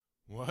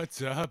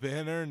What's up,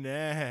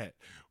 Internet?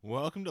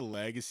 Welcome to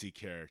Legacy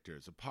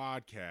Characters, a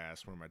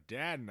podcast where my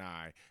dad and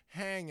I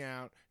hang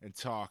out and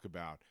talk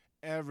about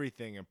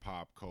everything in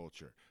pop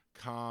culture: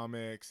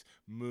 comics,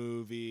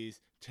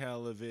 movies,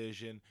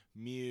 television,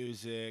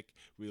 music.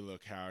 We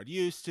look how it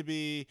used to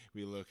be,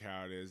 we look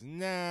how it is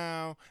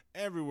now,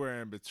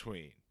 everywhere in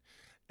between.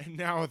 And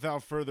now,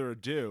 without further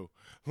ado,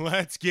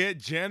 let's get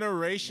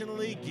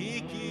generationally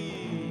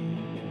geeky.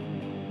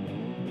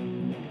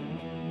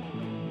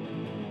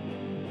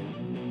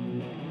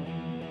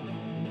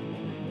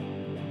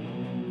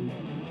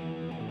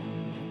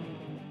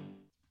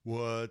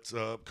 What's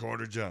up,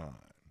 Carter John?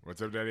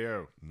 What's up, Daddy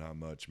O? Not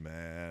much,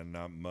 man.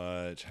 Not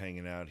much.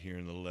 Hanging out here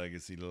in the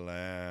Legacy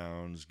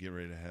Lounge. Getting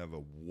ready to have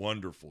a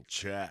wonderful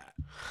chat.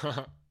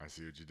 I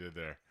see what you did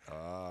there.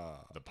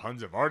 Ah. The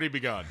puns have already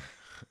begun.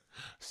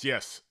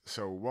 Yes,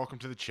 so welcome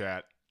to the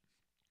chat.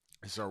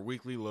 This is our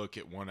weekly look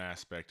at one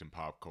aspect in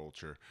pop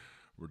culture.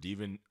 We're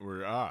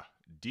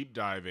deep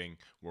diving,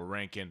 we're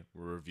ranking,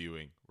 we're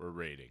reviewing, we're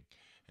rating.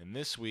 And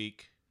this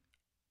week,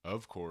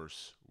 of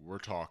course, we're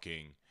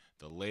talking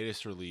the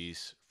latest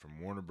release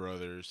from Warner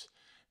Brothers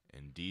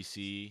and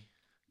DC,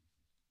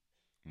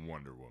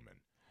 Wonder Woman.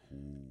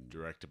 Ooh.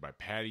 Directed by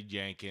Patty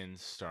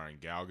Jenkins, starring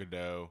Gal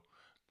Gadot,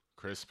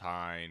 Chris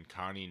Pine,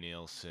 Connie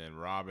Nielsen,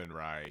 Robin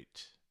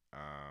Wright,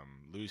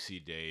 Lucy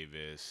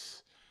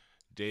Davis,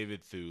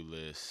 David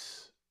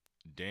Thewlis,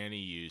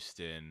 Danny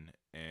Houston,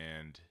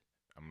 and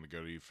I'm going to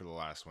go to you for the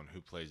last one. Who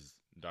plays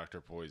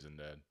Dr. Poison,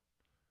 Dad?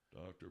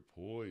 Dr.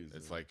 Poison.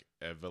 It's like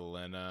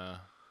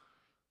Evelina.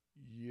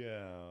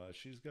 Yeah,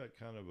 she's got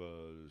kind of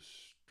a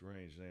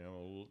strange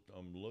name.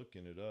 I'm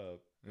looking it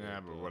up. Yeah,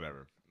 but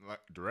whatever.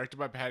 Directed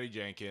by Patty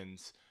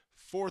Jenkins,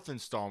 fourth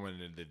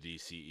installment in the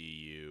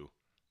DCEU.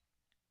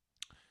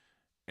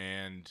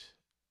 And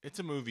it's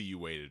a movie you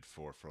waited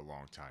for a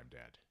long time,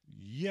 Dad.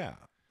 Yeah.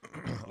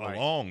 Like, a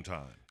long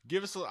time.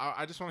 Give us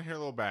I just want to hear a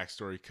little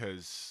backstory,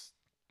 because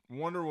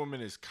Wonder Woman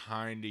is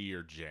kind of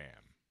your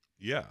jam.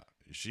 Yeah.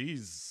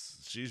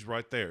 She's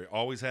right there.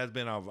 Always has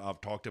been. I've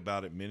talked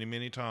about it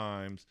many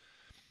times.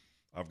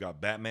 I've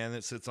got Batman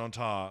that sits on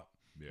top,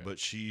 but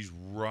she's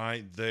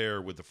right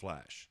there with the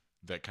Flash.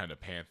 That kind of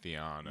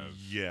pantheon of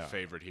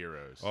favorite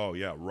heroes. Oh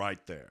yeah,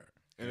 right there,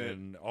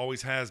 and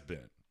always has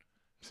been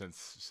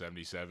since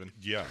 '77.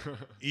 Yeah,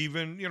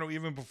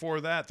 even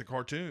before that, the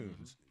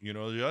cartoons. The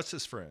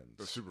Justice Friends,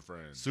 the Super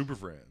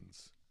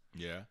Friends.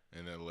 Yeah,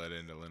 and then led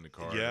into Linda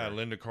Carter. Yeah,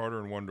 Linda Carter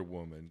and Wonder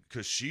Woman,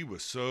 because she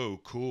was so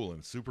cool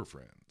in Super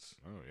Friends.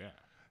 Oh yeah.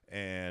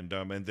 And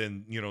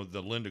then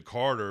the Linda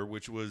Carter,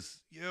 which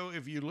was,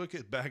 if you look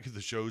back at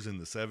the shows in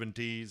the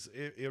 70s,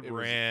 it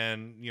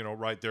ran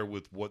right there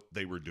with what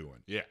they were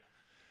doing. Yeah,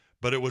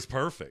 but it was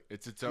perfect.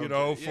 It's its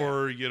own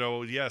for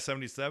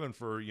 77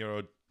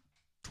 for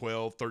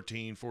 12,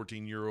 13,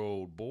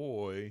 14-year-old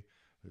boy.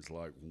 It's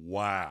like,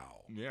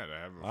 wow. Yeah, to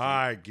have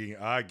I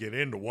get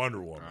into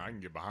Wonder Woman. I can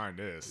get behind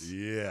this.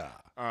 Yeah.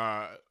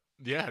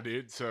 Yeah,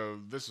 dude. So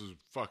this was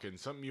fucking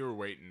something you were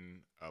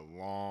waiting a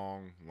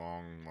long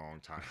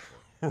time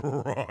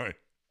for. Right.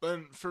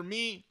 And for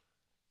me,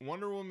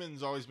 Wonder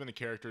Woman's always been a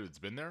character that's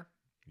been there.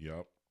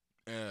 Yep.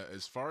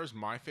 As far as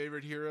my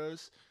favorite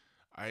heroes,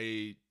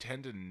 I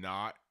tend to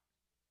not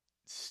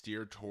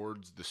steer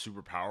towards the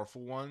super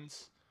powerful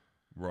ones.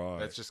 Right.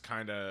 That's just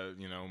kind of,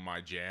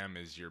 my jam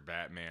is your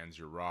Batmans,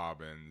 your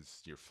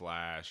Robins, your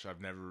Flash. I've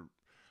never,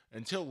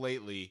 until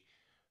lately,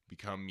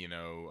 become,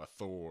 a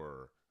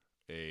Thor,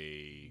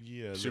 a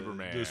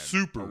Superman. The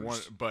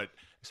supers. But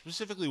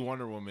specifically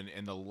Wonder Woman,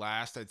 in the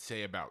last, I'd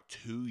say, about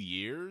 2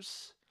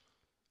 years,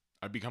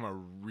 I've become a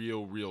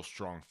real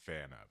strong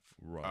fan of.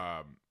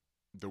 Right.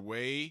 The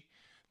way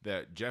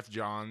that Jeff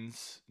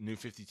Johns' New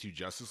 52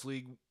 Justice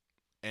League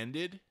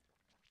ended,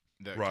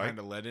 that kind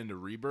of led into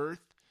Rebirth,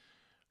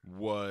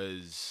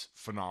 was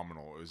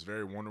phenomenal. It was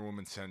very Wonder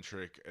Woman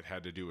centric. It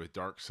had to do with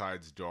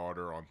Darkseid's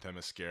daughter on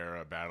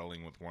Themyscira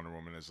battling with Wonder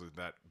Woman, as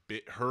that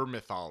bit her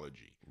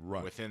mythology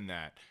within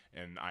that.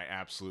 And I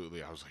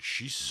was like,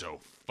 she's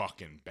so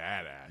fucking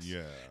badass.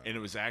 Yeah. And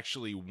it was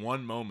actually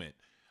one moment,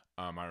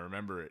 I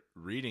remember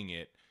reading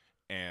it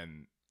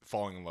and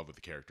falling in love with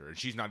the character, and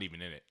she's not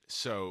even in it.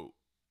 So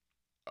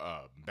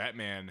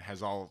Batman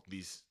has all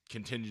these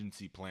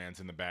contingency plans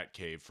in the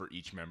Batcave for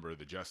each member of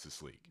the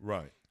Justice League.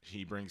 Right.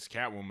 He brings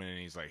Catwoman, and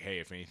he's like, hey,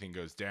 if anything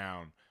goes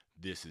down,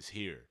 this is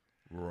here.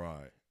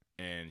 Right.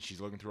 And she's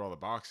looking through all the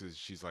boxes.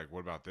 She's like, what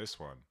about this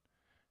one?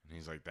 And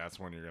he's like, that's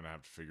one you're going to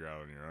have to figure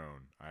out on your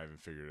own. I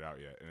haven't figured it out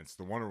yet. And it's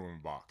the Wonder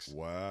Woman box.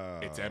 Wow.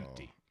 It's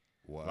empty.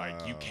 Wow.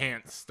 Like, you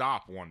can't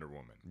stop Wonder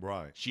Woman.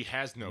 Right. She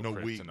has no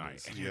kryptonite.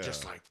 Weakness. And you're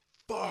just like,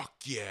 fuck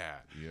yeah.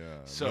 Yeah.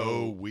 So,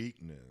 no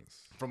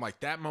weakness. From like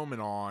that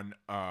moment on,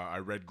 I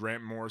read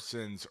Grant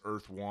Morrison's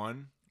Earth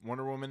 1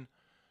 Wonder Woman.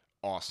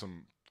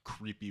 Awesome,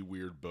 creepy,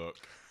 weird book.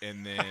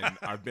 And then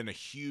I've been a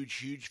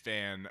huge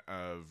fan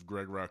of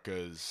Greg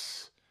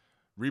Rucka's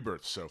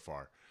Rebirth so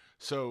far.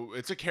 So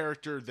it's a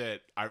character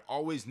that I've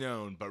always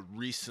known, but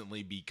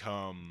recently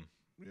become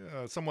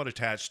somewhat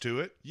attached to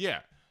it.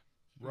 Yeah.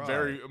 Right.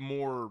 Very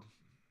more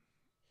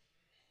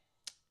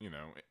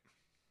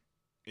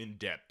in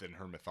depth in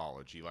her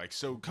mythology. Like,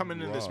 so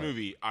coming into this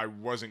movie, I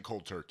wasn't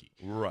cold turkey.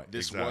 Right.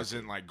 This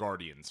wasn't like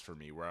Guardians for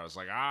me, where I was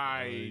like,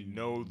 I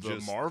know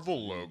the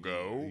Marvel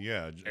logo.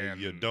 Yeah, and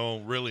you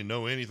don't really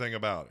know anything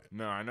about it.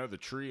 No, I know the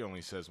tree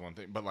only says one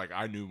thing, but like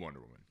I knew Wonder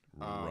Woman.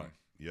 Right.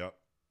 Yep.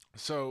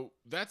 So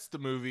that's the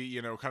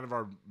movie, kind of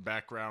our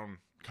background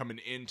coming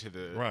into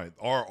the... Right.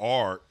 Our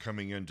arc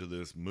coming into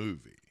this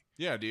movie.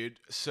 Yeah, dude.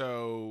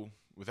 So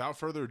without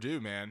further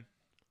ado, man,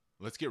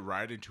 let's get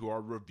right into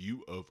our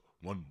review of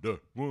Wonder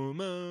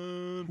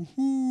Woman.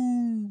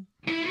 Woo-hoo.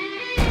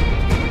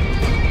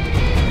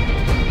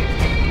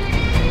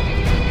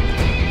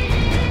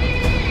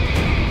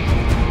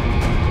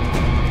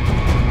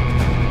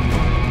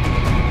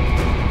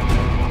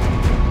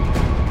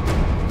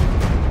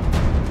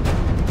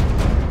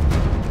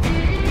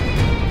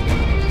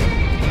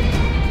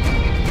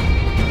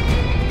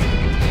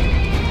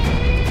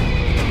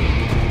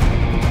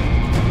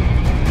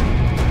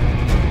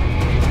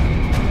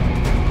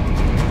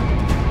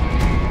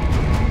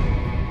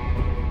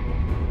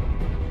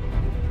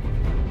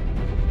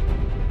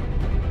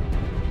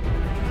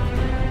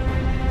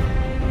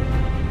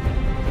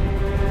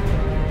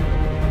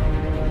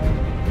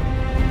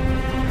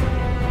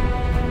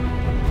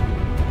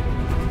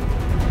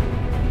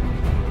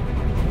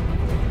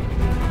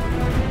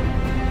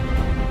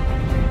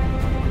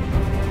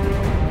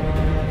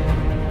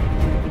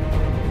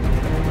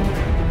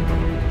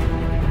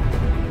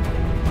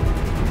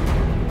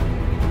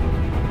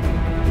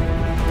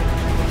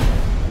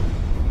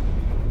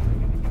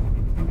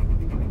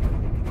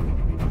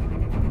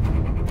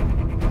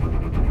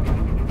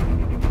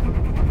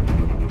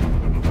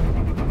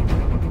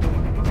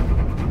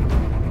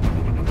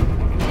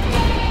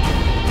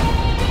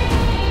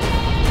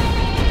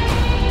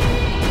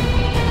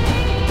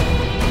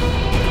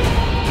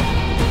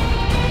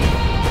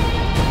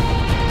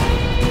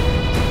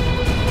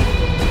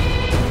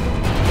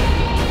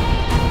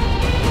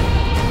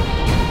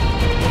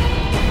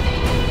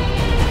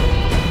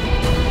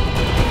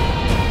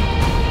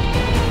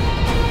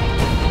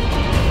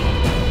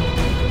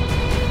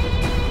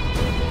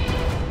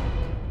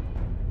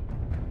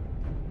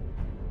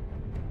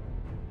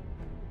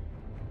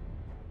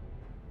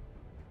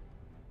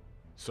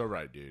 So,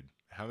 right, dude,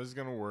 how this is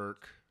going to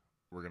work,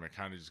 we're going to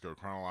kind of just go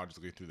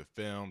chronologically through the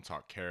film,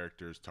 talk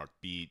characters, talk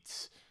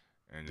beats.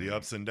 And the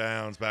ups and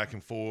downs, back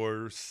and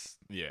forth.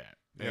 Yeah.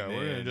 Yeah,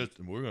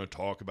 we're gonna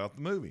talk about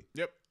the movie.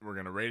 Yep. We're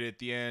going to rate it at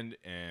the end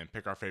and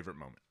pick our favorite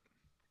moment.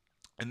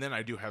 And then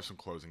I do have some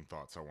closing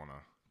thoughts I want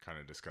to kind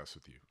of discuss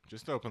with you.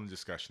 Just open the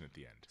discussion at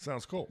the end.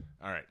 Sounds cool.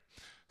 All right.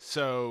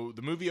 So,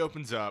 the movie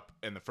opens up,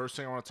 and the first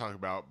thing I want to talk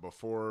about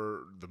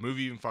before the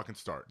movie even fucking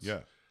starts. Yeah.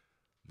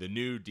 The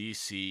new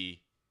DC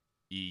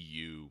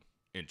EU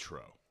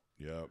intro.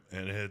 Yep,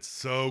 and it's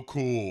so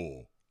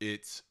cool.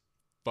 It's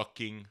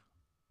fucking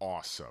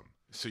awesome.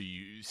 So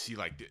you see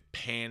like the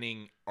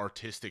panning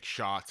artistic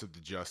shots of the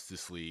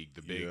Justice League,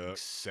 the big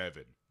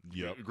seven.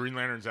 Yep. Green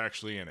Lantern's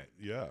actually in it.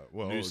 Yeah.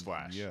 Well,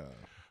 newsflash. Yeah.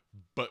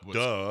 But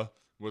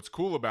what's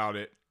cool about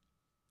it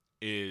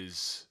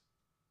is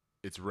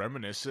it's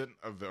reminiscent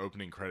of the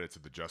opening credits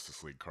of the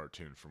Justice League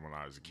cartoon from when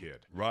I was a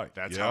kid. Right.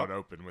 That's how it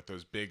opened, with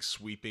those big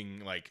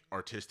sweeping like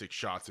artistic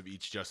shots of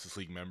each Justice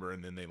League member,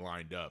 and then they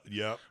lined up.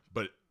 Yep.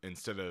 But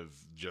instead of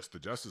just the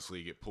Justice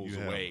League, it pulls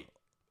away.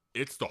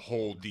 It's the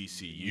whole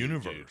DC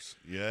universe.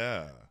 Dude.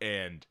 Yeah.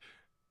 And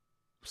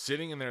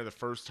sitting in there the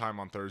first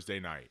time on Thursday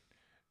night,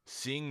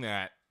 seeing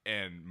that,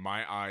 and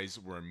my eyes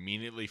were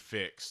immediately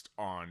fixed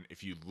on,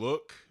 if you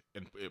look,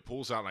 and it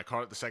pulls out, and I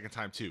caught it the second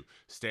time too,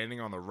 standing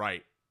on the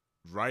right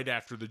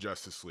after the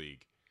Justice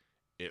League,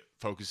 it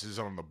focuses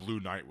on the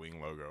blue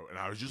Nightwing logo. And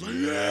I was just like,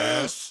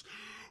 yes!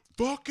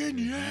 Fucking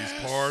yes!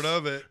 He's part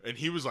of it. And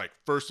he was like,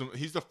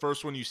 he's the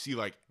first one you see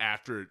like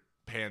after it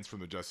pans from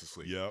the Justice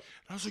League. Yep.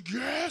 And I was like,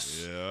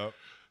 yes! Yep.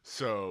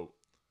 So,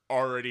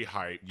 already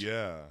hyped.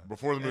 Yeah.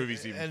 Before the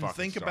movie's even fucking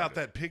started. And think about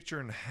that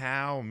picture and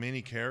how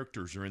many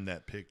characters are in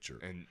that picture.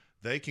 And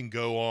they can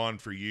go on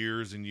for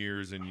years and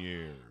years and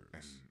years.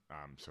 And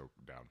I'm so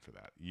down for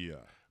that.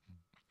 Yeah.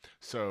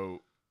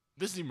 So,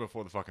 this is even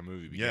before the fucking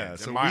movie begins. Yeah,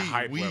 so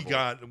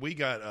we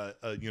got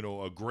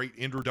a great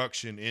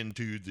introduction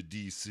into the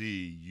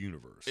DC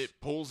universe. It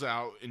pulls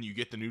out, and you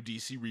get the new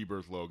DC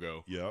Rebirth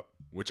logo. Yep.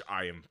 Which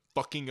I am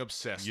fucking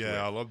obsessed with.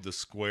 Yeah, I love the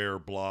square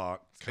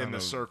block. And the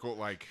circle,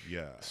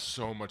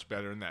 so much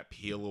better than that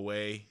peel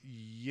away.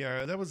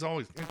 Yeah, that was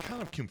always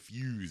kind of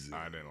confusing.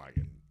 I didn't like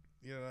it.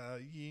 Yeah.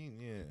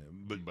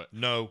 But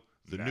no.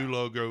 The new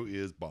logo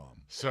is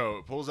bomb. So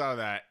it pulls out of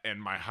that,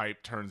 and my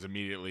hype turns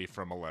immediately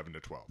from 11 to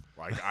 12.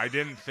 Like, I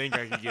didn't think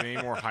I could get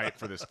any more hype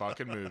for this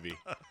fucking movie.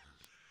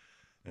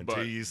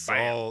 Until you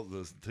saw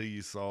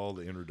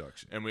the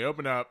introduction. And we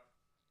open up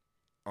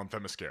on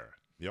Themyscira.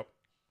 Yep.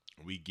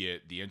 We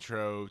get the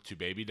intro to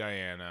Baby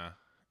Diana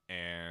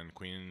and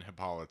Queen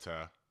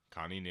Hippolyta,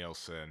 Connie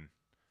Nielsen.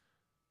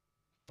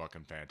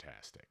 Fucking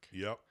fantastic.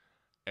 Yep.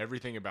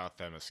 Everything about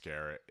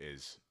Themyscira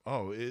is...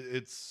 Oh,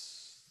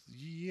 it's...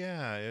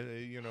 Yeah,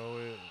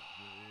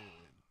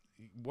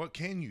 what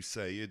can you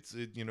say? It's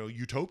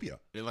utopia.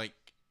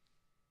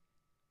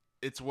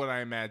 It's what I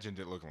imagined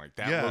it looking like.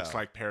 That Yeah. looks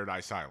like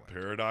Paradise Island.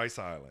 Paradise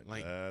Island.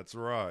 Like, that's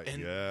right.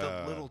 And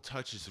the little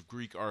touches of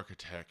Greek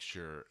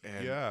architecture.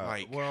 And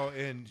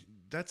and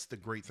that's the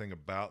great thing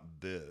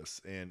about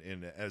this,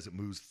 and as it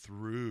moves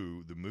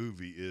through the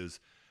movie, is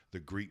the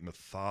Greek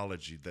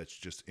mythology that's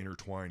just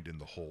intertwined in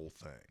the whole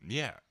thing.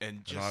 Yeah,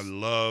 and I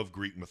love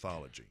Greek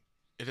mythology.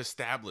 It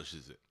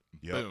establishes it.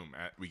 Yep. Boom.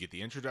 We get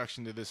the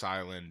introduction to this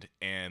island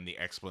and the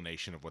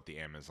explanation of what the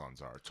Amazons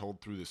are,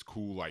 told through this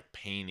cool, like,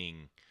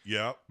 painting.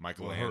 Yep.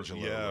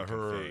 Michelangelo.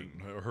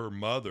 Her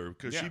mother,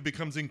 because she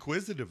becomes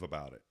inquisitive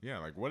about it. Yeah,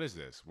 like, what is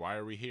this? Why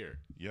are we here?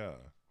 Yeah.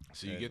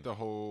 So you get the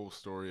whole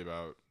story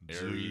about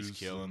Ares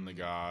killing the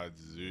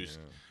gods, Zeus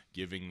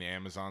giving the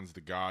Amazons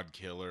the god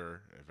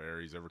killer, if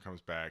Ares ever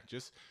comes back,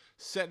 just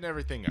setting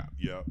everything up.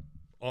 Yep.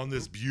 On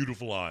this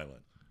beautiful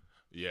island.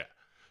 Yeah.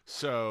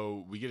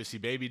 So we get to see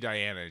baby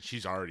Diana, and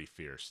she's already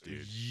fierce,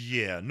 dude.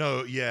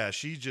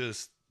 She's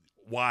just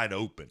wide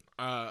open.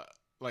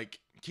 Like,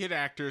 kid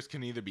actors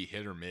can either be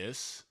hit or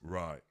miss.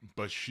 Right.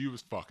 But she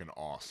was fucking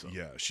awesome.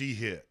 Yeah, she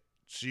hit.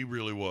 She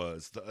really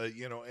was.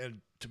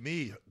 And to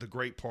me, the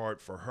great part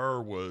for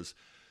her was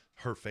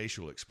her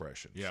facial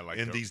expressions. Yeah, like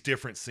in these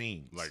different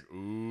scenes. Like,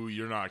 ooh,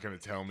 you're not going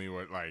to tell me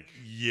what, like...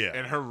 Yeah.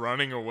 And her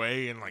running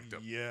away and, like,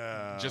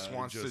 just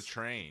wants to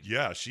train.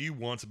 Yeah, she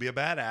wants to be a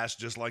badass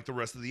just like the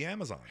rest of the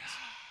Amazons.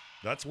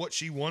 That's what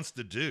she wants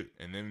to do.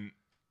 And then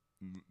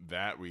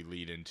that we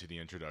lead into the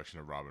introduction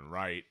of Robin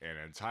Wright and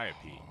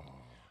Antiope,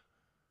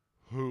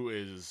 who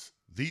is...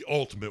 the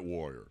ultimate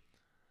warrior.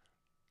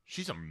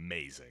 She's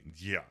amazing.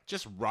 Yeah.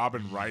 Just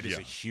Robin Wright is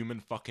a human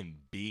fucking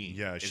being.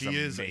 Yeah, she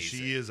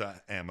is an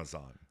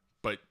Amazon.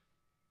 But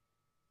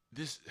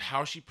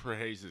how she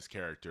portrays this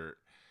character,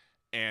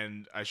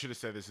 and I should have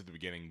said this at the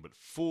beginning, but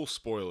full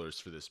spoilers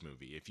for this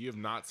movie. If you have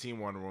not seen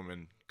Wonder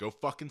Woman, go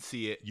fucking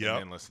see it and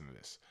then listen to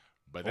this.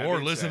 But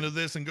or listen to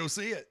this and go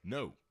see it.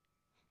 No.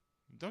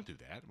 Don't do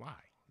that. Why?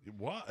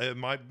 Why?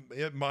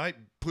 It might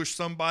push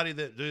somebody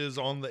that is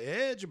on the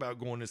edge about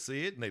going to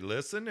see it, and they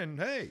listen, and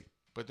hey.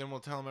 But then we'll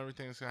tell them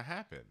everything that's going to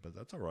happen. But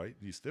that's all right.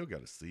 You still got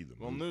to see them.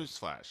 Well,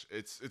 newsflash.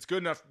 It's good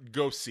enough.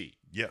 Go see.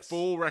 Yes.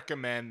 Full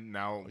recommend.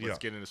 Now let's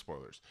get into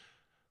spoilers.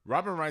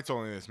 Robin Wright's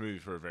only in this movie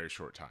for a very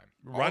short time.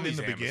 Right in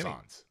the beginning.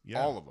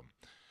 All of them.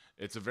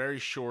 It's a very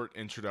short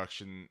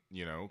introduction,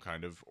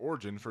 kind of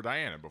origin for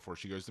Diana before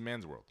she goes to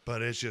Man's World.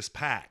 But it's just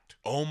packed.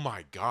 Oh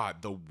my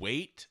God. The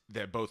weight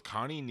that both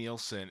Connie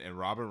Nielsen and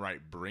Robin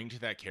Wright bring to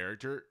that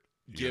character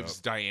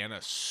gives Diana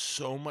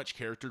so much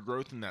character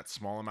growth in that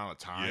small amount of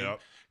time. Yep.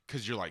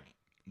 Because you're like,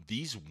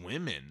 these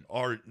women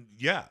are,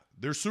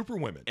 they're super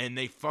women. And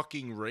they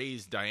fucking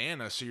raised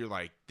Diana. So you're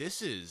like,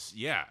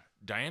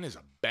 Diana's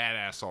a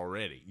badass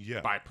already.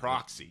 Yeah. By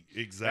proxy.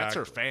 Exactly. That's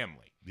her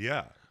family.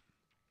 Yeah.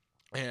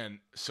 And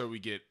so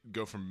we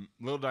go from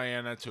little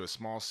Diana to a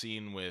small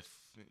scene with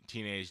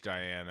teenage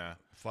Diana.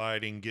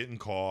 Fighting, getting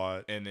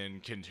caught. And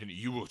then continue.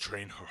 You will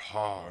train her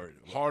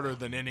harder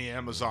than any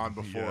Amazon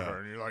before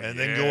her. And you're like, and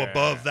then go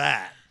above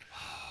that.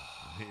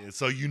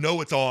 So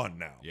it's on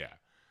now. Yeah.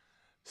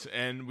 So,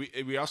 and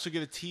we also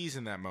get a tease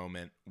in that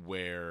moment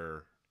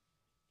where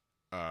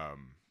they're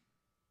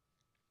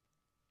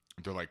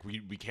like, we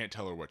can't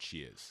tell her what she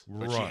is,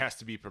 but she has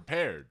to be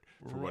prepared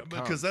for what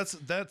comes. Because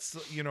that's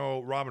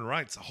Robin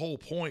Wright's whole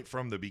point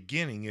from the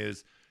beginning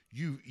is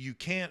you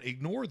can't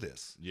ignore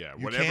this. Yeah,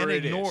 you whatever can't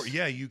it ignore. is.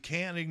 Yeah, you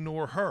can't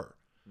ignore her.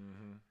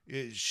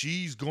 Mm-hmm.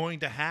 She's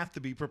going to have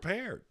to be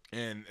prepared.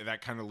 And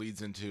that kind of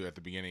leads into, at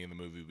the beginning of the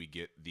movie, we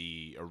get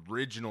the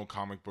original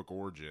comic book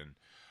origin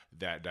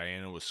that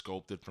Diana was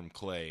sculpted from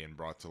clay and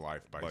brought to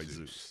life by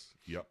Zeus.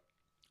 Yep.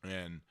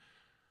 And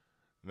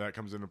that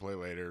comes into play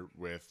later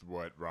with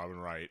what Robin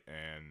Wright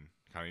and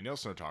Connie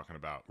Nielsen are talking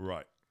about.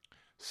 Right.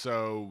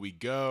 So we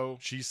go.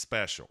 She's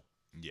special.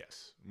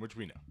 Yes, which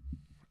we know.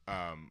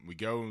 We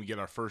go and we get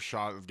our first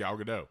shot of Gal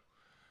Gadot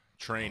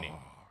training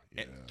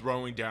and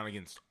throwing down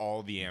against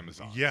all the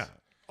Amazons. Yeah.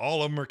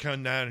 All of them are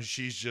coming down and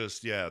she's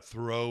just,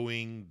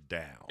 throwing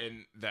down.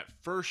 And that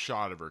first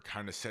shot of her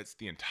kind of sets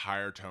the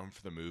entire tone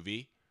for the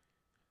movie.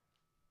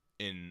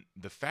 In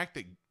the fact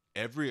that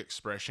every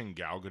expression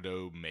Gal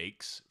Gadot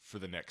makes for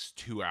the next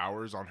 2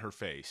 hours on her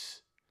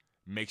face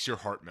makes your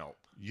heart melt.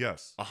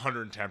 Yes.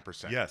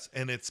 110%. Yes.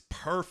 And it's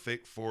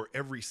perfect for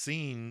every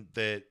scene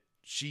that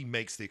she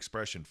makes the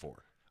expression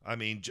for. I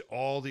mean,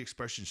 all the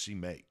expressions she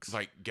makes.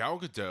 Like Gal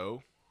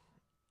Gadot,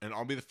 and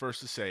I'll be the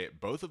first to say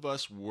it, both of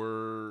us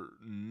were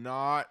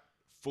not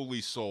fully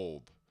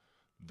sold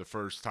the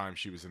first time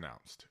she was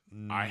announced.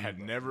 I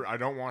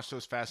don't watch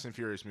those Fast and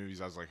Furious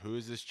movies. I was like, who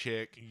is this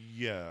chick?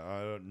 Yeah,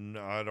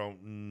 I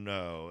don't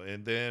know.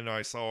 And then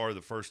I saw her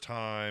the first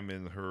time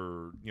in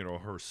her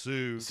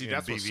suit. See,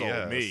 that's BVS. what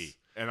sold me.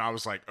 And I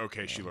was like,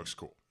 okay, she looks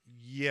cool.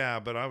 Yeah,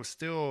 but I was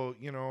still,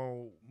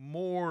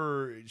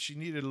 she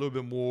needed a little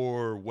bit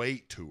more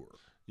weight to her.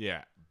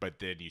 Yeah, but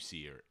then you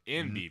see her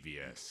in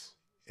BVS.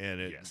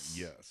 And Yes.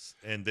 yes.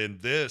 And then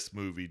this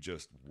movie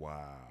just,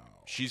 wow.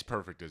 She's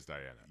perfect as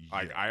Diana.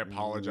 Like, Yeah. I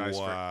apologize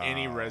for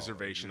any Wow.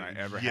 reservation I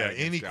ever Yeah, had.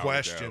 against any Gal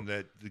question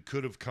Gadot. that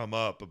could have come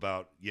up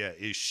about,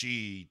 is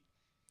she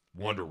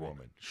Wonder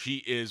Woman? She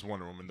is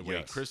Wonder Woman. The way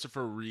Yes.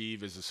 Christopher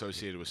Reeve is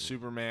associated with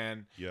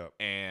Superman, Yep.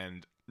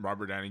 and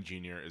Robert Downey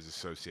Jr. is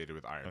associated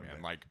with Iron Man.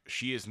 Man. Like,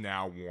 she is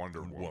now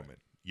Wonder Woman.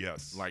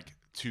 Yes. Like,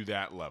 to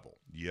that level.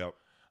 Yep.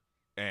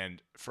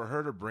 And for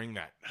her to bring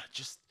that,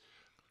 just,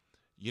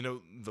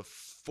 the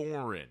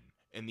foreign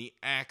and the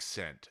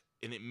accent,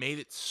 and it made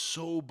it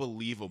so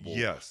believable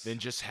Yes. than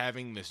just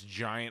having this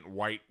giant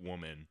white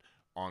woman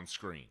on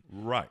screen.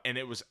 Right. And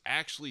it was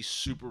actually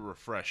super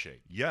refreshing.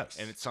 Yes.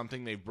 And it's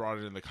something they've brought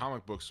it in the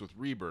comic books with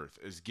Rebirth,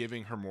 is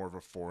giving her more of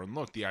a foreign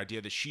look. The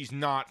idea that she's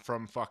not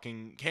from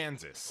fucking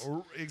Kansas.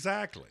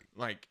 Exactly.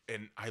 Like,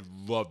 and I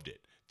loved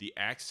it. The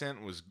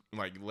accent was,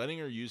 like, letting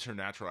her use her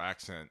natural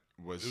accent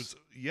was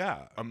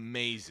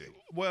amazing.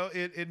 Well,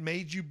 it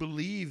made you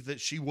believe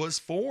that she was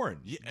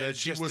foreign, that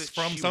she was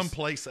from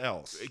someplace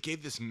else. It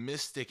gave this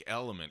mystic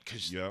element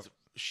because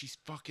she's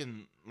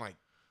fucking, like,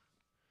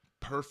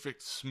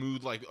 perfect,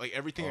 smooth, like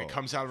everything that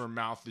comes out of her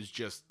mouth is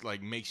just,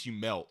 like, makes you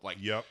melt. Like,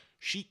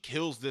 she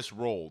kills this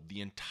role the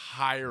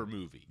entire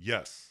movie.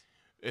 Yes.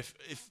 If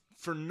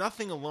for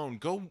nothing alone,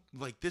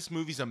 like, this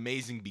movie's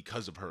amazing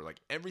because of her.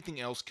 Like,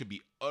 everything else could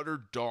be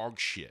utter dog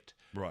shit.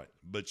 Right.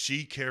 But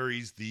she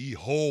carries the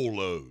whole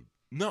load.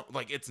 No,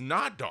 like, it's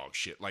not dog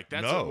shit. Like,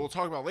 that's what we'll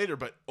talk about later.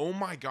 But, oh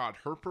my God,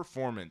 her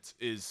performance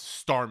is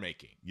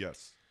star-making.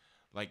 Yes.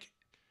 Like,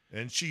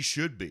 and she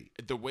should be.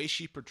 The way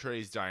she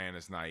portrays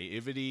Diana's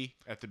naivety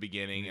at the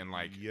beginning, and,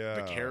 like,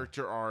 the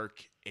character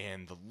arc,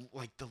 and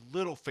the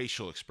little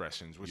facial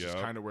expressions, which is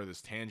kind of where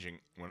this tangent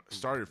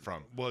started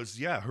from. Was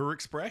her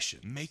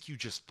expression make you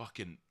just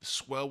fucking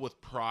swell with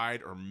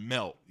pride or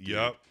melt. Dude.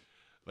 Yep.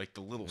 Like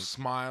the little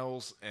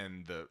smiles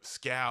and the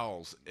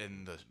scowls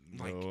and the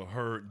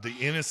the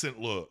innocent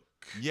look.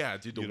 Yeah,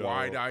 dude, the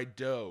wide-eyed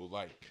doe.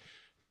 Like,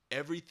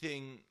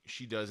 everything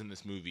she does in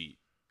this movie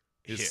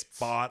is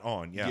spot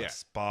on. Yeah,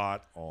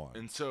 spot on.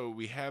 And so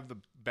we have the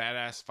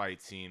badass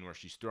fight scene where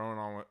she's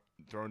thrown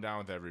down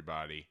with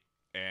everybody,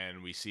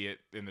 and we see it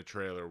in the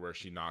trailer where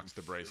she knocks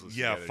the bracelets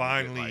together.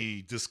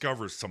 Finally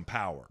discovers some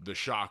power. The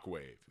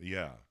shockwave.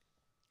 Yeah.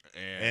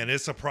 And it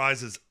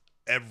surprises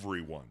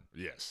everyone.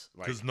 Yes.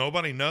 Because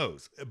nobody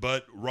knows.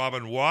 But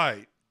Robin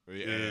White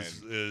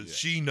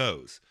she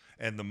knows.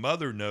 And the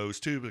mother knows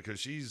too, because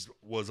she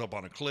was up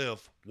on a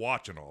cliff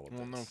watching all of this.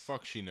 Well, no,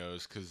 fuck, she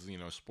knows, because,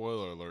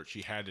 spoiler alert,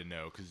 she had to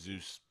know, because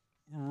Zeus.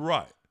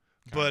 Right.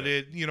 But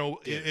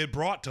it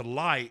brought to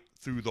light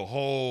through the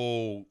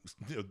whole,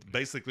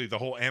 basically the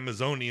whole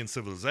Amazonian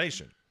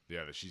civilization.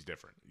 Yeah, that she's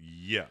different.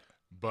 Yeah.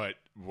 But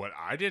what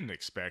I didn't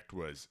expect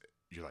was,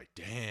 you're like,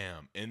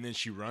 damn. And then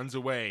she runs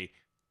away.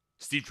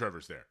 Steve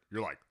Trevor's there.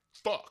 You're like,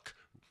 fuck.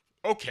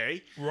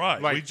 Okay.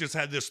 Right. Like, we just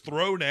had this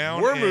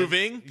throwdown. We're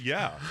moving.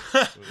 Yeah.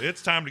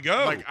 It's time to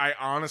go. Like, I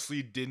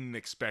honestly didn't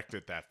expect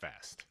it that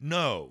fast.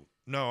 No,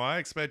 I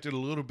expected a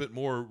little bit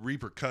more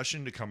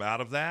repercussion to come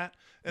out of that.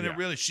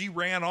 And she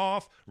ran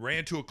off,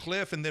 ran to a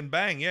cliff, and then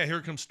bang,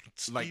 here comes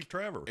Steve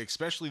Trevor.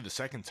 Especially the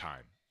second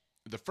time.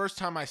 The first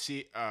time I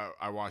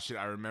watched it,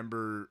 I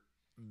remember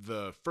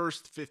the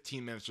first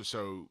 15 minutes or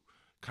so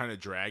kind of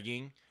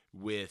dragging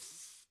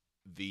with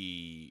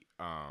the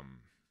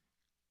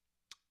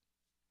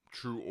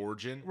true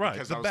origin, right?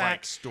 Because the I was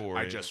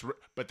backstory.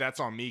 But that's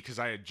on me, because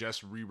I had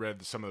just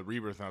reread some of the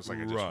Rebirth, and I was like,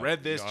 I just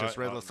read this,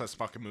 let's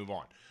fucking move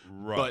on.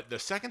 Right. But the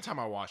second time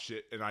I watched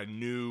it, and I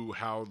knew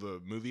how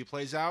the movie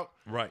plays out,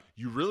 right?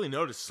 You really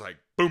notice it's like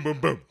boom, boom,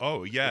 boom.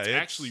 Oh yeah, it's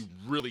actually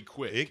really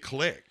quick. It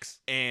clicks,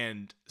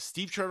 and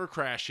Steve Trevor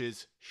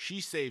crashes. She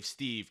saves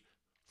Steve.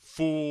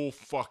 Full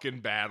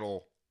fucking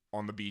battle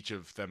on the beach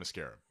of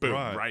Themyscira. Boom,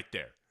 right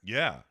there.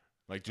 Yeah.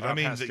 Like,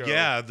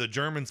 the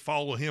Germans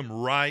follow him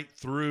right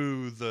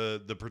through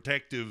the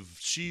protective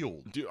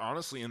shield. Dude,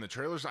 honestly, in the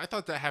trailers, I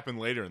thought that happened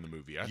later in the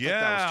movie. I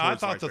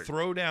thought the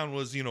throwdown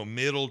was,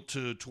 middle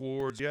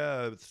towards, say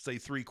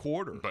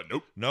 3/4. But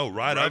nope. No,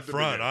 right up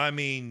front. Beginning. I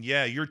mean,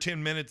 you're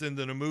 10 minutes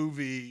into the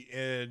movie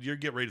and you're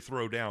getting ready to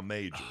throw down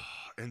major.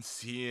 And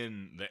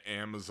seeing the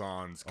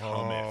Amazons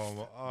cometh,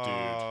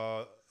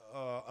 dude.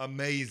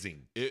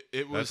 Amazing.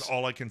 It was. That's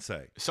all I can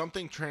say.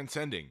 Something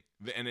transcending.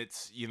 And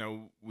it's,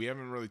 we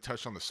haven't really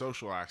touched on the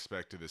social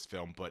aspect of this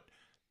film, but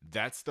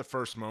that's the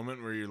first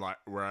moment where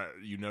where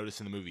you notice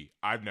in the movie,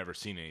 I've never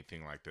seen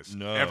anything like this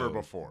ever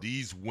before.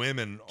 These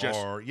women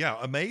are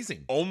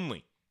amazing.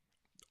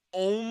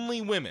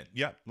 Only women.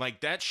 Yeah.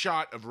 Like that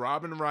shot of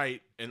Robin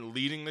Wright and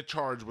leading the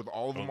charge with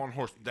all of them on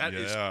horse. That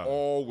is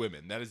all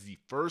women. That is the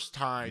first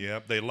time.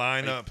 Yep. They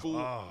line up. Full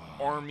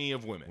army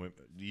of women.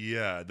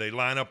 Yeah. They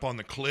line up on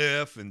the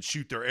cliff and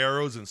shoot their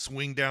arrows and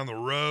swing down the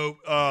rope.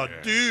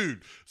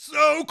 Dude.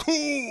 So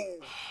cool.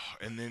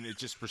 And then it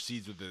just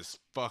proceeds with this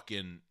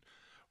fucking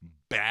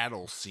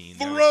battle scene.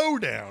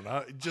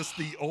 Throwdown. Just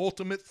the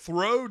ultimate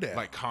throwdown.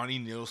 Like Connie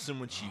Nielsen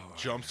when she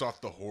jumps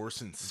off the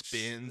horse and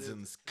spins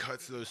and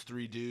cuts those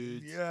three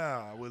dudes.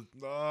 Yeah.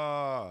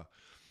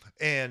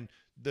 And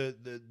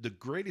the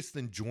greatest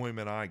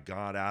enjoyment I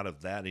got out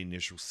of that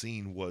initial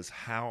scene was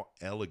how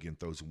elegant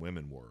those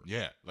women were.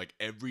 Yeah, like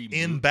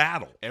in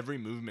battle. every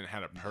movement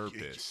had a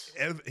purpose.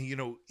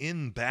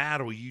 In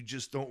battle, you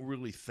just don't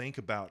really think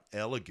about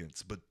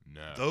elegance, but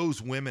No.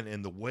 those women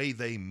and the way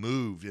they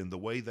moved and the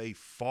way they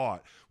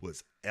fought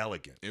was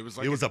elegant. It was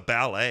like it was a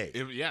ballet.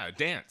 A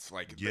dance.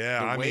 Like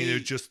I mean, it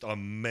was just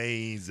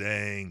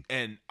amazing.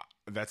 And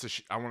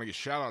I want to give a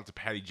shout out to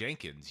Patty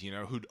Jenkins,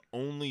 who'd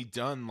only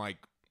done like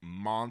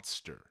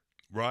Monster,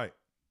 right?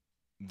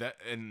 That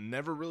and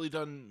never really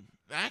done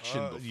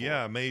action before.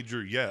 Yeah,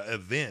 major,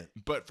 event.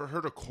 But for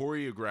her to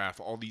choreograph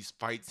all these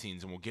fight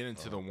scenes, and we'll get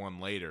into the one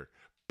later,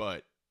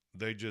 but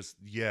they just,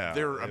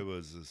 it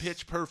was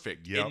pitch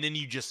perfect. Yep. And then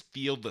you just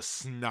feel the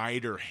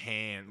Snyder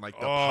hand, like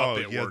the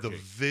puppet working. The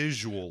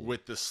visual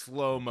with the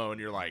slow-mo, and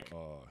you're like,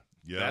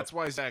 yep. That's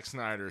why Zack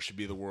Snyder should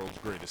be the world's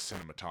greatest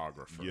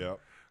cinematographer.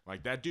 Yep.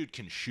 Like, that dude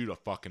can shoot a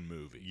fucking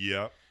movie.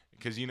 Yep.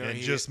 Because, and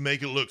just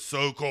make it look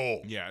so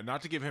cool. Yeah,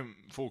 not to give him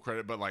full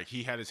credit, but, like,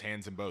 he had his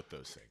hands in both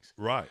those things.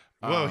 Right.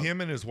 Well, him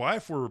and his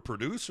wife were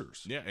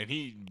producers. Yeah, and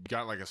he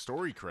got, like, a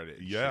story credit.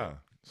 Yeah. Shit.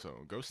 So,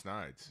 go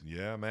Snides.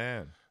 Yeah,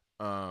 man.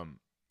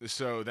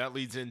 So, that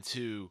leads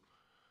into,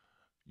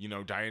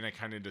 Diana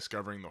kind of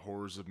discovering the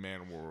horrors of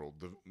man world,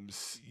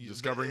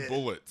 discovering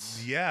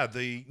bullets. Yeah,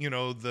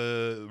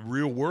 the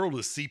real world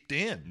is seeped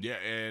in. Yeah,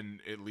 and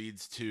it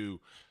leads to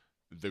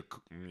the,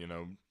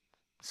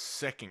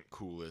 second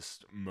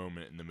coolest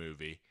moment in the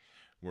movie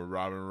where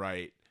Robin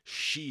Wright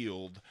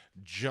shield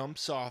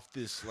jumps off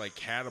this like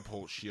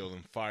catapult shield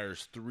and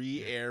fires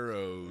 3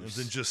 arrows and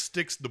then just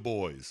sticks the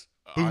boys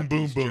boom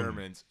boom boom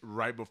Germans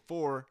right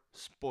before,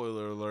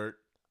 spoiler alert,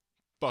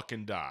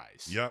 fucking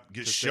dies. Yep,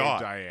 gets save shot.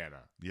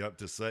 Diana.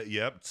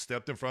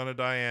 Stepped in front of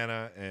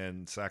Diana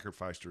and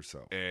sacrificed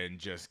herself and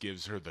just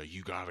gives her the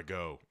you gotta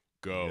go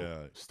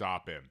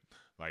stop him,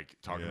 like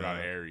talking about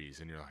Ares,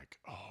 and you're like,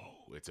 oh,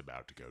 it's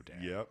about to go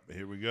down. Yep,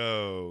 here we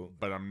go.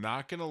 But I'm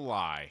not gonna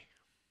lie,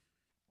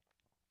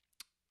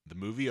 the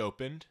movie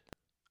opened,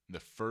 the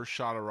first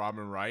shot of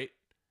Robin Wright,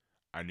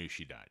 I knew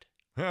she died.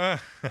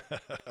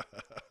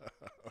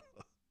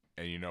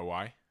 And you know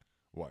why?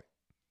 Why?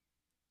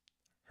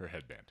 Her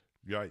headband.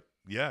 Right.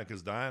 Yeah,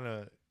 because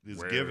Diana is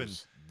Where's given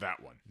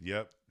that one.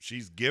 Yep,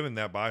 she's given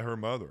that by her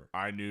mother.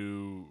 I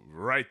knew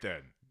right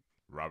then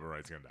Robin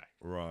Wright's gonna die.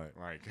 Right.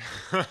 Like,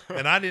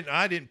 and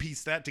I didn't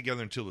piece that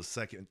together until the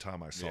second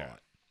time I saw it.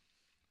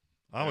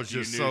 I was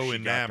just so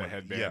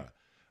enamored. Yeah,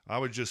 I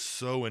was just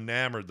so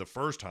enamored the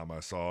first time I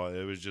saw it.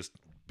 It was just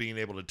being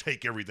able to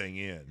take everything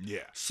in.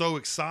 Yeah. So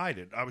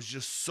excited. I was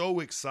just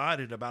so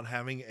excited about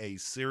having a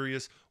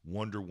serious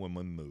Wonder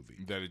Woman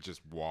movie. That it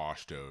just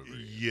washed over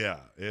you. Yeah.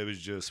 It was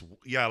just,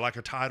 like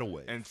a tidal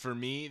wave. And for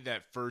me,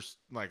 that first,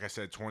 like I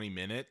said, 20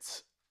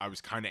 minutes, I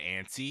was kind of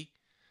antsy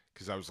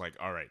because I was like,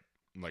 all right,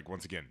 like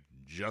once again,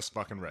 just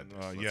fucking read this.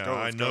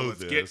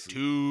 Let's get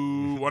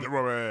to Wonder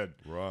Woman.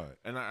 Right.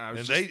 And I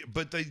was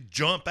but they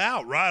jump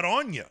out right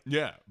on you.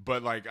 Yeah,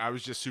 but like I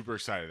was just super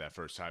excited that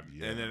first time.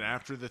 Yeah. And then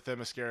after the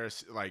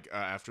Themyscira,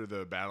 after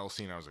the battle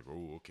scene, I was like,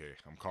 oh, okay,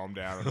 I'm calmed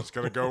down. I'm just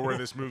gonna go where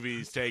this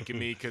movie is taking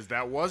me, because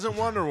that wasn't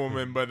Wonder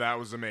Woman, but that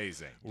was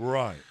amazing.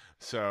 Right.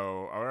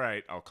 So, all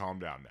right, I'll calm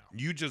down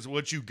now.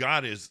 What you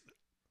got is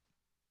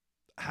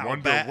how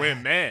Wonder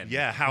Woman.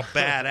 Yeah, how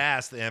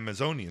badass the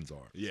Amazonians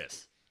are.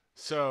 Yes.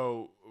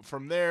 So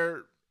from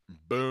there,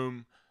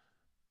 boom,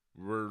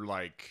 we're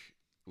like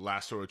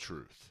Lasso of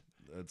Truth.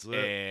 That's it.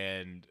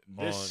 And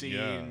this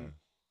scene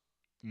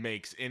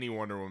makes any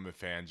Wonder Woman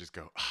fan just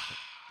go, ah.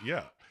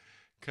 Yeah.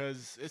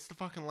 Because it's the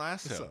fucking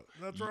lasso.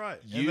 That's right.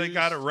 And they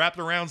got it wrapped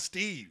around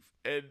Steve.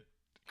 And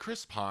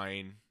Chris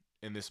Pine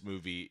in this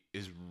movie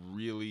is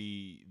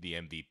really the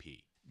MVP.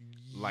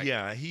 Like,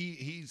 yeah,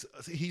 he's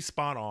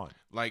spot on.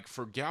 Like,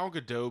 for Gal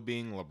Gadot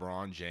being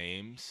LeBron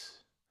James,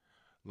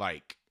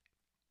 like,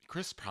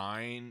 Chris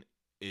Pine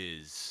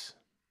is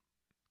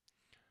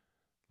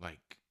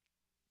like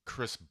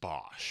Chris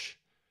Bosh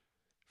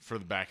for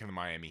the back in the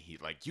Miami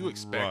Heat. Like, you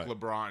expect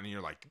LeBron, and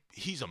you're like,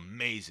 he's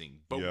amazing,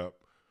 but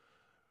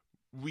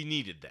we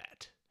needed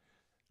that.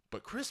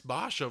 But Chris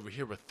Bosh over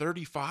here with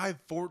 35,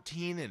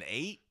 14, and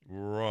 8.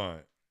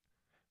 Right.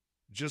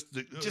 Just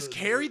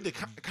carried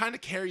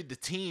the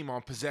team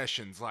on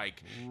possessions.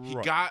 Like, he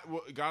got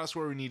us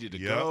where we needed to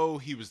go.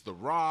 He was the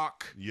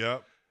rock.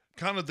 Yep.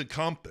 Kind of the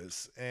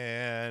compass.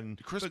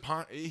 And Chris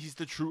Pine, he's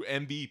the true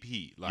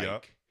MVP.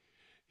 Like,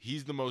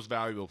 he's the most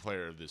valuable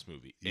player of this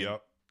movie. And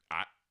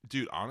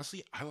dude,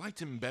 honestly, I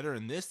liked him better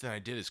in this than I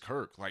did as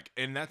Kirk. Like,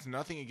 and that's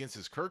nothing against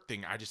his Kirk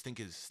thing. I just think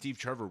his Steve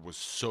Trevor was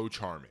so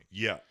charming.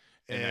 Yeah.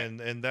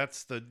 And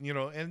that's the,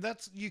 and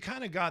that's, you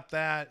kind of got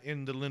that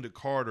in the Linda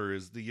Carter,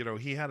 is the,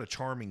 he had a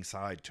charming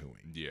side to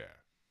him. Yeah.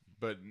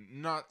 But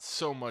not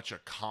so much a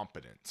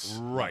competence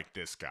like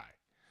this guy.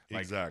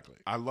 Like, exactly.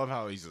 I love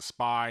how he's a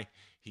spy.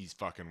 He's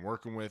fucking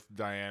working with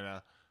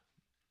Diana.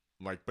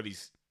 Like, but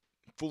he's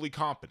fully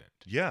competent.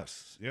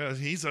 Yes. Yeah.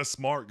 He's a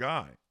smart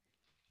guy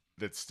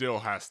that still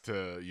has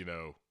to,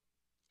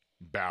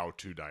 bow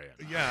to Diana.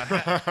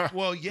 Yeah.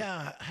 Well,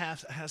 yeah,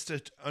 has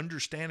to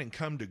understand and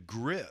come to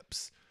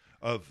grips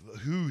of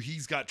who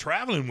he's got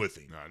traveling with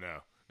him. I know.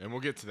 And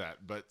we'll get to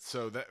that. But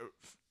so that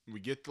we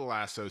get the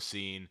lasso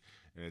scene,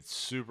 and it's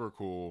super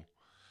cool.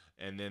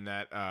 And then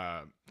that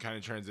kind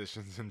of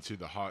transitions into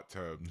the hot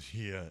tub.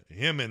 Yeah,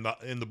 him in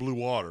the blue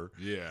water.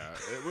 Yeah,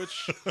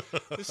 which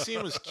this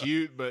scene was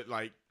cute, but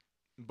like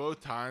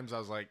both times I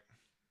was like,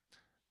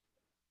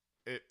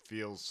 it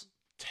feels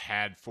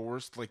tad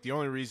forced. Like the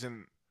only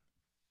reason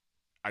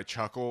I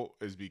chuckle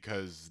is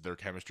because their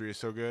chemistry is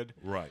so good.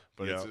 Right.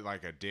 But it's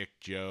like a dick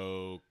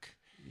joke.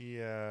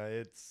 Yeah,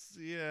 it's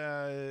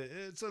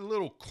a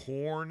little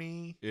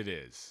corny. It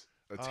is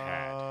a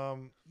tad.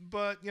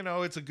 But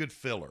it's a good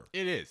filler.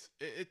 It is.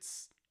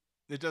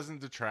 It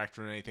doesn't detract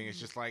from anything. It's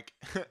just like,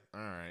 all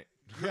right.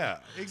 Yeah,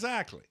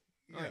 exactly.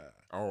 Yeah. Like,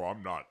 oh,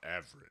 I'm not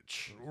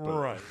average.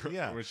 Right.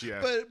 Yeah.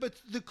 Yeah. But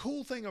the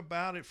cool thing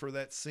about it for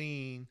that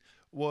scene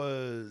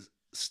was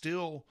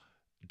still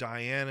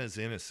Diana's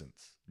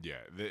innocence. Yeah,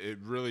 it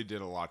really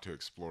did a lot to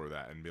explore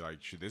that and be like,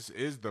 this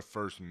is the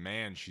first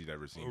man she's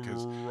ever seen.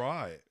 Because,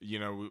 right.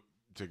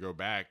 To go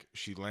back,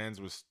 she lands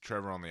with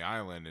Trevor on the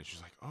island, and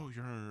she's like, oh,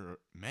 you're a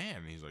man.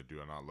 And he's like, do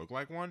I not look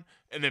like one?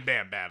 And then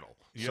bam, battle.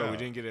 Yeah. So we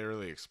didn't get to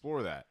really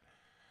explore that.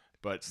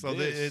 But so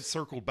it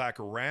circled back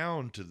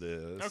around to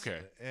this. Okay.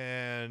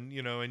 And,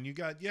 and you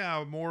got,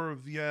 more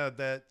of,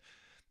 that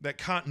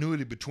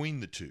continuity between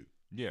the two.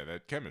 Yeah,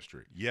 that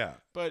chemistry. Yeah.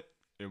 But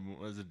it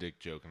was a dick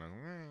joke, and I was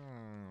like,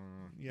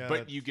 yeah.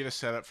 But you get a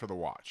setup for the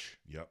watch.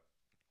 Yep.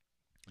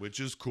 Which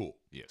is cool.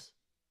 Yes.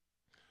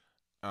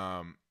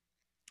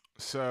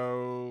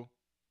 So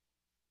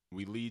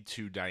we lead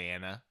to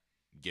Diana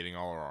getting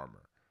all her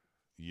armor.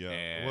 Yeah.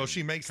 And well,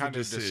 she makes the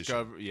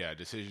decision.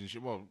 Decision.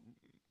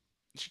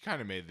 She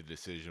kind of made the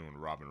decision when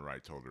Robin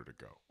Wright told her to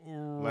go.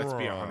 Right. Let's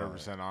be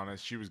 100%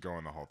 honest. She was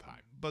going the whole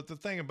time. But the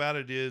thing about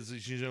it is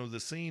the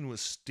scene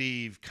with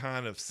Steve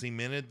kind of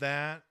cemented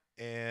that,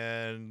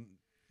 and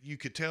you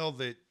could tell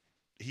that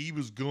he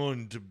was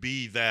going to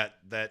be that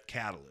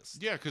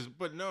catalyst. Yeah,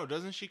 but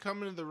doesn't she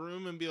come into the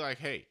room and be like,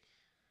 hey,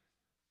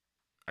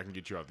 I can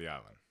get you off the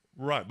island.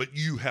 Right, but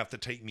you have to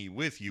take me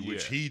with you,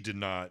 which he did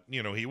not,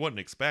 he wasn't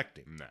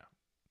expecting. No.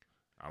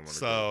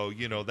 So,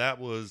 that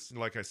was,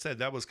 like I said,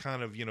 that was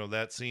kind of,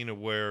 that scene of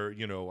where,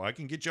 I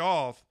can get you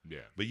off,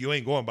 but you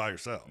ain't going by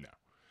yourself. No.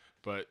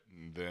 But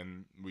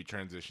then we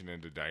transition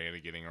into Diana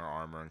getting her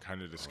armor and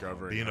kind of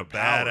discovering being her a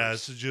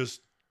powers. badass,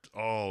 just,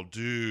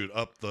 dude,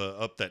 up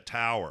that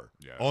tower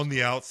on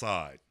the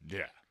outside.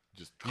 Yeah.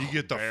 Just you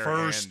get the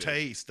first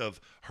taste of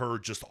her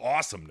just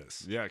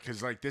awesomeness. Yeah,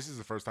 because this is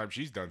the first time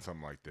she's done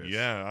something like this.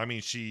 Yeah, I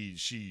mean,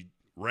 she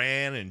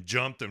ran and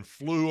jumped and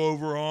flew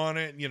over on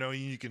it.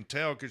 You can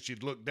tell because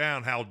she'd looked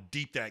down how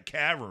deep that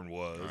cavern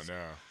was. I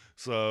know.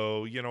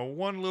 So,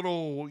 one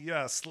little,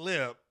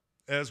 slip,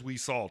 as we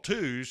saw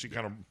too, she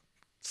kind of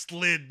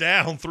slid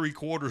down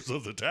 3/4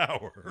 of the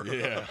tower.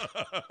 Yeah.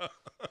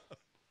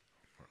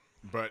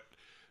 But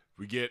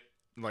we get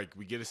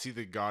to see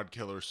the God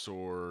Killer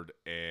sword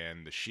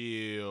and the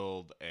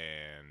shield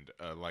and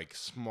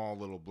small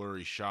little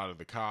blurry shot of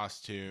the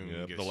costume.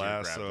 Yep, the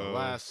lasso. Grab the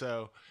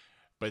lasso.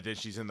 But then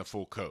she's in the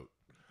full coat.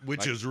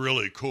 Which is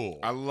really cool.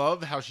 I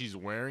love how she's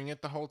wearing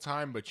it the whole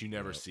time, but you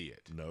never see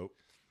it. Nope.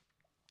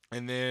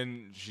 And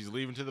then she's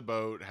leaving to the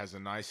boat, has a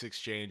nice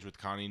exchange with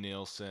Connie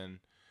Nielsen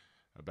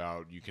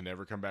about you can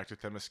never come back to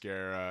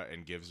Themyscira,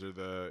 and gives her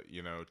the,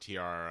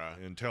 tiara.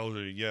 And tells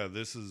her,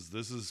 this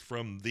is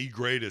from the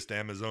greatest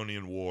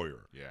Amazonian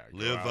warrior. Yeah.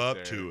 Live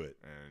up to it.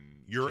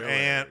 And your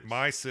aunt,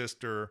 my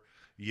sister,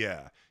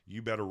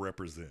 you better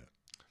represent.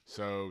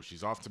 So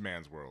she's off to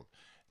Man's World.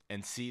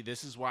 And see,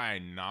 this is why I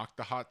knocked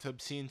the hot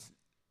tub scene,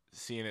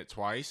 seeing it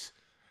twice,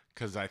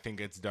 because I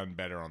think it's done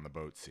better on the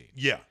boat scene.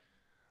 Yeah.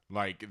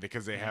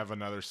 Because they have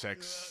another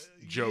sex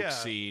joke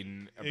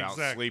scene about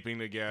sleeping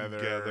together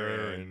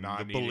and not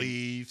the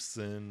beliefs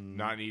and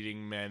not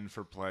needing men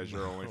for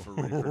pleasure, only for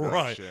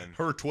reproduction. Right.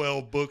 Her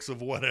 12 books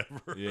of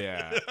whatever.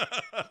 Yeah.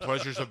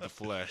 Pleasures of the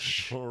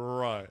flesh.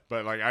 Right.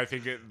 But I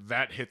think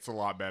that hits a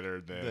lot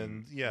better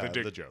than the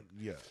dick joke.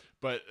 Yeah.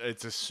 But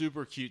it's a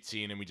super cute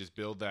scene, and we just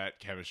build that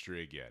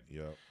chemistry again.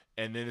 Yeah.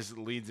 And then it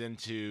leads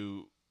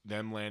into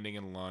them landing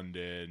in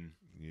London.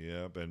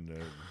 Yep,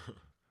 and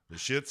the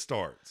shit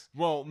starts.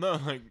 Well, no,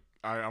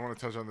 I want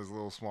to touch on this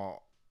little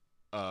small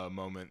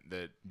moment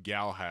that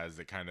Gal has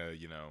that kind of,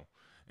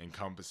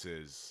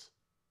 encompasses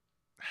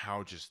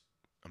how just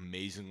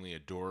amazingly,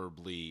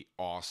 adorably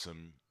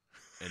awesome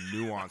and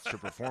nuanced her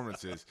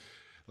performance is.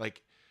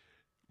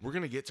 We're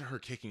going to get to her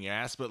kicking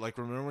ass, but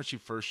remember when she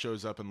first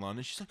shows up in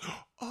London, she's like,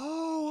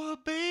 oh, a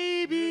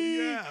baby.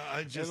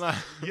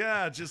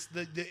 Yeah,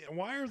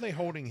 why are they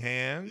holding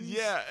hands?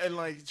 Yeah,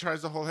 and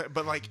tries to hold hand,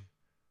 but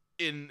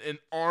in an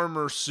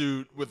armor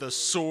suit with a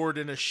sword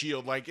and a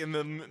shield, in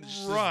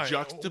the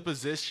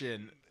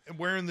juxtaposition. And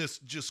wearing this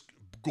just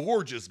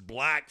gorgeous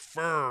black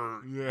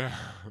fur,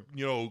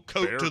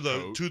 coat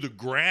to the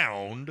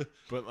ground.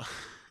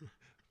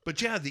 But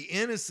yeah, the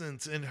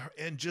innocence and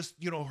just,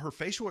 you know, her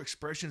facial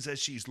expressions as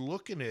she's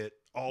looking at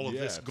all of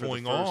this for the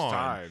going first on.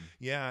 time.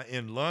 Yeah,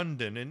 in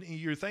London. And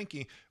you're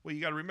thinking, well,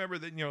 you got to remember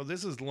that, you know,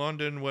 this is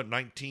London, what,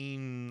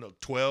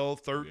 1912,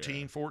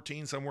 13,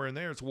 14, somewhere in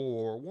there. It's World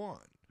War One.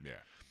 Yeah.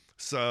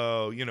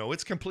 So, you know,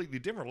 it's completely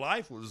different.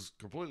 Life was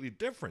completely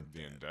different.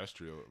 The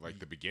industrial, like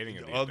the beginning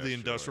of the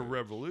Industrial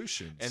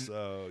Revolution. And,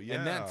 so, yeah.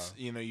 And that's,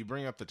 you know, you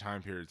bring up the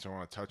time period, so I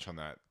want to touch on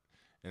that.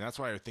 And that's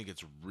why I think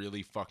it's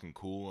really fucking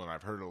cool, and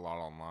I've heard it a lot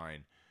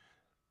online,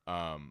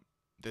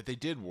 that they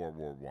did World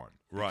War One.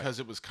 Right. Because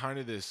it was kind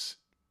of this,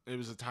 it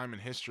was a time in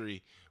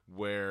history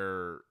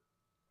where,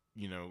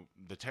 you know,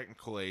 the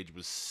technical age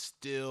was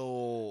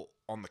still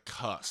on the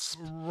cusp.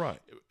 Right.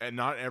 And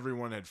not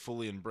everyone had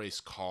fully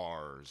embraced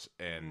cars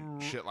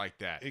and shit like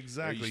that.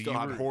 Exactly. You still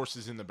had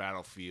horses in the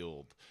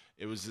battlefield.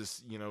 It was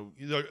this, you know,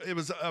 it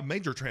was a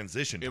major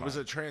transition time. It was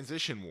a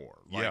transition war.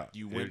 Like, yeah.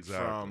 You went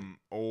from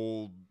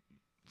old,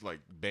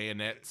 like,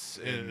 bayonets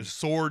and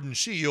sword and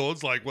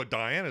shields, like what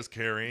Diana's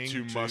carrying,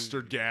 to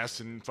mustard gas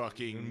and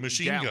fucking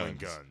machine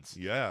guns.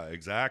 Yeah,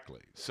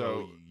 exactly.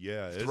 So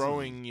yeah,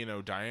 throwing, you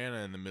know,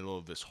 Diana in the middle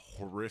of this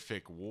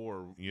horrific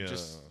war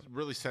just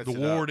really sets the it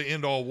war up. To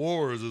end all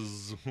wars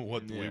is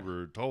what we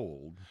were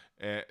told.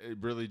 It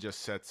really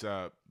just sets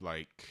up,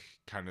 like,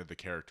 kind of the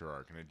character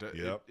arc, and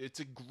it's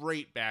a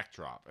great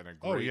backdrop and a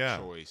great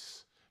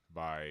choice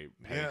by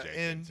Patty Jenkins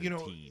and you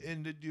know, team.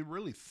 and you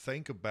really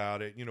think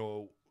about it, you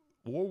know,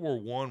 World War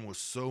One was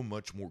so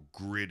much more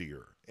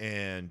grittier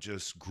and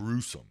just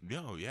gruesome.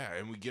 No, yeah,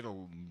 and we get a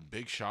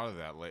big shot of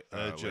that later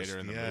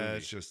in the movie. Yeah,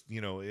 it's just, you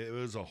know, it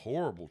was a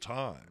horrible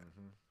time.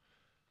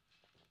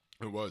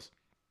 Mm-hmm. It was,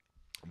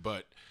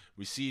 but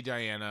we see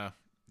Diana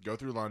go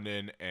through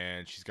London,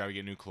 and she's got to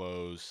get new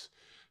clothes.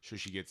 So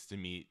she gets to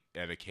meet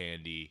Etta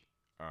Candy,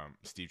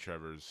 Steve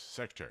Trevor's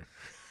secretary.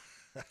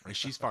 And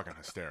she's fucking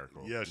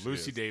hysterical. Yeah,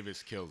 Lucy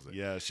Davis kills it.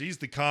 Yeah, she's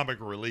the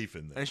comic relief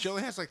in this. And she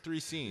only has like 3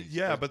 scenes.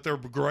 Yeah, but they're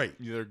great.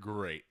 They're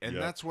great. And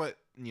that's what,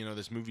 you know,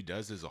 this movie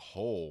does as a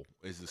whole,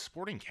 is the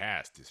supporting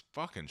cast is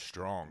fucking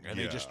strong. And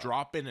they just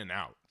drop in and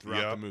out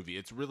throughout the movie.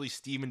 It's really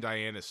Steve and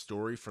Diana's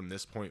story from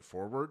this point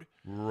forward.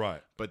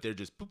 Right. But they're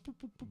just... boop, boop,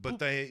 boop, boop, but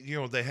they, you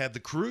know, they had the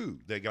crew.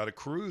 They got a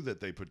crew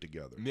that they put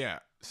together. Yeah.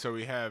 So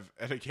we have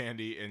Etta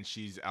Candy, and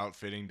she's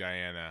outfitting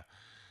Diana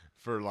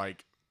for,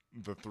 like,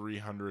 the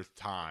 300th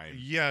time.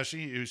 Yeah,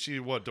 she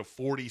what, the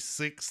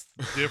 46th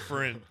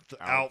different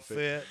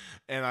outfit.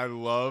 And I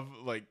love,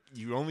 like,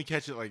 you only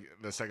catch it like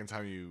the second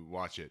time you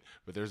watch it,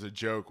 but there's a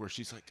joke where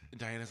she's like,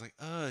 Diana's like,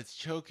 oh, it's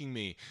choking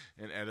me,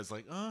 and Edda's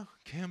like, oh,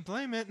 can't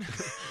blame it.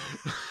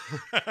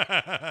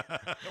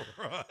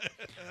 Right.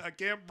 I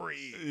can't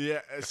breathe. Yeah.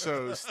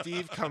 So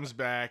Steve comes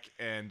back,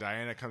 and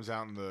Diana comes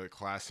out in the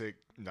classic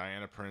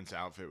Diana Prince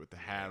outfit with the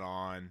hat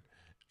on.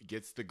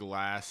 Gets the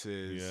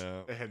glasses,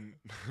 and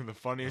the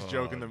funniest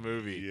joke in the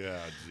movie. Yeah,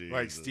 Jesus.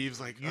 Like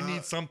Steve's like, you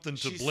need something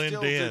to she's blend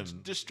still in.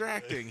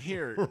 Distracting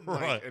here,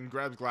 Right? Like, and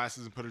grabs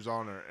glasses and puts her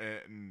on her.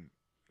 And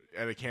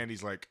Etta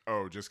Candy's like,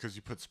 oh, just because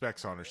you put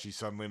specs on her, she's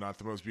suddenly not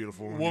the most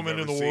beautiful woman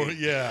in the world.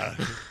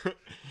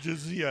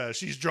 Yeah,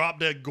 she's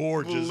drop dead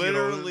gorgeous.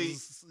 Literally,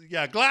 you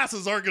know,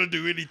 glasses aren't going to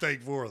do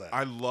anything for that.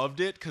 I loved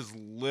it because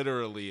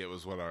literally it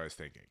was what I was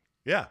thinking.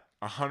 Yeah,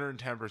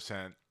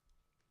 110%.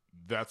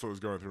 That's what was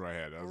going through my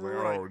head. I was like,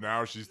 right. oh,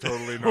 now she's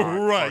totally not.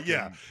 Right,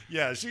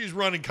 yeah. She's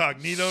running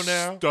cognito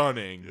now.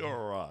 Stunning.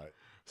 All right.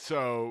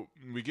 So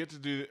we get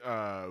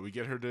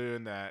her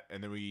doing that,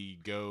 and then we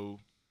go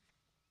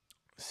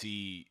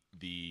see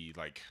the,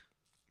 like,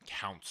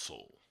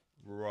 council.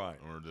 Right.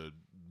 Or the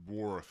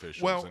war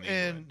officials. Well, in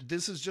and England.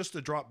 this is just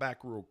to drop back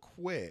real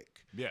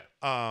quick. Yeah.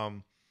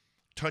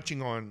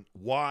 Touching on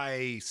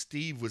why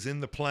Steve was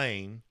in the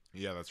plane.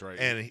 Yeah, that's right.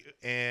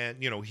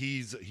 And you know,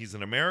 he's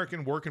an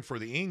American working for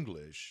the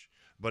English,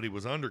 but he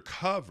was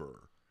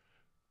undercover,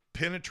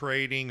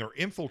 penetrating or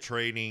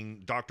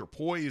infiltrating Dr.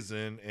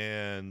 Poison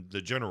and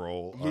the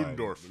general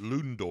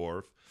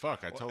Ludendorff.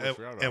 Fuck, I totally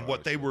forgot about and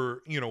what they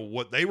were, you know,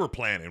 what they were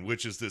planning,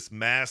 which is this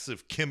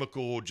massive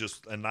chemical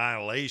just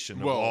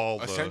annihilation of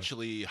all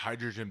essentially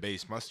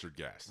hydrogen-based mustard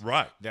gas.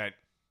 Right. That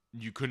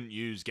you couldn't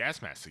use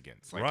gas masks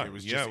against. Like, it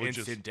was just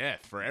instant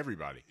death for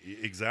everybody.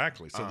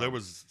 Exactly.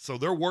 So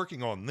they're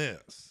working on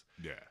this.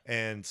 Yeah.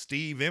 And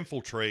Steve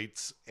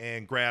infiltrates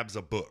and grabs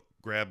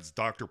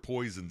Dr.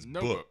 Poison's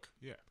book.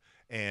 Yeah.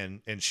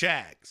 And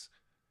shags.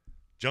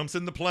 Jumps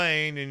in the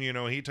plane, and, you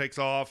know, he takes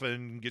off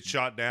and gets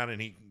shot down, and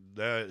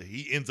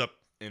he ends up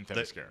in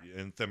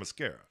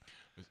Themyscira.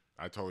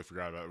 I totally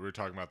forgot about it. We were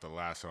talking about the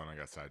lasso, and I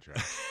got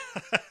sidetracked.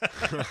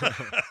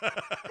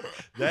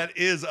 That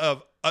is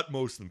of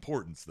utmost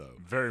importance, though.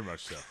 Very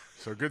much so.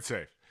 So good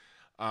save.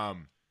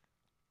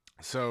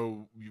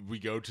 So we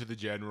go to the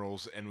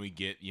generals, and we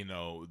get, you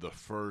know, the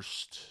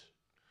first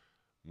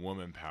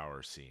woman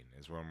power scene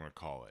is what I'm going to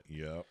call it.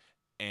 Yep.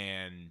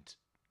 And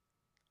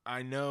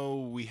I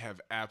know we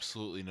have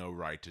absolutely no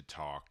right to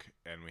talk,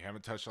 and we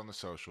haven't touched on the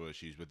social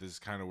issues, but this is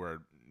kind of where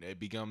it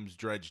becomes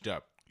dredged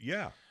up.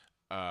 Yeah.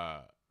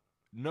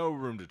 No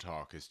room to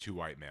talk as 2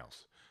 white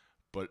males.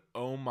 But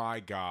oh my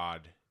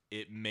God,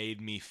 it made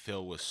me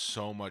fill with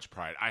so much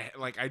pride.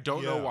 I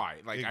don't know why.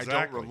 Like, exactly.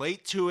 I don't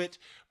relate to it,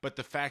 but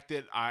the fact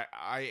that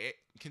I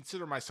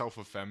consider myself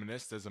a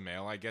feminist as a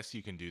male, I guess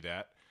you can do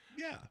that.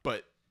 Yeah.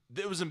 But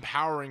it was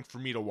empowering for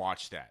me to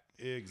watch that.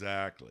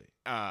 Exactly.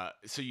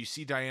 So you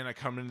see Diana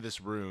come into this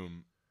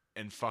room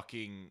and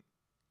fucking,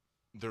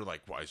 they're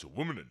like, why is a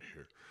woman in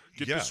here?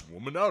 Get this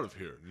woman out of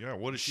here. Yeah,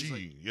 what is She's she?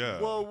 like, Yeah.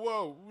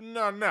 Whoa,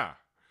 nah.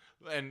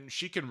 And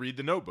she can read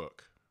the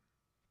notebook.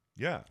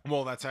 Yeah.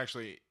 Well, that's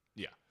actually,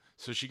 yeah.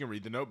 So she can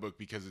read the notebook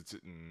because it's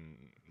in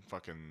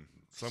fucking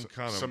some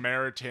kind of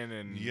Samaritan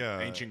and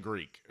ancient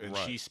Greek. And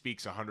right. she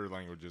speaks 100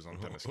 languages on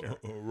Themyscira.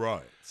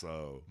 Right.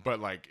 So. But,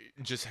 like,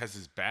 just has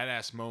this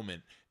badass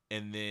moment.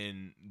 And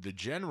then the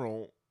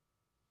general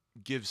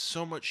gives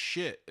so much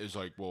shit. Is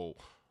like, well,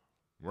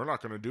 we're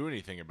not going to do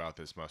anything about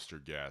this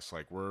mustard gas.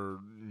 Like, we're,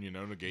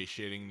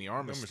 negotiating the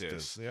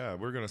armistice. Yeah,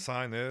 we're going to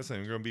sign this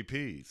and we're going to be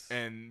peace.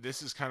 And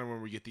this is kind of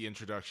when we get the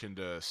introduction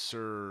to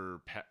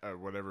Sir,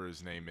 whatever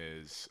his name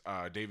is,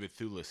 David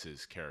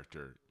Thewlis's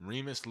character,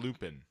 Remus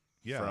Lupin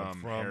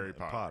from Harry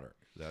Potter.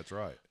 That's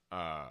right.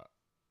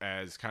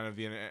 As kind of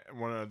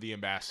one of the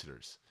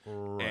ambassadors.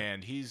 Right.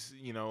 And he's,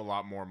 a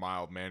lot more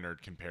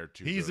mild-mannered compared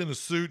to... He's in a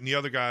suit and the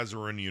other guys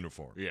are in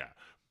uniform. Yeah.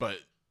 But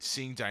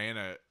seeing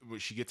Diana,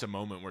 she gets a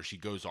moment where she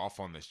goes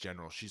off on this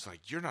general. She's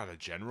like, you're not a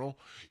general.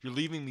 You're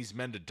leaving these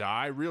men to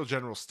die. Real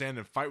generals stand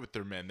and fight with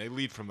their men. They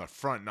lead from the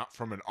front, not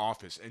from an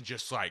office. And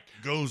just like...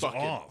 goes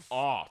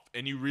off.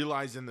 And you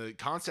realize in the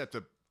concept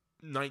of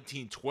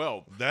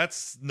 1912...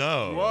 That's...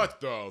 no.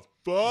 What the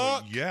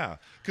fuck? Yeah.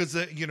 Because,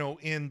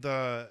 in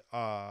the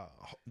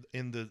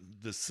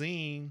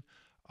scene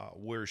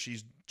where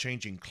she's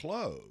changing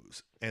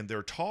clothes and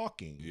they're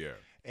talking... Yeah.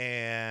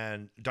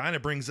 And Dinah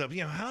brings up,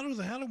 how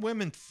do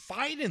women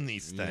fight in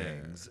these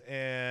things?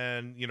 Yeah.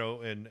 And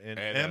and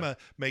Emma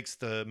makes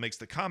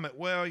the comment,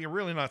 well, you're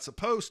really not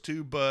supposed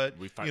to, but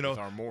we fight with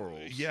our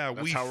morals. Yeah,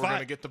 that's how we're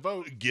gonna get the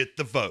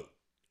vote.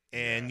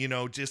 And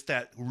just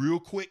that real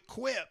quick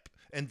quip,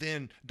 and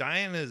then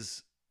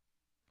Diana's,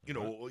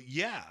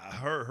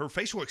 her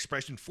facial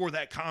expression for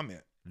that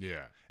comment.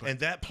 Yeah. And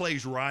that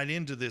plays right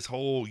into this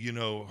whole,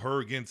 her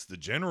against the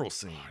general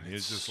scene.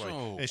 It's just so like,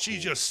 and cool. She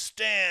just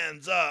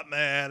stands up,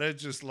 man.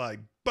 It's just like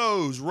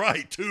bows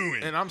right to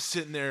him. And I'm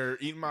sitting there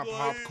eating my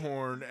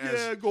popcorn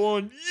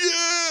going,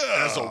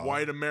 as a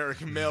white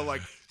American male,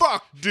 like,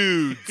 fuck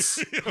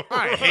dudes.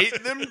 I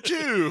hate them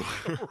too.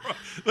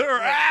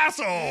 They're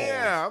assholes.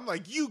 Yeah. I'm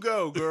like, you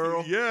go,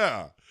 girl.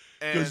 Yeah.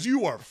 Because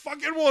you are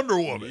fucking Wonder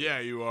Woman. Yeah,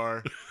 you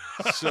are.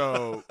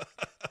 So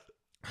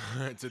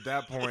it's at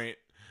that point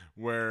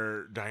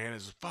where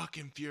Diana's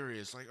fucking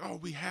furious, like, oh,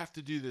 we have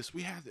to do this.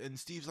 And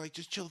Steve's like,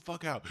 just chill the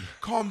fuck out.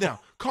 Calm down.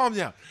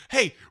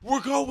 Hey,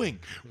 we're going.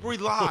 We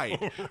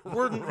lied.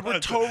 We're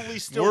totally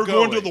still going. We're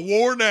going to the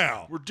war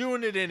now. We're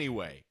doing it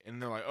anyway.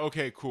 And they're like,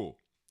 okay, cool.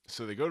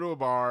 So they go to a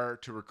bar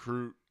to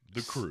recruit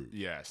the crew.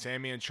 Yeah,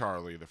 Sammy and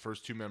Charlie, the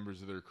first two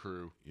members of their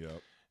crew.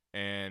 Yep.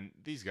 And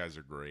these guys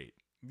are great.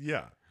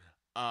 Yeah.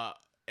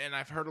 And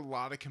I've heard a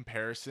lot of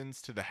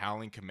comparisons to the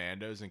Howling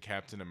Commandos and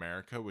Captain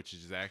America, which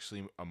is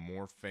actually a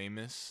more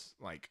famous,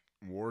 like,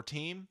 war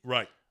team.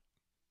 Right.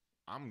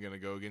 I'm going to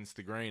go against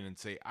the grain and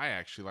say I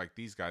actually like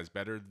these guys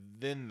better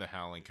than the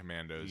Howling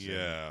Commandos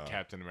and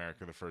Captain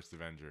America, the First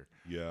Avenger.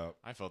 Yeah.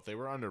 I felt they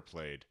were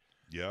underplayed.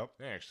 Yep.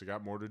 They actually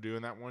got more to do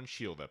in that one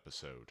S.H.I.E.L.D.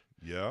 episode.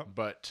 Yeah.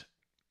 But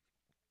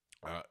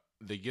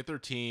they get their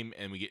team,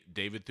 and we get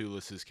David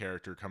Thewlis's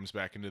character comes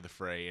back into the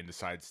fray and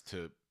decides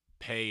to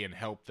pay and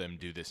help them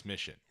do this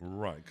mission.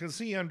 Right, because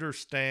he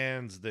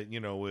understands that,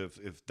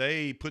 if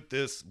they put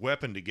this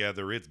weapon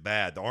together, it's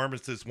bad. The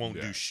armistice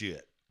won't do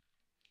shit.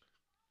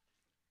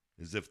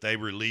 As if they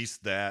release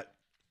that,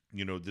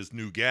 this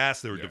new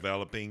gas they were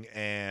developing,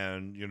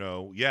 and,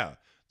 the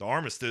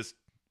armistice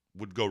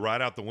would go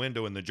right out the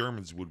window and the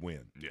Germans would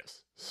win.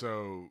 Yes.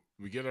 So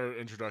we get our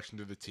introduction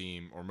to the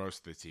team, or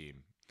most of the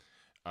team.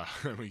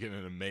 We get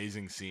an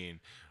amazing scene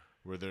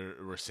where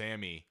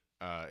Sammy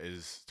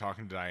is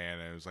talking to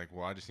Diana and was like,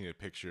 well, I just need a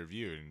picture of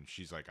you. And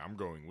she's like, I'm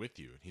going with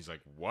you. And he's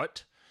like,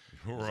 what?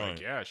 He's like,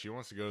 yeah, she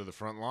wants to go to the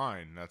front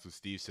line. That's what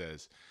Steve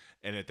says.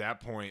 And at that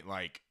point,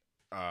 like,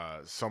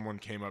 someone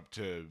came up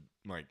to,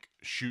 like,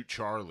 shoot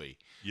Charlie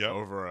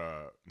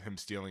over him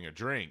stealing a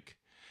drink.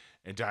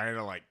 And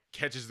Diana, like,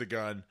 catches the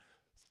gun,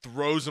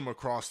 throws him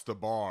across the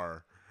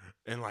bar.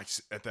 And, like,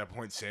 at that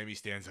point, Sammy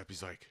stands up.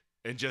 He's like,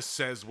 and just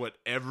says what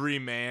every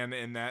man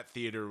in that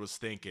theater was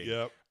thinking.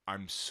 Yep.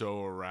 I'm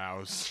so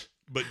aroused.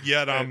 But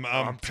yet I'm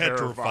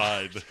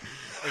petrified.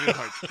 And you're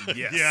like,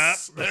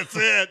 yes. Yeah, that's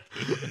it.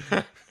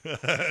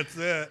 That's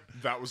it.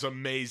 That was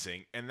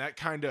amazing. And that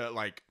kind of,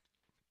 like,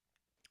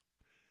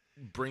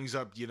 brings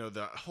up,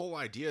 the whole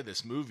idea of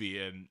this movie.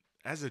 And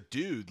as a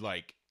dude,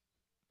 like,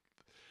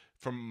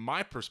 from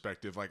my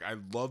perspective, like, I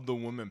love the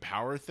woman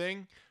power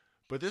thing.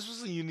 But this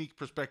was a unique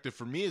perspective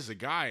for me as a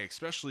guy,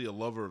 especially a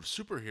lover of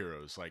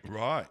superheroes. Like,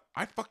 right.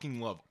 I fucking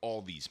love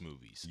all these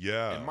movies.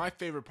 Yeah. And my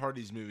favorite part of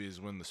these movies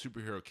is when the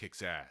superhero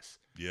kicks ass.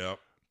 Yep.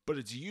 But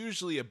it's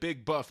usually a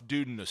big buff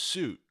dude in a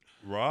suit.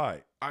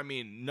 Right. I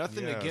mean,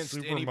 nothing Yeah, against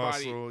super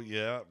anybody. muscle.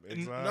 Yeah,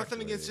 exactly.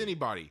 Nothing against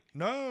anybody.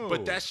 No.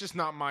 But that's just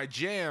not my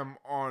jam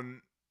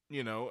on,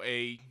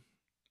 a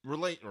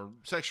relate or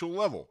sexual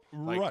level.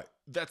 Like, right.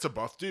 That's a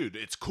buff dude.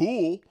 It's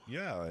cool.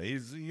 Yeah,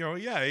 he's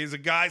he's a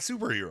guy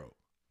superhero.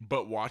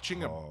 But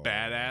watching a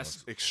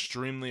badass,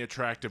 extremely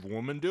attractive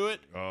woman do it,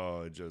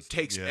 it just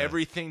takes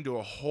everything to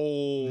a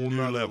whole New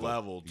nother level.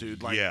 level,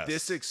 dude. Like Yes.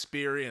 this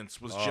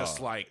experience was just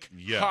like,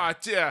 yeah.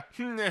 hot, yeah,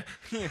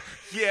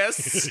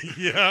 yes,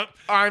 yeah.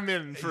 I'm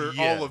in for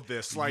Yeah. all of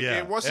this. Like Yeah.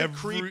 it wasn't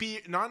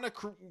creepy, not in a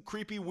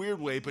creepy weird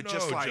way, but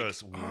just like,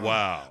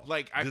 wow.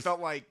 Like I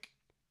felt like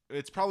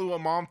it's probably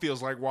what Mom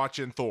feels like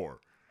watching Thor.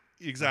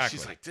 Exactly.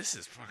 She's like, this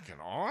is fucking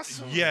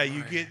awesome. Yeah,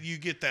 you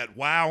get that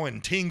wow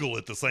and tingle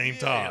at the same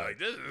time. Like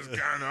this is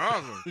kind of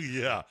awesome.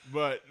 yeah.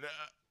 But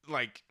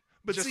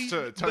But just see,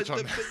 to touch on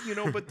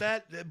that. But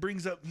that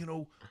brings up,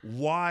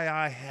 why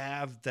I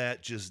have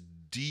that just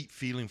deep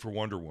feeling for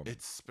Wonder Woman.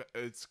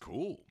 It's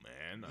cool,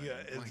 man.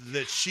 Yeah,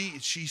 that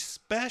she's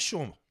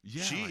special.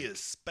 Yeah, she is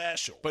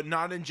special. But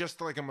not in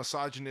just like a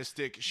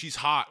misogynistic, she's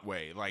hot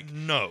way. Like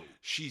no.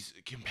 She's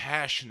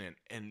compassionate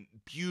and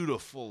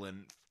beautiful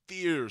and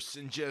fierce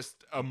and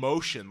just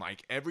emotion.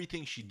 Like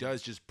everything she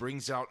does just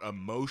brings out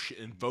emotion,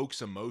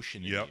 invokes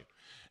emotion in you.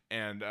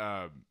 And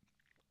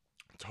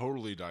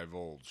totally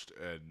divulged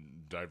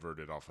and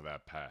diverted off of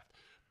that path.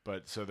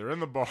 But so they're in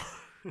the bar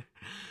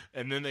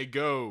and then they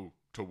go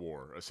to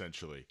war,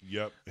 essentially.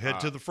 Yep. Head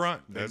to the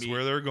front. That's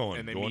where they're going.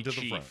 And they going meet to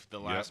Chief, the front. the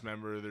last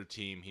member of their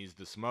team. He's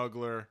the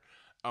smuggler.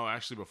 Oh,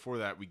 actually, before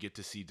that, we get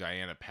to see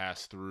Diana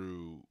pass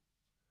through,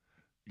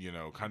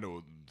 kind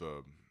of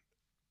the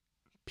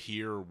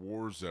pier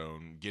war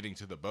zone, getting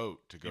to the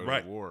boat to go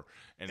to war.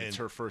 And it's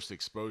her first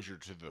exposure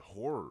to the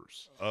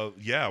horrors.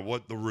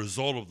 What the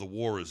result of the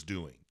war is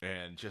doing.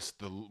 And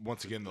just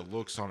once again, the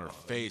looks on her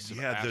face.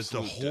 There's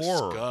the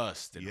horror.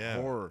 Disgust and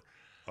horror.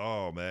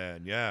 Oh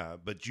man, yeah,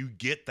 but you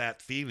get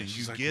that feeling.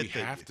 You like, we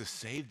have to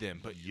save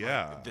them, but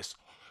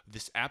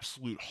this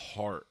absolute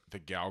heart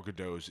that Gal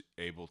Gadot is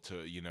able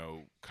to,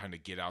 kind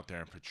of get out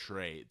there and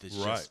portray. This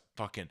just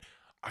fucking,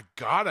 I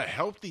gotta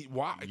help the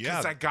why?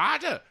 Because I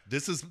gotta.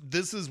 This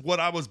is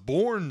what I was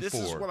born for. This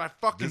is what I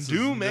fucking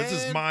do, man.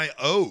 This is my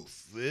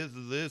oath.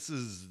 This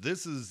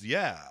is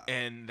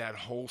And that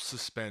whole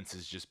suspense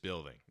is just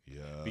building.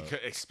 Yeah. Because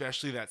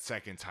especially that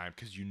second time,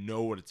 because you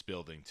know what it's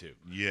building to.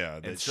 Yeah,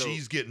 that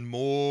she's getting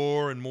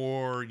more and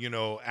more,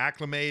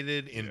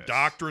 acclimated,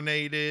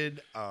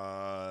 indoctrinated.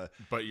 But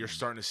you're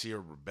starting to see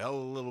her rebel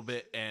a little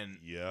bit, and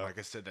yeah, like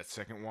I said, that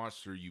second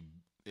watch through,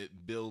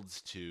 it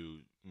builds to.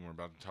 We're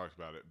about to talk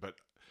about it, but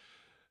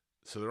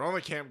so they're on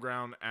the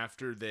campground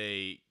after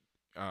they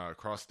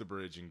cross the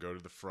bridge and go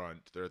to the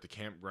front. They're at the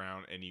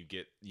campground, and you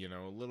get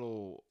a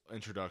little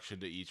introduction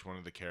to each one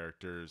of the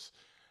characters.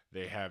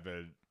 They have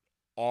an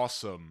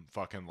awesome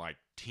fucking like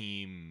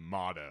team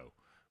motto,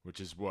 which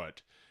is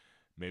what?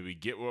 Maybe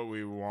get what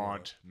we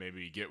want,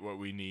 maybe get what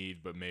we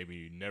need, but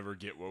maybe never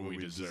get what we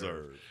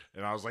deserve.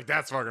 And I was like,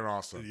 that's fucking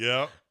awesome.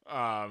 Yep.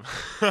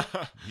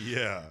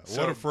 Yeah.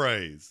 What a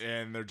phrase.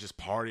 And they're just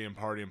partying.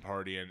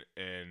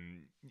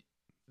 And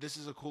this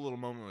is a cool little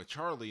moment with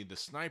Charlie, the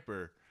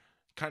sniper,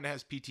 kind of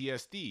has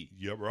PTSD.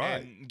 Yep,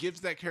 right. And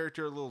gives that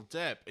character a little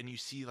depth. And you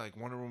see like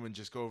Wonder Woman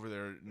just go over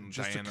there and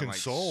just Diana, to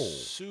console, like,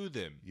 soothe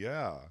him.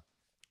 Yeah.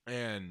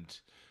 And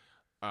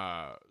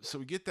so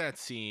we get that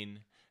scene,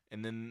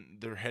 and then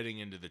they're heading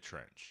into the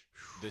trench.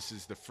 This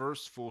is the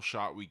first full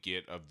shot we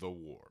get of the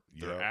war.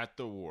 They're at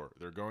the war.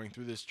 They're going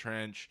through this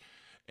trench,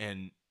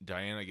 and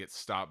Diana gets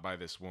stopped by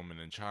this woman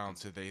and child.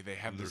 So they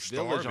have this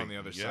village on the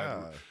other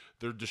side.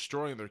 They're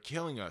destroying. They're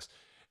killing us,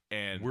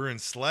 and we're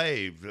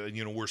enslaved.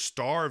 We're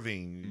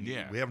starving.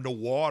 Yeah, we have no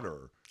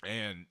water.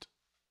 And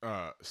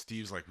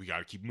Steve's like, we got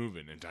to keep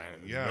moving. And Diana,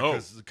 no,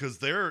 because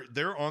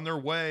they're on their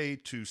way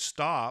to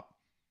stop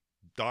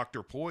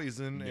Dr.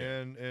 Poison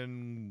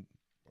and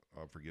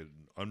I forget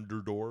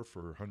Ludendorff.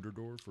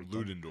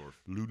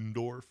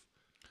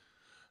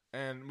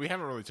 And we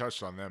haven't really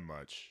touched on them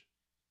much.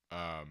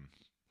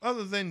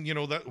 Other than,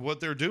 that what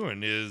they're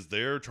doing is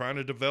they're trying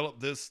to develop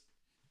this.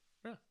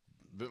 Yeah.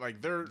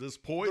 They're this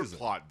poison. They're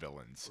plot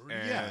villains. And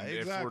exactly.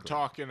 If we're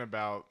talking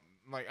about,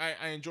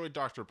 I enjoyed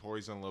Dr.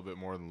 Poison a little bit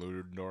more than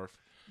Ludendorff.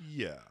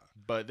 Yeah.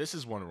 But this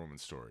is Wonder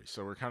Woman's story.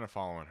 So we're kind of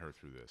following her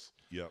through this.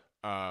 Yep.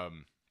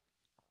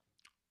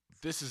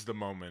 This is the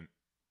moment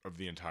of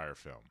the entire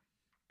film.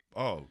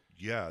 Oh,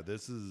 yeah,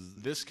 this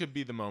could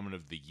be the moment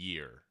of the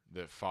year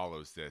that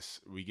follows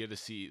this. We get to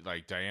see,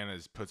 Diana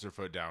puts her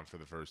foot down for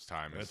the first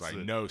time. It's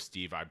no,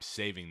 Steve, I'm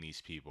saving these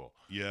people.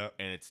 Yeah.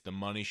 And it's the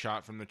money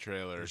shot from the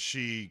trailer.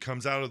 She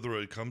comes out of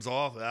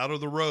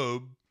the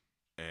robe.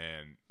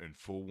 And in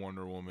full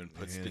Wonder Woman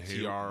puts the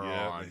tiara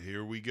on.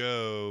 Here we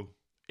go.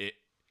 It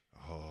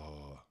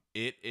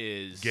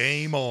is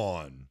game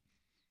on.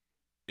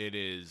 It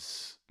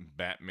is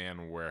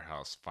Batman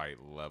warehouse fight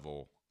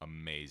level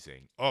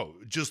amazing. Oh,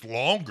 just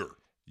longer.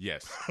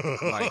 Yes.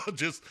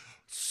 Just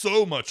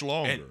so much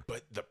longer.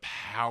 But the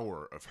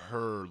power of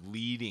her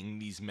leading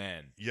these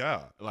men.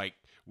 Yeah.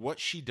 What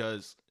she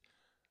does,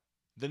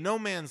 The No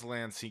Man's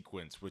Land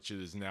sequence, which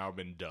has now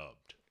been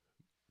dubbed,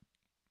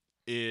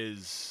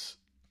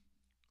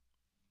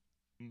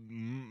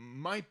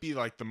 might be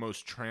like the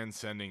most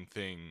transcending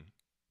thing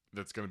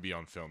that's going to be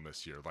on film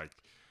this year. Like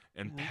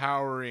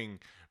empowering,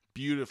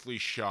 beautifully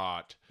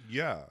shot.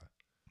 Yeah.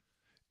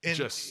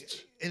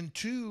 And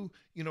two,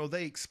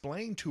 they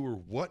explain to her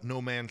what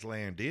No Man's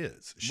Land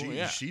is.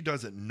 She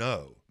doesn't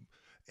know.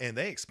 And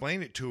they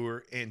explain it to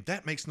her, and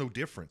that makes no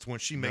difference when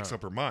she makes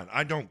up her mind.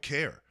 I don't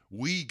care.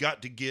 We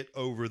got to get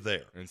over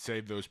there and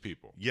save those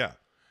people. Yeah.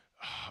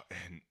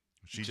 And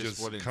she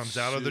just comes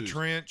out of the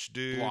trench,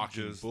 dude.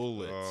 Blocking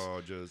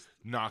bullets. Just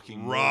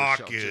knocking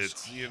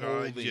rockets,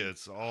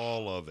 just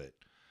all of it.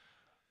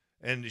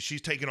 And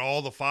she's taking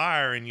all the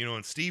fire,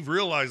 and Steve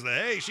realized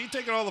that, hey, she's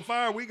taking all the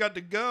fire. We got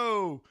to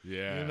go.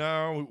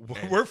 Yeah.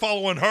 We're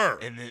following her.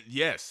 And then,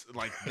 yes,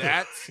 like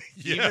that's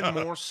even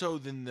more so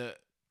than the,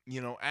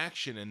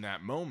 action in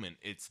that moment.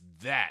 It's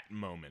that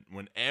moment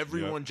when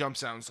everyone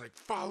jumps out and it's like,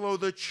 follow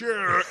the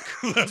chick.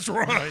 That's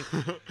right.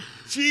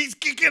 She's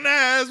kicking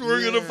ass.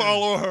 We're going to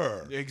follow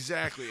her.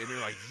 Exactly. And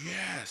you're like,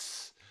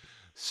 yes.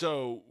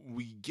 So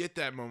we get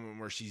that moment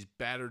where she's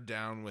battered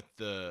down with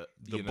the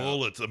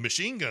bullets, a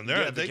machine gun.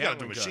 They got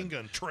the machine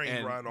gun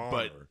trained right on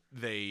but her.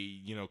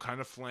 They,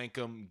 kind of flank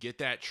them, get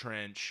that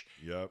trench.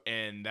 Yep.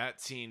 And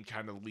that scene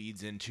kind of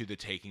leads into the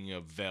taking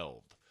of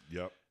Veld.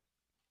 Yep.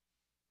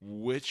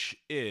 Which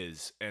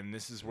is, and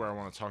this is where I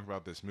want to talk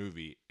about this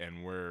movie,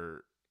 and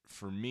where,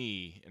 for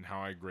me, and how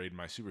I grade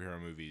my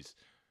superhero movies,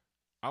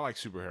 I like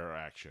superhero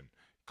action.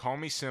 Call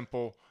me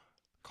simple,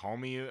 call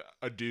me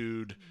a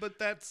dude. But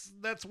that's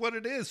what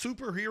it is.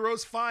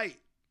 Superheroes fight,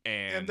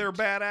 and they're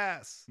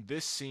badass.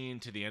 This scene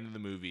to the end of the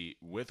movie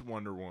with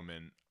Wonder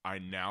Woman, I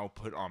now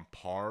put on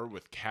par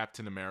with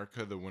Captain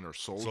America: The Winter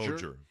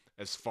Soldier.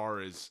 As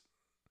far as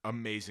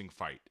amazing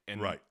fight.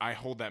 And I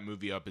hold that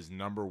movie up as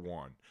number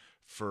one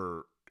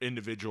for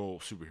individual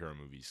superhero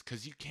movies,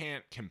 because you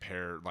can't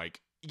compare,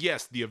 like,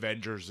 yes, The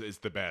Avengers is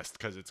the best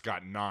because it's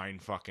got 9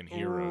 fucking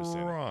heroes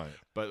in it.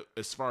 But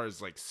as far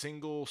as like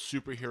single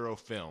superhero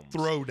films,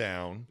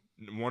 throwdown,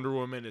 Wonder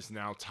Woman is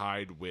now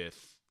tied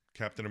with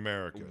Captain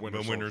America,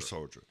 Winter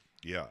Soldier.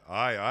 Yeah,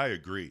 I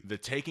agree. The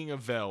taking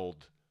of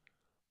Veld,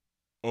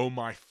 oh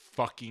my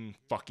fucking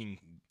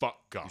fuck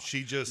God.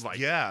 She just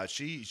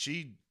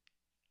she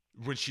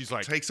when she's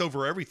like, takes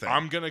over everything.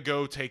 I'm gonna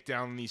go take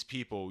down these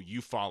people,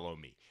 you follow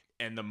me.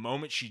 And the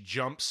moment she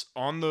jumps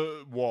on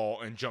the wall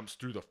and jumps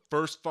through the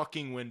first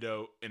fucking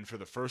window, and for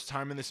the first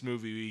time in this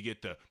movie, we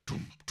get the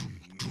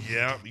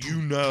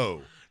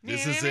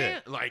this is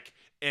it. Like,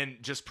 and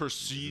just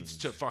proceeds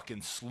to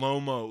fucking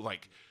slow-mo,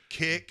 like,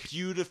 kick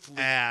beautifully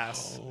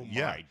ass. Oh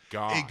my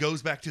God. It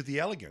goes back to the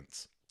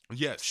elegance.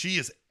 Yes. She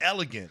is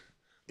elegant.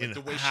 Like the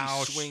way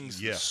she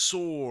swings the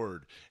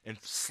sword and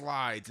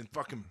slides and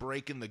fucking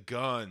breaking the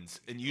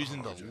guns and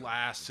using the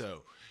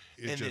lasso.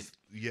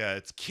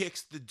 It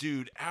kicks the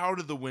dude out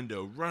of the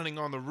window, running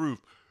on the roof,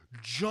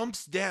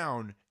 jumps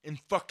down and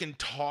fucking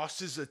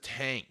tosses a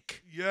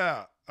tank.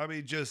 Yeah, I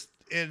mean, just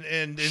and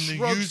then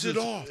uses it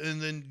off,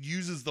 and then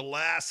uses the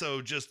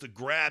lasso just to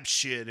grab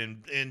shit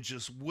and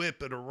just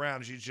whip it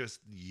around. She's just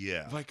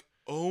like,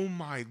 oh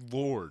my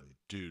Lord,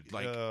 dude,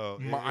 like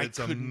it's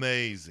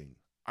amazing.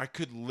 I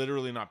could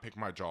literally not pick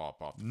my jaw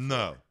up off the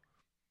floor.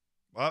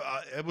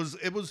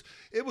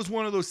 It was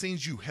one of those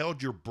scenes you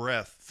held your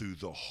breath through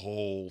the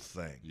whole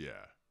thing.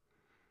 Yeah.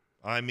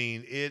 I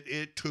mean,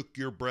 it took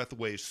your breath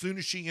away. As soon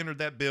as she entered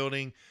that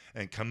building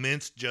and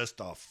commenced just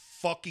a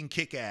fucking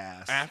kick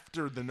ass.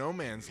 After the No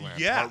Man's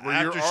Land part, where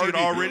after she'd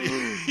already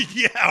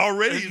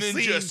already and then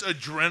seen, just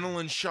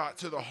adrenaline shot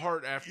to the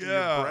heart after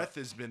your breath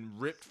has been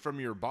ripped from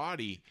your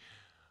body.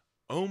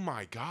 Oh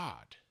my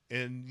God.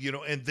 And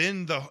and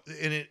then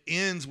it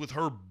ends with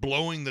her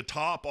blowing the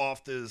top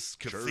off this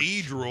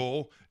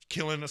cathedral,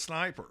 killing a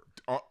sniper.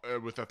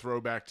 With a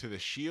throwback to the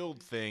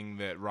S.H.I.E.L.D. thing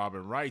that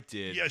Robin Wright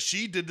did. Yeah,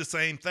 she did the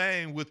same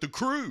thing with the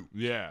crew.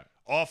 Yeah.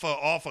 Off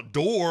a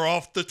door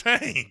off the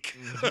tank.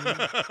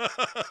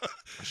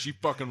 Mm-hmm. She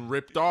fucking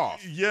ripped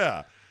off.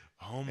 Yeah.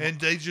 Oh my. And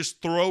they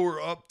just throw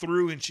her up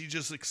through, and she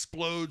just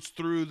explodes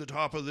through the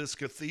top of this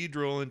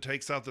cathedral and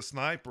takes out the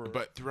sniper.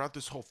 But throughout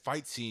this whole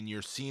fight scene,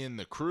 you're seeing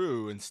the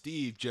crew and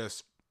Steve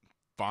just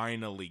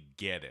finally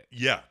get it.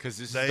 Yeah. Because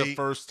this is the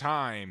first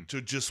time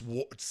to just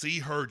see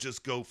her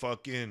just go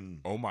fucking...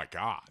 Oh my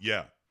God.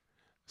 Yeah.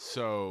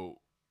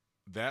 So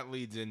that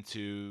leads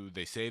into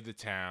they save the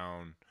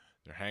town.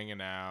 They're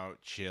hanging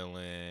out,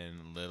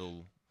 chilling,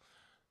 little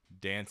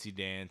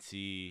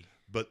dancey.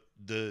 But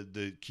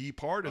the key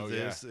part of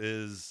this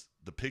is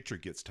the picture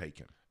gets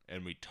taken.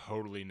 And we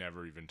totally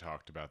never even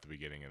talked about the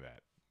beginning of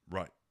that.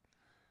 Right.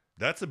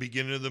 That's the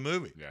beginning of the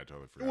movie. Yeah, I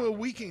totally forgot. Well,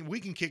 we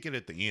can kick it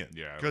at the end.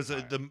 Yeah. Because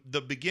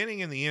the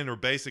beginning and the end are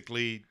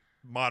basically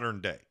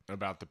modern day.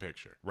 About the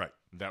picture. Right.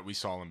 That we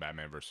saw in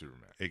Batman vs.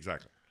 Superman.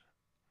 Exactly.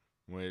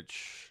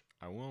 Which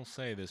I will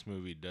say this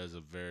movie does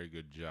a very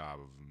good job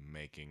of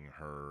making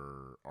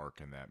her arc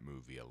in that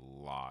movie a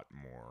lot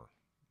more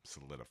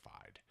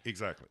solidified.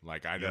 Exactly.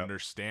 Like, I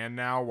understand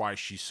now why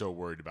she's so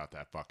worried about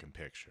that fucking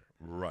picture.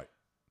 Right.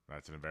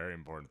 That's a very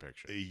important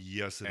picture.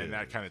 Yes, it is. And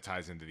that kind of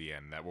ties into the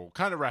end. That will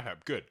kind of wrap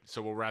up. Good.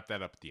 So we'll wrap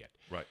that up at the end.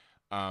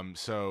 Right.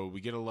 So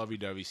we get a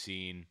lovey-dovey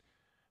scene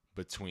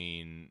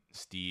between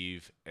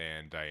Steve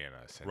and Diana,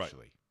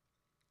 essentially.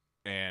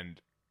 Right.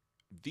 And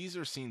these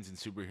are scenes in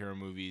superhero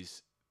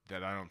movies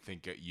that I don't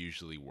think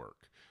usually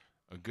work.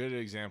 A good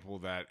example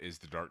of that is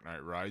The Dark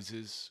Knight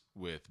Rises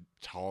with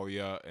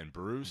Talia and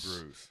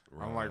Bruce.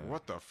 Right. I'm like,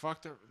 what the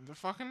fuck? The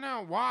fucking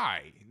now?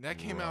 Why? That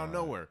came out of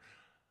nowhere.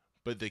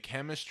 But the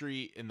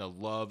chemistry and the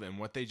love and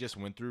what they just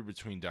went through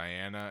between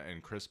Diana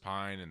and Chris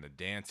Pine and the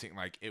dancing,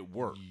 like, it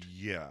worked.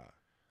 Yeah.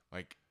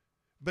 Like,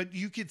 but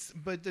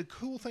the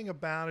cool thing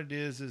about it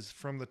is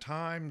from the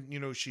time,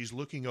 she's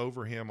looking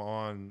over him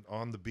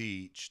on the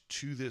beach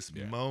to this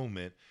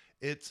moment,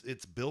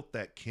 it's built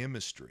that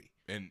chemistry.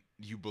 And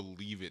you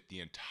believe it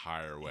the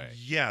entire way.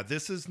 Yeah,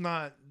 this is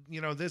not,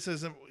 this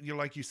isn't,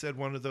 like you said,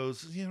 one of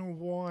those,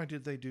 why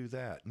did they do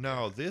that?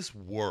 No, this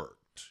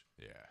worked.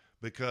 Yeah.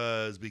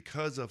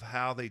 Because of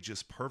how they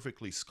just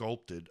perfectly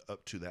sculpted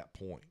up to that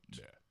point.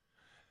 Yeah.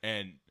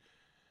 And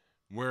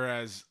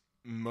whereas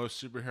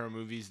most superhero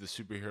movies, the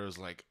superhero's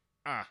like,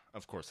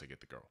 of course I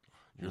get the girl.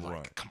 You're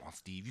like, come on,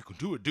 Steve, you can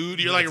do it,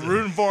 dude. You're like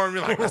rooting for him.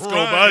 You're like, let's go,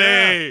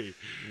 buddy.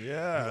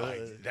 Yeah. You're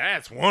like,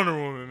 that's Wonder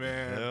Woman,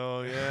 man.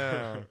 Hell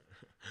yeah.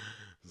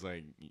 It's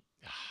like,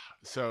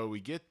 so we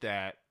get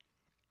that,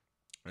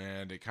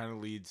 and it kind of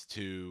leads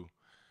to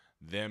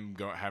them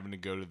having to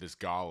go to this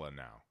gala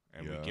now.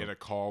 And we get a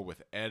call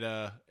with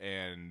Etta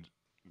and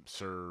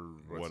Sir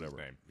what's his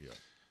name? Yeah.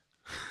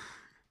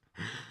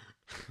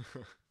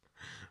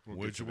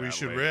 Which we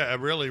should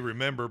really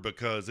remember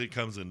because it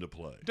comes into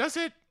play. Does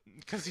it?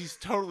 Because he's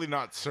totally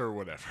not Sir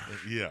whatever.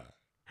 Yeah.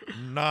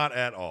 Not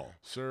at all.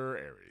 Sir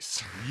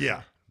Ares.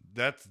 Yeah.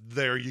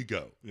 There you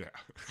go. Yeah.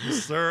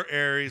 Sir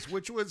Ares,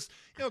 which was,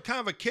 kind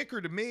of a kicker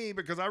to me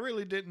because I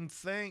really didn't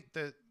think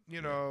that,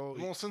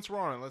 Well, since we're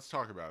on it, let's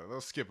talk about it.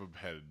 Let's skip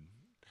ahead.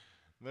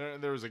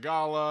 There was a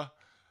gala,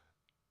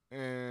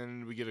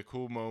 and we get a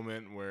cool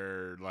moment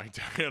where, like,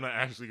 Diana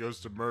actually goes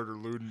to murder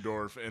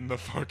Ludendorff in the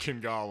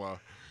fucking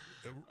gala.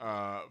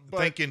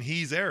 Thinking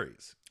he's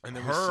Ares. And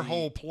then her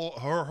whole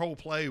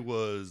play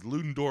was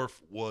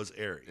Ludendorff was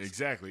Ares.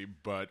 Exactly,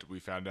 but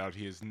we found out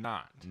he is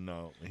not.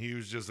 No, he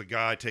was just a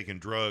guy taking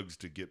drugs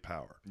to get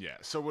power. Yeah,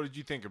 so what did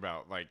you think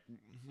about,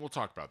 we'll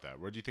talk about that.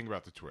 What did you think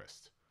about the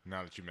twist,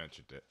 now that you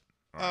mentioned it?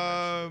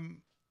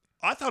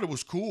 I thought it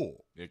was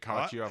cool. It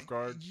caught you off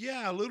guard?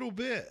 Yeah, a little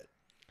bit.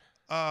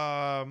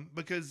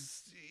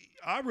 Because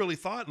I really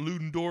thought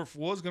Ludendorff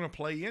was going to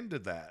play into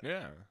that.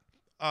 Yeah.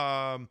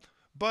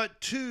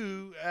 But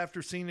two,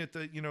 after seeing it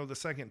the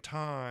second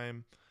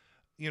time,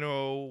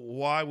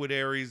 why would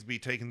Ares be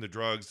taking the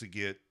drugs to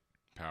get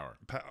power?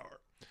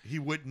 He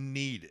wouldn't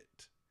need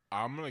it.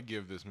 I'm going to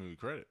give this movie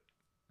credit.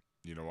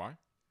 You know why?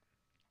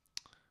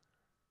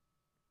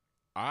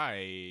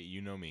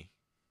 You know me.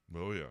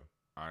 Oh yeah.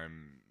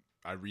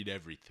 I read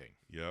everything.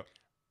 Yep.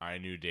 I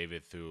knew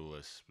David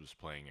Thewlis was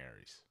playing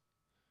Ares.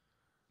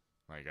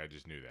 Like, I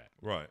just knew that.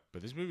 Right.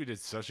 But this movie did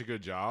such a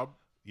good job.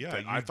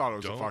 Yeah. I thought it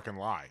was a fucking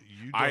lie.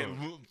 You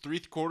don't.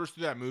 3/4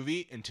 through that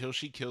movie until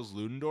she kills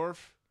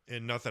Ludendorff.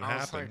 And nothing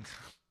happens. happened.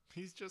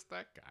 He's just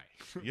that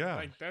guy. Yeah.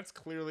 Like, that's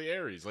clearly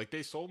Ares. Like,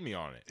 they sold me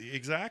on it.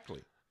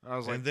 Exactly. I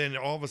was like, and then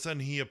all of a sudden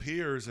he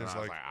appears and it's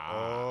like,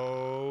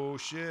 oh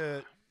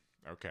shit.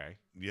 Okay.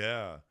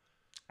 Yeah.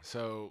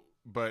 So,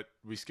 but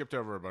we skipped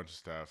over a bunch of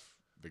stuff.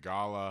 The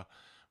gala,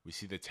 we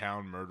see the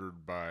town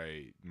murdered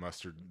by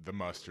the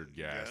mustard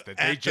gas that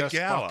they just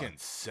fucking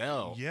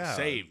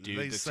saved,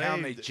 dude.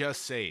 Town they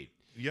just saved.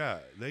 Yeah,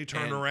 they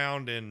turn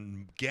around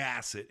and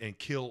gas it and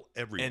kill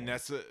everyone. And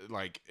that's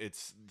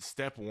it's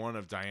step one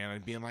of Diana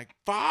being like,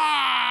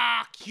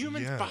 "Fuck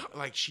humans!" Yeah. Fuck.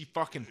 Like, she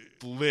fucking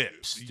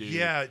flips, dude.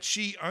 Yeah,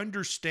 she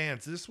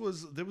understands. This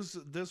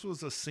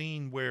was a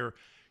scene where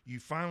you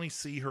finally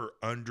see her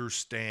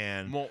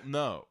understand. Well,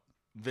 no,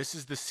 this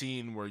is the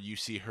scene where you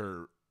see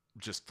her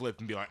just flip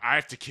and be like, I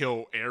have to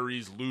kill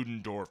Ares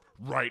Ludendorff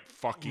right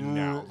fucking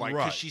now. Like,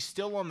 because she's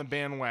still on the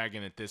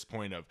bandwagon at this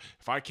point of,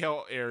 if I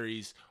kill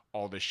Ares,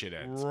 all this shit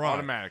ends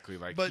automatically.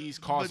 Like, he's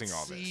causing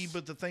all this.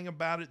 But the thing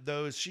about it,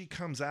 though, is she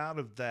comes out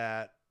of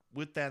that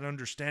with that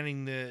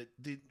understanding that,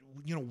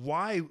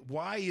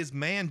 why is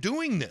man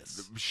doing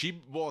this?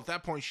 At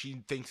that point,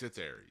 she thinks it's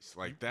Ares.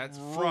 Like, that's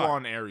full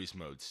on Ares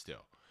mode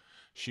still.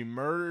 She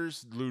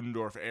murders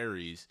Ludendorff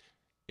Ares.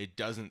 It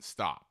doesn't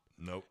stop.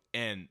 Nope.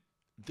 And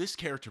this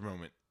character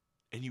moment,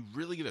 and you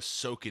really get to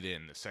soak it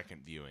in the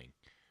second viewing,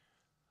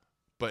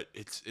 but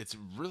it's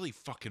really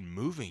fucking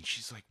moving.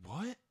 She's like,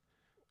 what?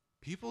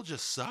 People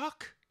just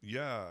suck?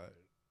 Yeah.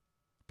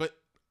 But,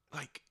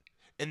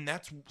 and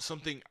that's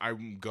something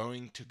I'm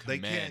going to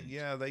commend.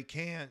 They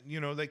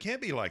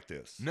can't be like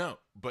this. No,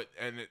 but,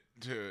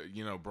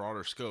 to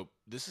broader scope,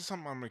 this is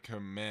something I'm going to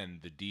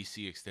commend the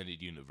DC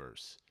Extended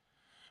Universe,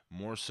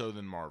 more so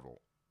than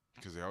Marvel,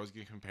 because they always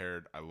get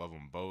compared. I love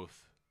them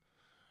both.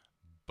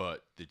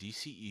 But the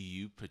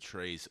DCEU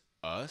portrays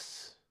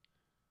us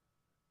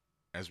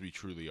as we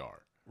truly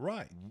are.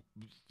 Right.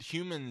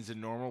 Humans and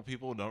normal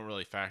people don't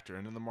really factor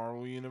into the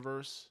Marvel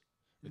universe.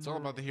 It's all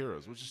about the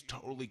heroes, which is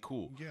totally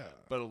cool. Yeah.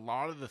 But a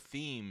lot of the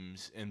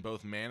themes in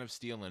both Man of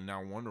Steel and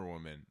now Wonder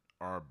Woman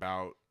are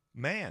about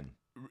Man.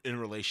 in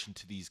relation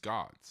to these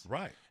gods.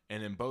 Right.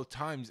 And in both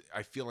times,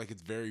 I feel like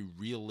it's very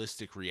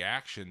realistic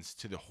reactions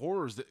to the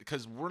horrors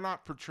because we're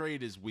not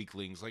portrayed as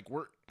weaklings. Like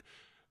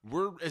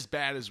we're as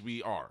bad as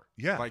we are.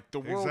 Yeah. Like the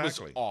world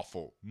exactly. is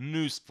awful.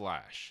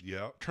 Newsflash.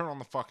 Yeah. Turn on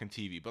the fucking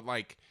TV. But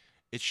like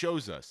it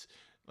shows us.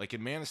 Like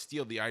in Man of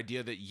Steel, the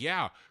idea that,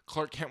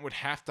 Clark Kent would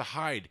have to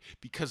hide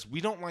because we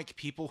don't like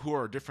people who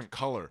are a different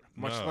color,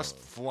 much less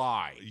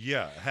fly.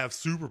 Yeah, have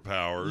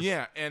superpowers.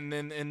 Yeah, and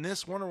then in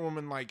this Wonder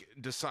Woman, like,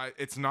 decide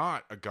it's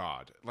not a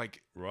god.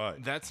 Like,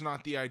 Right. that's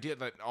not the idea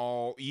that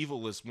all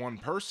evil is one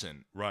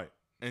person. Right.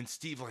 And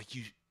Steve, like,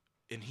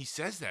 and he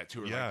says that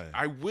to her. Yeah. Like,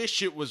 I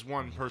wish it was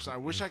one person. I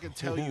wish I could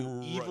tell you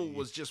Right. evil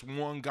was just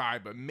one guy,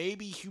 but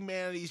maybe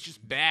humanity's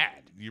just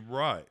bad. You're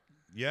right.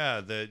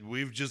 Yeah, that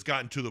we've just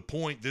gotten to the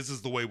point. This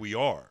is the way we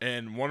are.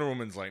 And Wonder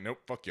Woman's like, nope,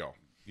 fuck y'all.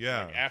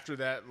 Yeah. Like, after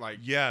that, like,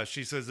 Yeah,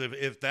 she says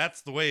if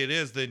that's the way it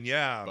is, then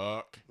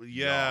fuck.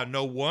 yeah, y'all.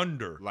 no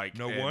wonder. Like,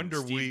 no and wonder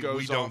Steve we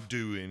goes don't off-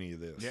 do any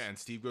of this. Yeah, and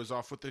Steve goes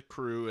off with the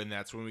crew, and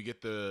that's when we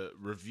get the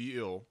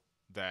reveal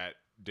that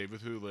David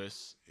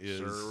Thewlis,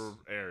 Sir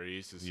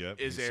Ares, is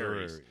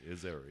Ares.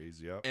 Is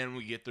Ares, yep. And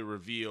we get the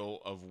reveal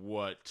of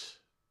what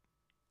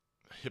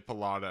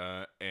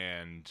Hippolyta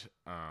and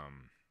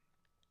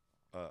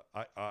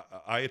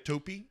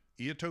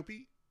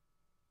Eotope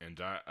and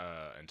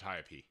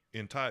Antiope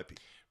Antiope.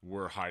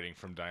 were hiding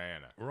from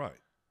Diana. Right.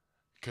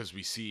 Because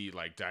we see,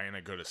 like,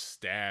 Diana go to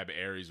stab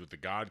Ares with the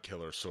God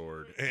Killer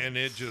sword. And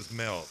it just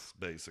melts,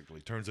 basically.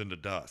 Turns into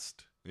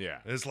dust. Yeah.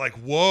 It's like,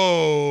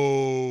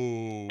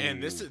 whoa.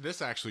 And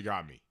this actually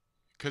got me.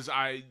 Because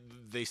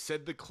they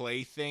said the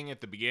clay thing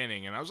at the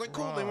beginning, and I was like,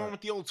 cool, they Right. went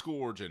with the old school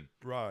origin.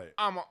 Right.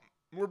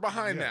 We're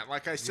behind Yeah. that.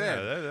 Like I said,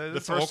 the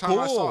that's first all time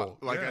I saw it, cool.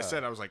 like I Yeah.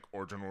 said, I was like,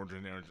 origin.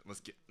 Let's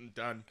get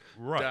done.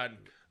 Right. Done.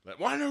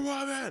 Wonder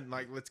Woman.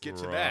 Like, let's get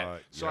to that.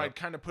 Right, So yep. I'd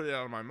kind of put it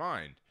out of my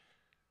mind.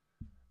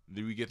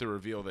 Then we get the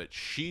reveal that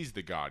she's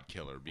the God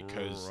Killer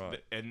because,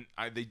 Right.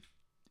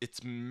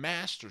 it's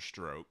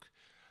masterstroke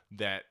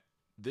that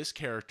this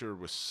character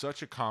was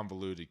such a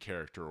convoluted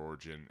character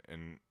origin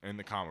in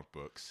the comic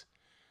books.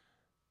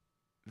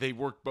 They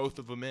worked both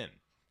of them in.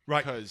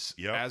 Right. Because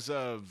Yep. as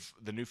of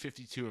the New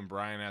 52 and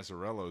Brian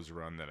Azzarello's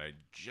run that I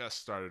just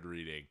started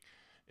reading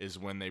is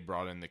when they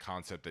brought in the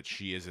concept that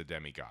she is a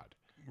demigod.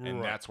 And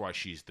Right. that's why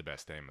she's the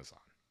best Amazon.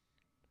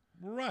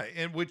 Right.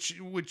 And which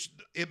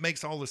it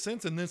makes all the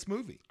sense in this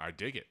movie. I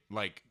dig it.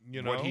 Like,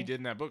 You what he know? did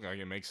in that book, like,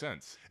 it makes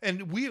sense.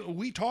 And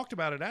we talked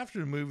about it after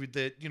the movie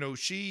that,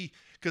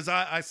 because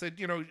I said,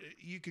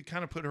 you could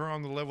kind of put her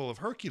on the level of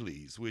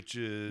Hercules, which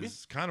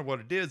is kind of what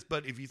it is.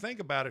 But if you think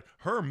about it,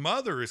 her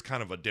mother is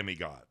kind of a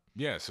demigod.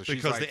 Yeah, so she's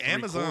Because like the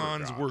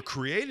Amazons God. were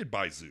created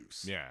by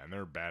Zeus. Yeah, and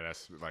they're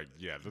badass. Like,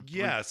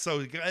 yeah.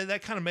 So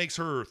that kind of makes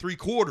her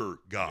 3/4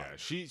 god.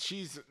 Yeah,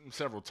 she's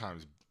several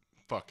times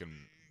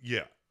fucking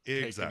Yeah,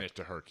 taking exactly. it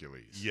to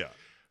Hercules. Yeah.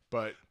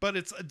 But But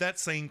it's that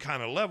same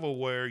kind of level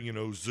where,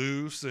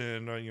 Zeus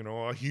and,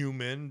 a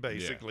human,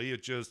 basically.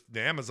 It's just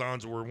the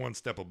Amazons were one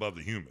step above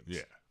the humans.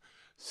 yeah.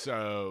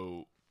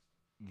 So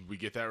we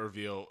get that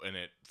reveal, and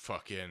it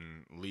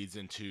fucking leads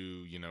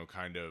into,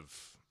 kind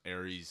of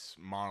Ares'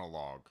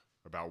 monologue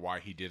about why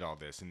he did all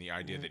this, and the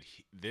idea that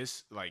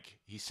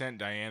he sent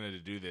Diana to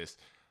do this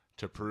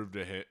to prove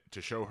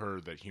to show her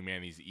that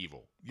humanity's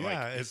evil. Yeah,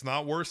 Like, it's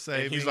not worth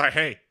saving. and he's like,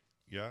 hey,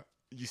 yeah,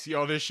 you see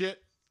all this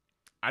shit?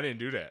 I didn't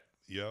do that.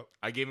 yep.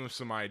 I gave him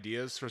some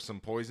ideas for some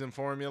poison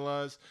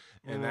formulas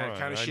and that Right.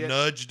 kind of I shit.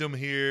 nudged them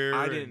here.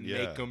 I didn't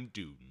yeah. make them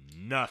do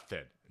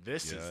nothing.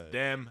 This Yeah. is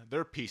them.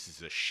 They're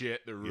pieces of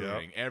shit. They're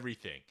ruining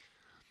everything.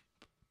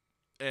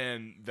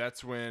 And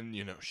that's when,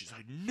 she's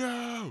like,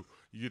 no.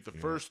 You get the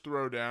first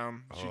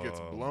throwdown. She gets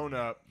blown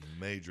up.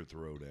 Major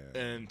throwdown.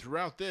 And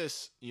throughout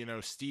this,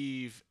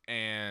 Steve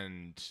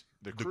and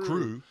the The crew,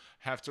 crew.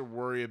 have to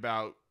worry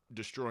about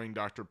destroying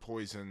Dr.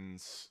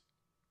 Poison's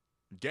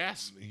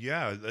gas.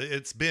 Yeah,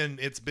 it's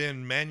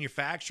been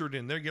manufactured,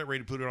 and they're getting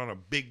ready to put it on a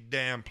big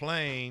damn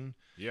plane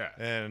Yeah.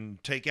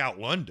 and take out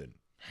London.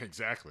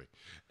 Exactly.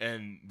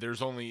 And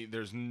there's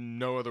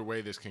no other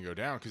way this can go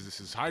down because this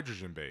is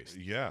hydrogen based.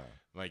 Yeah,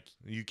 Like,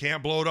 you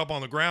can't blow it up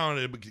on the ground;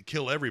 it would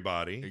kill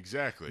everybody.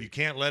 exactly. You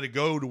can't let it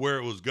go to where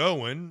it was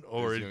going,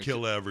 or It's it'd gonna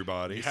kill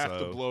everybody. You have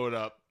to blow it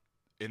up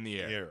in the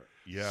air.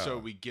 Yeah. So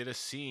we get a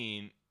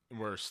scene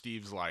where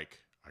Steve's like,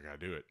 I gotta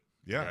do it.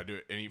 I Yeah. gotta do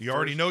it. And You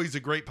already know he's a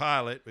great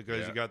pilot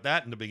because Yeah. you got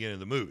that in the beginning of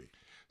the movie.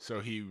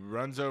 So he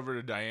runs over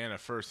to Diana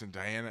first, and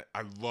Diana,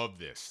 I love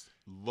this.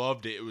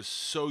 Loved it. It was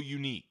so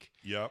unique.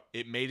 Yep.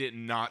 It made it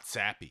not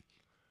sappy.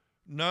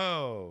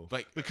 No.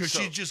 Like, because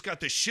so- she just got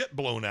the shit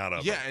blown out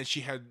of Yeah, her. and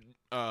she had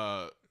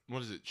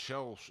what is it,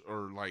 shells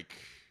or like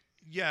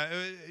Yeah,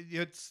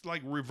 it's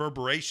like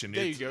reverberation.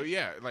 There you go.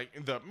 Yeah,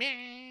 like the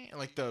meh,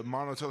 like the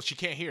monotone. She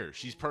can't hear.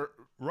 She's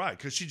right,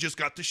 because she just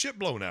got the shit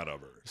blown out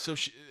of her. So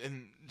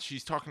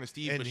she's talking to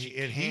Steve, but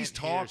he's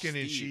talking, and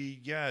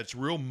it's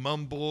real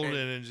mumbled, and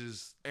it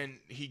just. And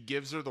he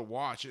gives her the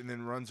watch, and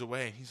then runs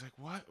away. And he's like,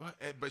 "What? What?"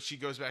 But she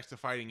goes back to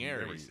fighting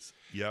Ares.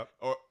 Yep.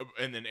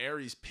 And then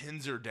Ares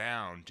pins her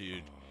down,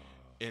 dude.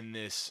 In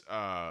this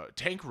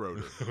tank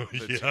rotor.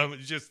 Yeah,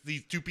 just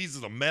these two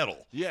pieces of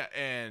metal. Yeah,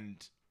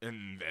 and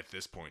at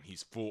this point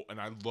he's full, and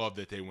I love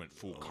that they went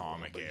full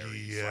comic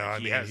Ares. Yeah,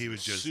 like, he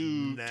was just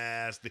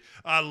nasty.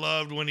 I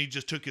loved when he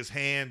just took his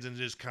hands and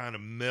just kind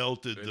of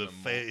melted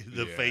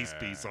the face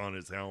piece on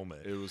his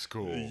helmet. It was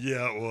cool.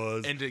 Yeah, it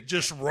was. And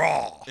just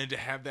raw. And to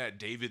have that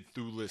David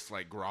Thewlis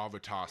like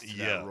gravitas to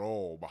that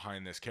role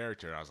behind this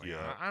character, I was like,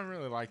 I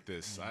really like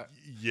this. I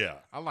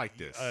like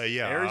this.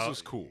 Ares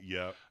was cool.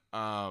 Yeah.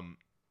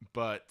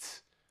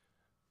 But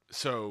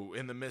so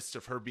in the midst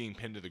of her being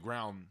pinned to the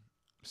ground,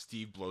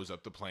 Steve blows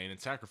up the plane and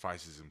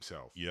sacrifices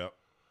himself. Yep.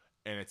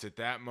 And it's at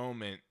that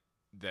moment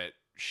that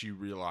she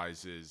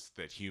realizes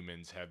that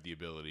humans have the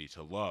ability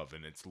to love,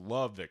 and it's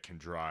love that can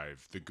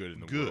drive the good in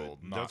the world.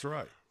 That's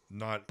right.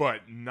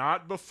 But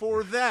not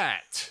before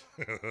that.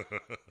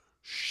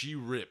 She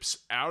rips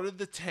out of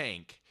the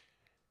tank,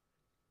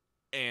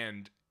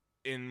 and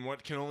in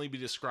what can only be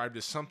described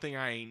as something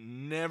I ain't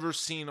never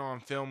seen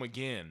on film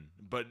again,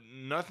 but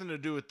nothing to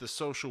do with the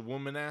social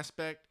woman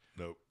aspect.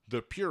 Nope.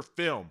 The pure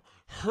film.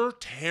 Her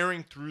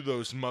tearing through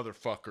those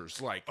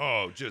motherfuckers like...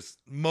 Oh, just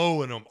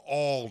mowing them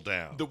all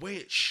down. The way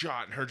it's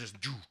shot and her just...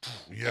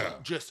 Yeah.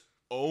 Just,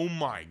 oh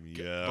my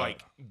God.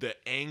 Like, the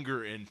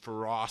anger and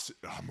ferocity.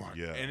 Oh my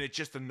God. And it's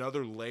just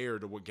another layer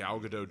to what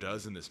Gal Gadot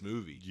does in this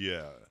movie.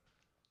 Yeah.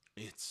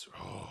 It's...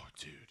 Oh,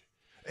 dude.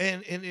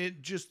 And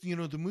it just,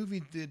 the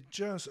movie did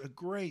just a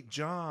great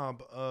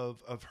job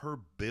of her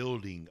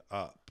building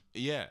up.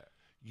 Yeah.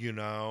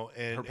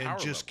 And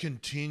just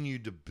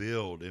continued to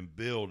build and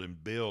build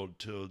and build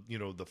till,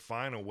 the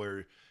final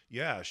where,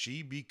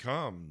 she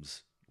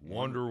becomes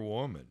Wonder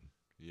Woman.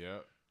 Yeah.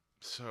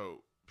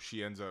 So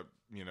she ends up,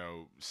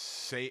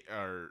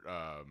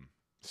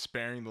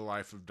 sparing the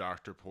life of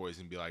Dr.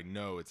 Poison, be like,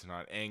 no, it's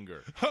not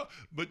anger.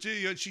 But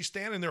she's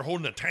standing there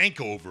holding a tank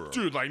over her.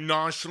 Dude, like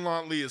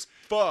nonchalantly as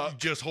fuck.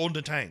 Just holding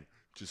the tank.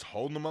 Just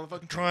holding the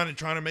motherfucking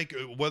trying to make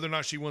whether or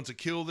not she wants to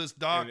kill this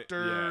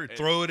doctor,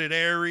 throw it at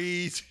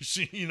Ares.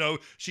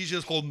 She's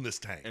just holding this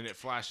tank. And it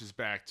flashes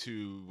back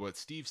to what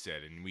Steve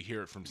said, and we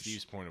hear it from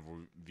Steve's point of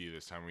view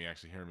this time. We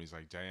actually hear him. He's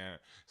like, Diana,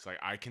 it's like,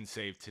 I can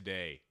save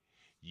today.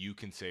 You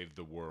can save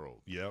the world.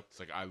 Yep. It's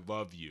like, I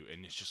love you.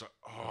 And it's just like,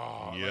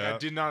 oh, like, I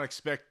did not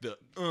expect the,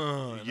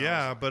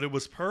 but it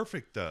was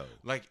perfect though.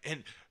 Like,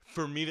 and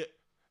for me to,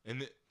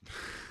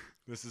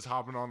 this is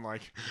hopping on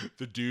like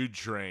the dude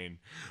train.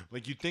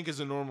 Like, you'd think as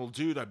a normal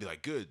dude, I'd be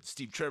like, good,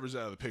 Steve Trevor's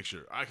out of the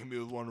picture. I can be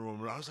with Wonder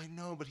Woman. I was like,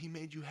 no, but he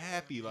made you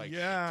happy. Like,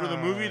 for the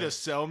movie to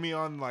sell me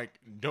on, like,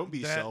 don't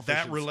be selfish.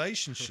 That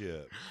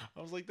relationship.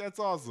 I was like, that's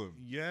awesome.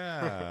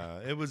 Yeah.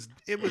 It was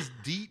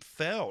deep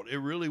felt. It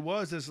really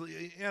was.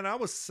 And I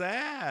was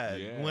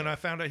sad when I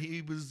found out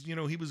he was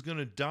going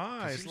to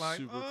die. It's like,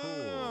 super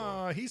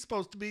cool. He's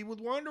supposed to be with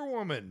Wonder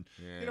Woman.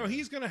 Yeah.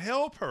 He's going to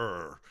help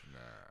her.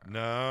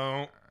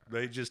 No,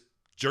 they just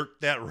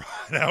jerked that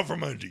right out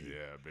from under you.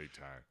 Yeah, big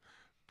time.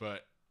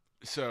 But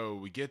so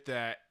we get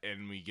that,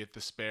 and we get the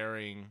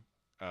sparing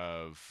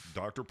of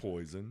Dr.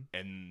 Poison,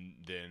 and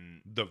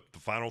then the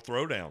final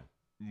throwdown.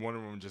 Wonder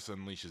Woman just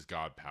unleashes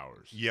God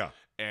powers. Yeah,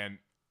 and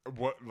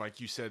what, like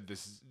you said,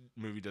 this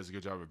movie does a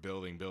good job of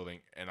building,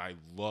 and I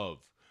love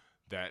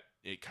that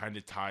it kind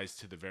of ties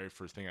to the very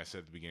first thing I said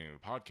at the beginning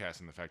of the podcast,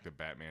 and the fact that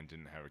Batman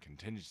didn't have a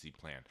contingency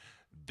plan.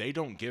 They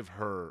don't give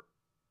her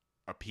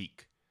a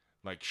peak.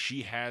 Like,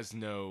 she has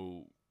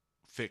no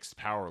fixed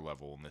power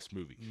level in this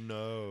movie.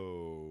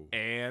 No.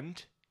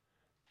 And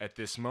at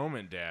this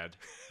moment, Dad,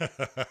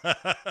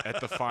 at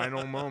the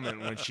final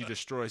moment when she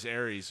destroys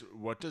Ares,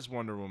 what does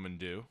Wonder Woman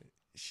do?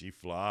 She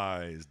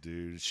flies,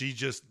 dude. She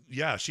just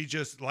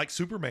like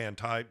Superman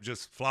type,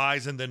 just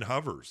flies and then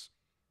hovers.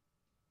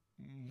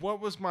 What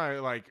was my,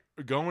 like,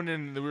 going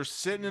in, we were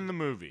sitting in the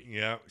movie.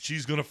 Yeah,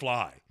 she's going to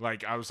fly.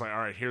 Like, I was like, all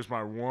right, here's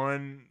my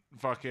one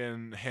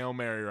fucking Hail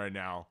Mary right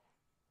now.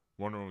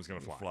 Wonder Woman's going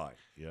to fly.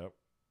 Yep.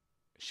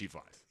 She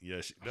flies.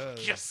 Yeah, she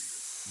does.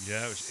 Yes.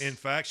 Yeah, in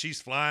fact,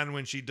 she's flying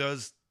when she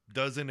does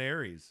in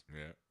Ares.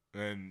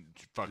 Yeah. And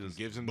fucking just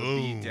gives him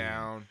boom. The beat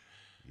down.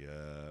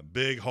 Yeah,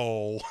 big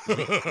hole.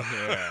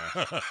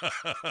 Yeah.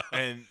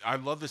 And I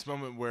love this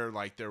moment where,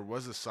 like, there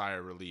was a sigh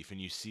of relief,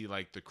 and you see,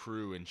 like, the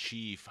crew and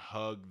Chief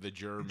hug the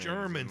Germans.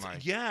 And,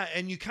 like, yeah,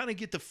 and you kind of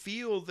get the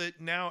feel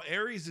that now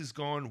Ares is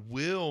gone.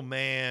 Will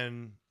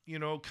man,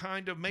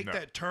 kind of make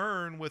that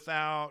turn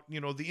without,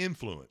 the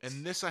influence.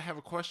 And this, I have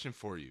a question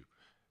for you,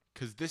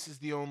 because this is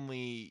the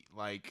only,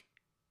 like,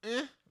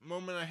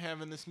 moment I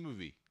have in this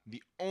movie.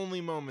 The only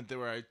moment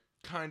where I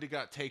kind of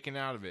got taken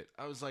out of it.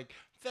 I was like,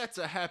 that's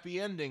a happy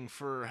ending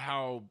for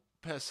how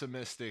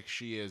pessimistic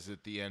she is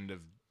at the end of,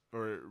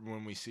 or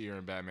when we see her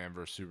in Batman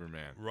vs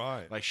Superman.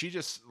 Right. Like, she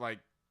just, like,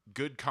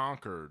 good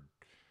conquered.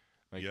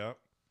 Like, Yep.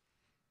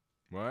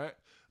 what?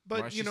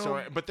 But you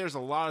know, but there's a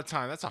lot of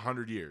time. That's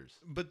 100 years.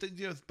 but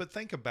but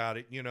think about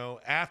it. You know,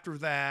 after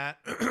that,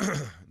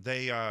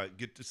 they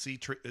get to see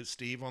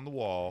Steve on the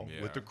wall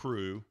with the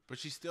crew. But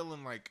she's still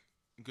in like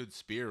good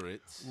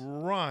spirits,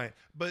 right?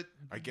 But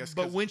I guess.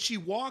 But when she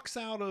walks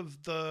out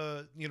of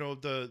the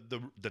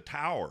the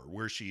tower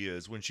where she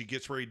is, when she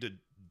gets ready to,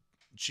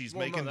 she's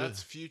making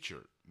that's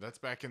future. That's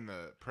back in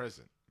the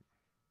present.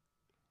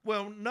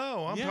 Well,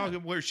 no, I'm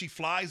talking where she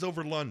flies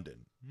over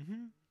London.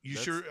 Mm-hmm. You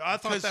sure? I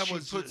thought that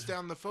was she puts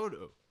down the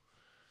photo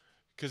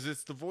because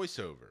it's the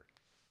voiceover.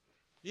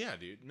 Yeah,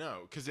 dude.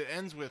 No, because it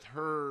ends with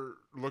her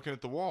looking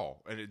at the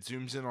wall and it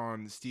zooms in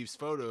on Steve's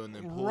photo and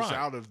then pulls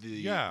out of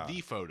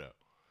the photo.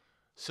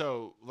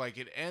 So, like,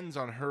 it ends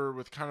on her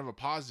with kind of a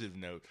positive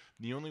note.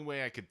 The only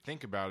way I could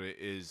think about it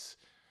is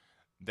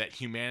that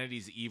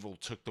humanity's evil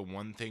took the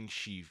one thing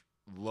she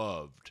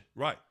loved.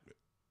 Right.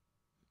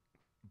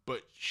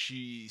 But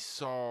she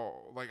saw,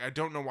 like, I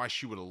don't know why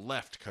she would have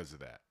left because of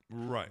that.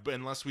 Right. But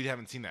unless we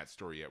haven't seen that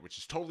story yet, which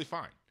is totally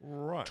fine.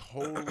 Right.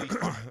 Totally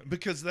fine.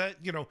 Because that,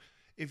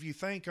 if you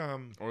think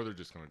or they're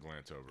just going to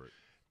glance over it.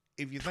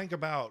 If you think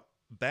about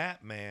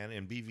Batman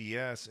and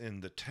BVS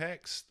and the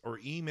text or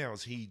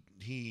emails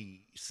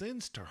he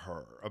sends to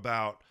her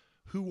about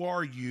who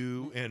are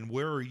you and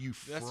where are you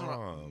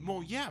from?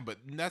 Well, yeah, but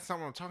that's not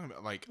what I'm talking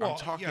about. Like, I'm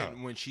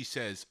talking when she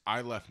says,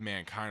 I left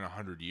mankind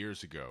 100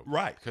 years ago.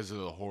 Right. Because of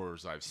the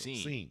horrors I've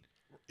seen.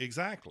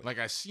 Exactly. Like,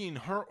 I've seen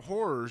her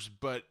horrors,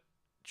 but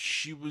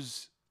she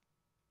was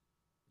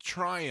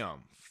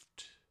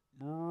triumphed.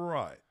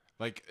 Right.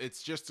 Like,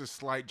 it's just a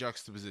slight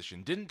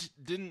juxtaposition. Didn't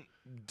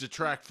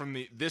detract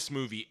from this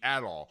movie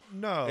at all.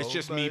 No. It's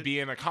just me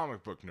being a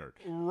comic book nerd.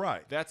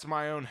 Right. That's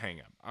my own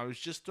hang-up. I was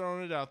just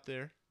throwing it out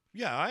there.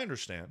 Yeah, I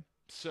understand.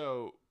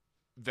 So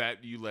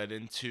that you led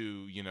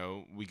into,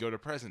 we go to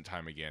present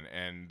time again.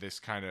 And this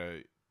kind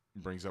of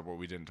brings up what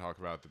we didn't talk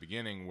about at the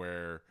beginning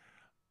where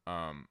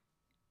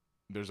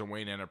there's a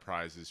Wayne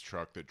Enterprises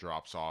truck that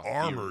drops off.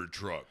 Armored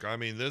truck. I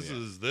mean, this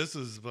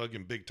is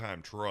fucking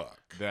big-time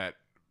truck. That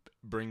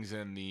brings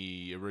in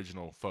the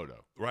original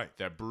photo. Right.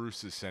 That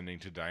Bruce is sending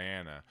to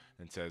Diana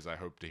and says, I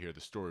hope to hear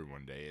the story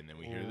one day. And then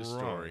we hear the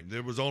story.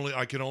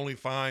 I could only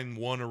find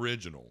one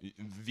original.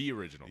 The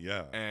original.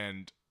 Yeah.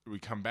 And we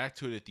come back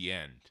to it at the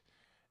end.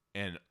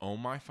 And oh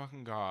my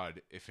fucking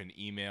God, if an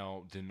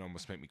email didn't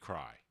almost make me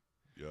cry.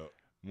 Yep.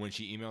 When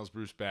she emails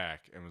Bruce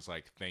back and was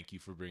like, thank you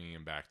for bringing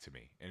him back to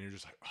me. And you're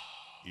just like,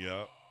 oh.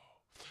 Yep.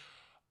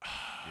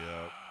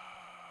 Yep.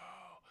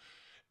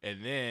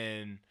 And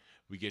then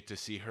we get to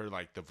see her,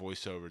 like, the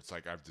voiceover. It's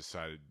like, I've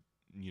decided,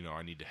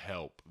 I need to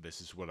help.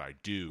 This is what I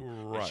do.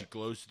 Right. And she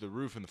glows to the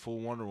roof in the full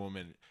Wonder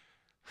Woman.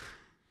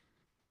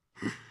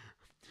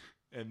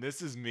 And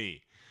this is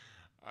me.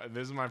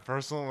 This is my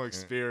personal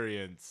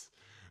experience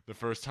the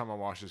first time I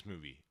watched this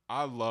movie.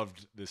 I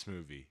loved this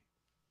movie.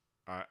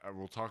 I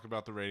will talk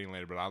about the rating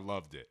later, but I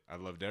loved it. I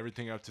loved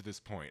everything up to this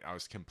point. I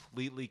was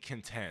completely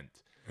content.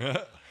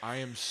 I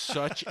am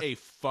such a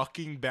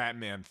fucking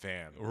Batman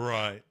fan.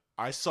 Right.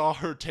 I saw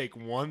her take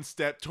one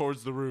step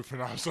towards the roof,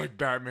 and I was like,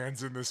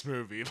 Batman's in this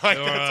movie. Like,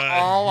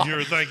 that's all.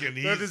 You're thinking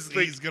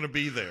he's going to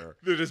be there.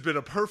 There has been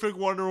a perfect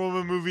Wonder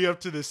Woman movie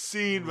up to this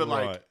scene, but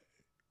like,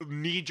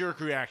 knee-jerk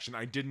reaction.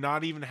 I did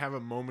not even have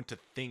a moment to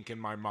think in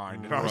my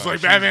mind. And I was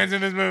like, Batman's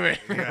in this movie.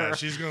 Yeah,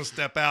 she's going to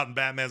step out, and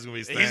Batman's going to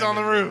be standing. He's on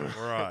the roof.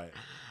 Right.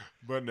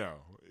 But no.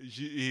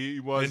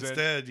 He wasn't.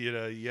 Instead,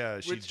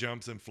 she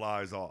jumps and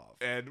flies off,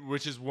 and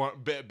which is one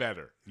bit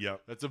better.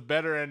 Yep, that's a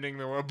better ending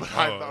than what. But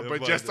I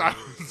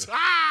was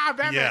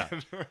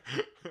Batman.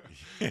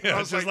 Yeah, I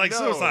was just like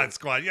Suicide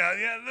Squad.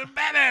 Yeah, the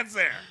Batman's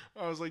there.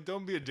 I was like,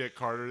 don't be a dick,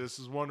 Carter. This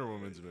is Wonder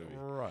Woman's movie,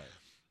 right?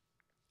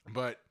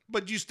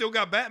 But you still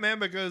got Batman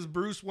because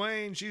Bruce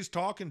Wayne. She's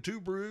talking to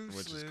Bruce,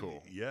 which is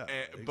cool. Yeah,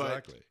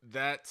 exactly.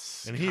 But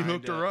he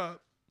hooked her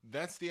up.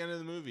 That's the end of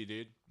the movie,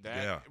 dude.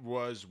 That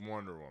was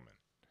Wonder Woman.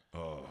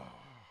 Oh.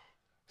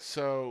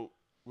 So,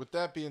 with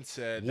that being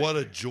said... What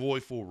a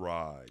joyful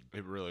ride.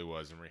 It really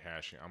was in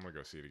rehashing. I'm going to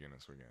go see it again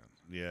this weekend.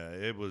 Yeah,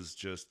 it was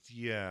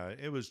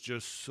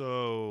just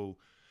so...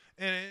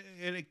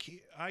 And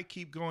I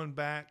keep going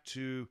back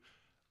to,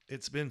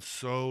 it's been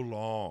so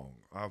long.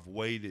 I've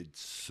waited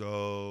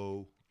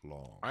so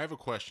long. I have a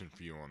question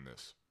for you on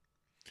this.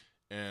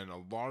 And a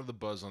lot of the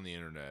buzz on the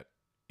internet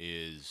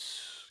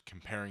is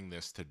comparing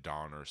this to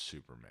Donner's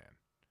Superman.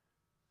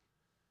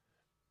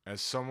 As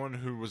someone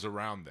who was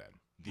around then,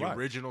 the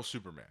original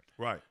Superman,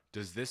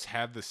 does this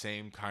have the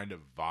same kind of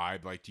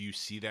vibe? Like, do you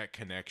see that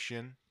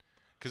connection?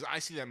 Because I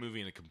see that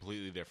movie in a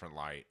completely different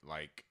light.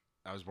 Like,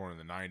 I was born in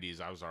the 90s.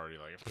 I was already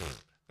like,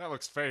 that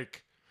looks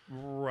fake.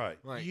 Right.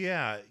 Like,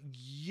 yeah.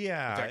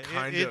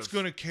 It's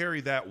going to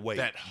carry that weight.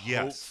 That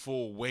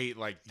hopeful weight.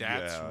 Like,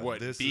 that's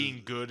what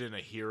being good in a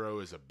hero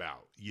is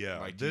about. Yeah.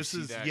 Like, this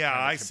is,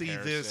 I see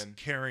this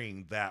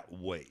carrying that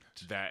weight.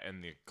 That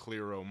and the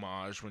clear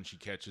homage when she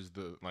catches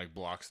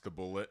blocks the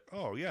bullet.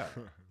 Oh, yeah.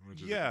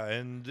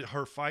 And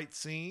her fight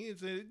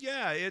scenes.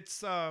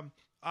 It's,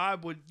 I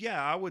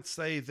would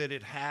say that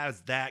it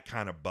has that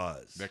kind of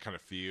buzz. That kind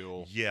of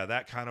feel. Yeah,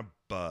 that kind of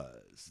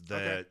buzz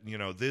that,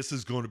 this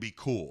is going to be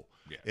cool.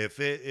 Yeah.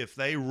 If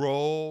they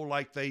roll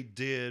like they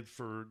did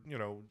for,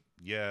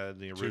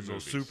 the original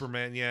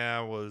Superman,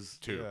 was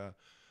 2. Yeah.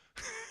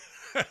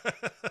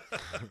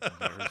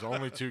 There's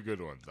only 2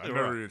 good ones. I've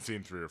never even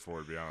seen 3 or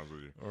 4, to be honest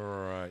with you. All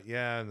right.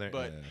 Yeah.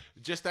 But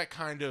just that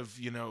kind of,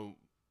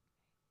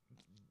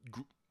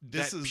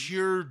 this is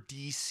pure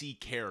DC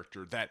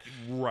character. That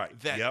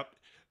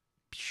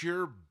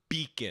pure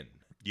beacon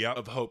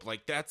of hope.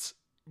 Like that's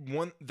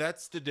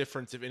the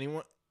difference. If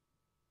anyone,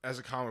 as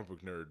a comic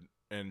book nerd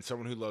and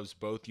someone who loves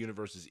both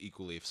universes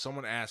equally, if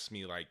someone asks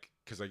me, like,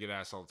 because I get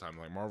asked all the time,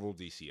 like Marvel,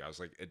 DC, I was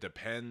like, it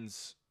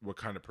depends what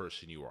kind of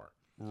person you are.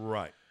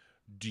 Right.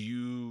 Do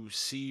you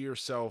see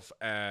yourself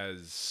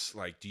as,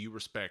 like, do you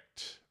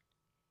respect,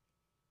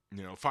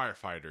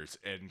 firefighters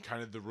and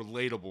kind of the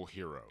relatable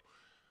hero?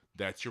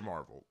 That's your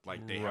Marvel.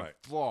 Like, they have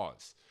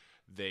flaws.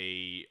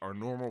 They are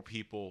normal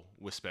people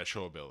with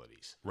special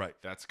abilities. Right.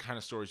 That's the kind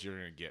of stories you're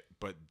going to get.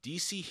 But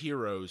DC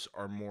heroes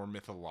are more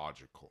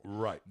mythological.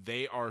 Right.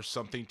 They are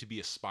something to be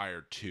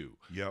aspired to.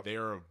 Yep. They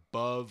are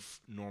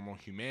above normal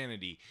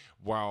humanity,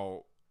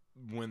 while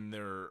when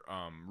they're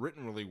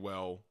written really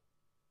well,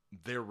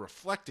 they're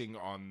reflecting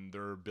on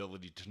their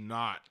ability to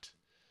not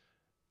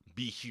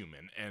be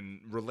human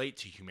and relate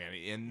to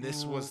humanity. And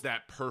this was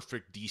that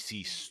perfect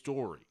DC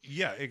story.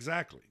 Yeah,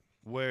 exactly.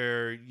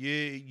 Where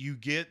you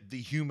get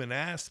the human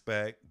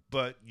aspect,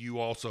 but you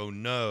also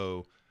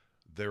know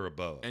they're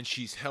above. And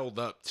she's held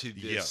up to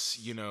this,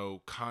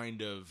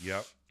 kind of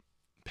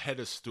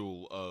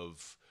pedestal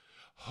of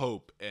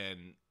hope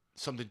and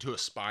something to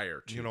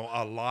aspire to.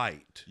 A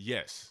light.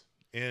 Yes.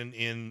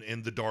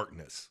 In the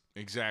darkness.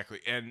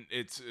 Exactly. And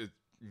it's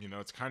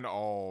kind of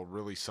all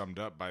really summed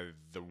up by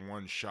the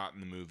one shot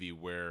in the movie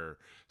where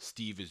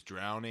Steve is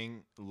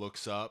drowning,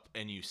 looks up,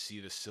 and you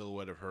see the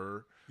silhouette of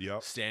her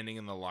standing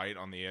in the light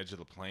on the edge of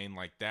the plane.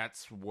 Like,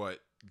 that's what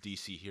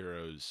DC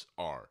heroes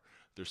are.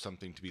 They're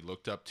something to be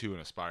looked up to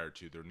and aspired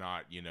to. They're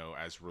not,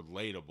 as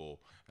relatable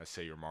as,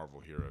 say, your Marvel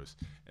heroes.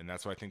 And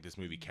that's what I think this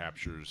movie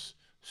captures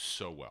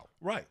so well.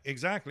 Right,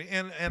 exactly.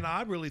 And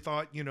I really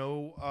thought,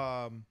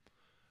 Man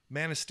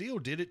of Steel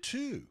did it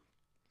too.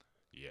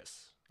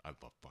 Yes. I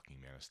love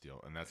fucking Man of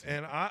Steel, and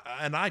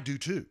I do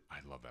too. I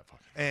love that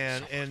fucking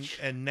movie so much.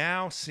 And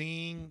now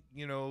seeing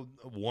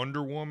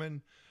Wonder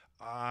Woman,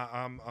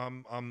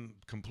 I'm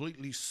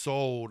completely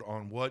sold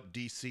on what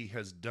DC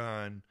has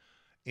done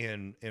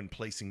in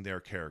placing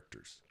their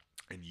characters.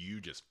 And you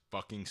just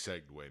fucking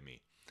segued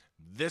me.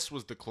 This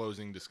was the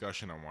closing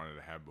discussion I wanted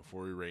to have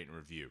before we rate and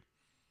review.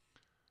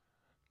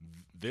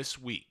 This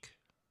week,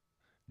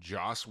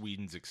 Joss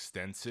Whedon's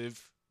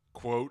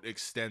quote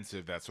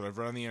extensive, that's what I've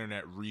read on the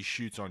internet,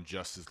 reshoots on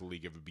Justice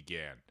League of It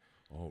began.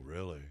 Oh,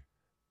 really?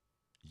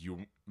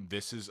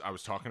 I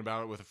was talking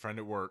about it with a friend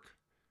at work.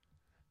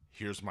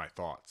 Here's my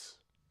thoughts.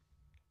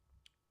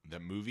 The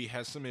movie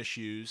has some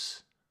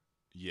issues.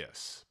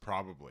 Yes,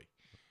 probably.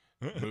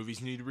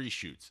 Movies need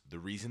reshoots. The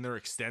reason they're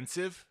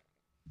extensive,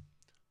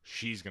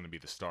 she's going to be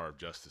the star of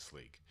Justice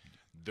League.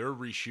 They're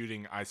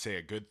reshooting, I'd say,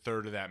 a good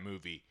third of that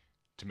movie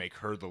to make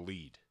her the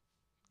lead.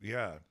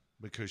 Yeah.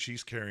 Because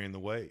she's carrying the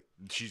weight.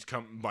 She's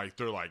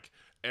they're like,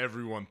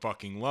 everyone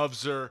fucking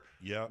loves her.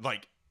 Yeah.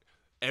 Like,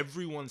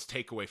 everyone's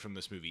takeaway from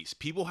this movie is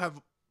people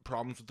have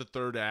problems with the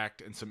third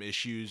act and some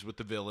issues with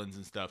the villains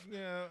and stuff.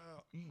 Yeah.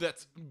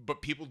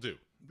 But people do.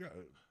 Yeah.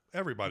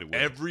 Everybody will.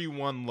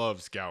 Everyone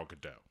loves Gal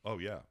Gadot. Oh,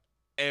 yeah.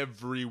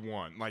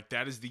 Everyone. Like,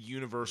 that is the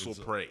universal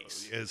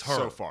praise. Is her.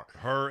 So far.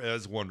 Her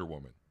as Wonder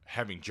Woman.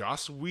 Having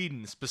Joss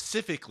Whedon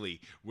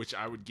specifically, which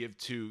I would give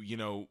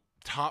to,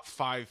 top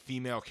 5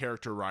 female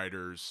character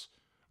writers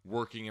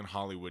working in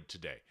Hollywood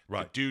today.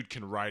 Right. The dude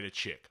can write a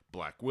chick.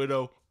 Black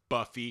Widow,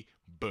 Buffy,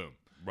 boom.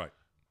 Right.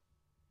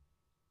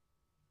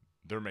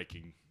 They're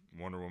making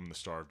Wonder Woman the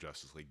star of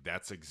Justice League.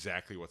 That's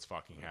exactly what's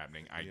fucking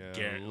happening. I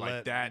guarantee.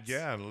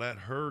 Let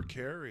her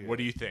carry it. What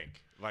do you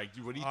think? Like,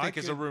 what do you think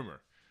is a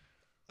rumor?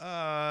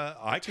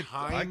 I could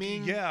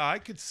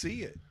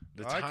see it.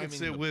 I could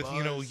see it with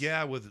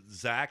buzz. With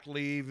Zach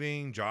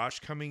leaving, Josh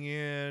coming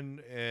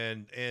in,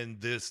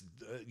 and this,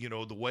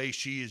 the way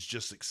she is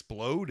just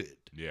exploded.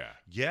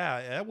 Yeah,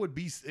 it would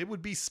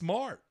be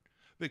smart,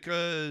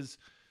 because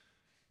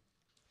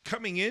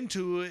coming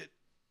into it,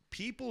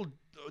 people,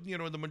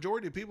 the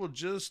majority of people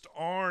just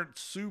aren't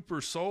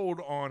super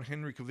sold on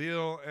Henry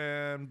Cavill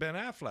and Ben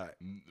Affleck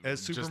as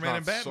Superman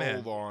and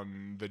Batman. Sold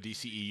on the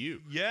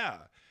DCEU. Yeah,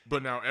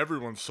 but now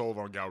everyone's sold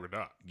on Gal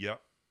Gadot.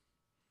 Yep.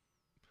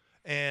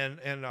 And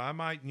I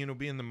might,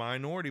 be in the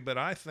minority, but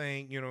I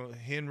think,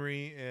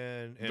 Henry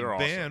and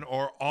Ben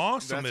are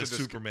awesome as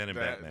Superman and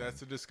Batman.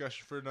 That's a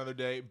discussion for another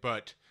day,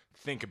 but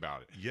think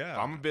about it. Yeah. If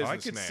I'm a businessman. I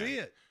could see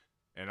it.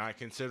 And I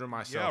consider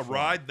myself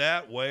ride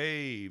that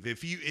wave.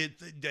 If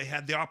they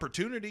had the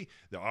opportunity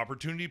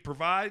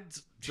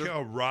provides,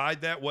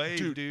 ride that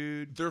wave,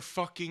 dude. They're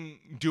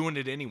fucking doing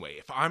it anyway.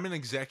 If I'm an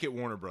exec at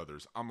Warner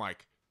Brothers, I'm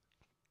like,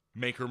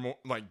 Make her more,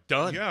 like,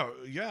 done.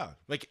 Yeah.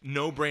 Like,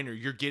 no brainer.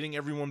 You're getting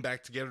everyone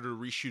back together to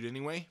reshoot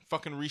anyway.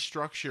 Fucking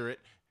restructure it.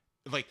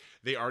 Like,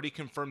 they already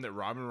confirmed that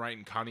Robin Wright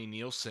and Connie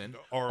Nielsen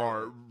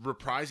are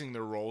reprising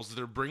their roles.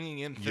 They're bringing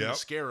in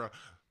Themyscira.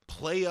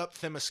 Play up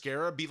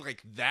Themyscira. Be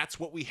like, that's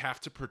what we have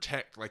to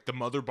protect. Like, the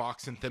mother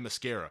box in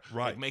Themyscira.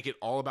 Right. Like, make it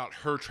all about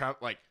her travel.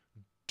 Like,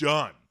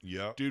 done.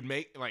 Yeah. Dude,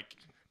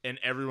 and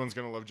everyone's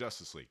going to love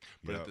Justice League.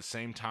 But at the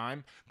same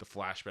time, the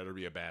Flash better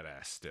be a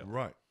badass still.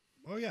 Right.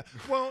 Oh yeah.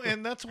 Well,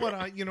 and that's what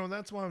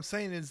that's what I'm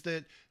saying is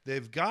that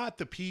they've got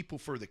the people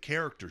for the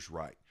characters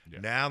right. Yeah.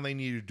 Now they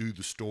need to do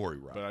the story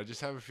right. But I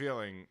just have a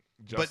feeling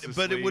Justice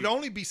League, it would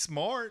only be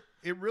smart.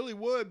 It really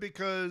would,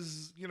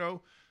 because,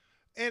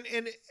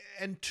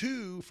 and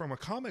two, from a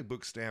comic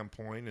book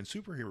standpoint and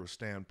superhero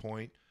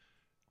standpoint,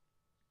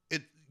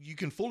 you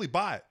can fully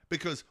buy it,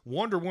 because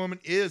Wonder Woman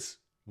is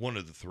one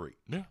of the three.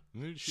 Yeah.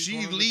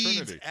 She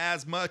leads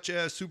as much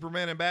as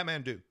Superman and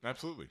Batman do.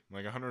 Absolutely.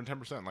 Like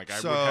 110%. Like, I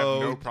would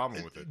have no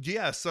problem with it.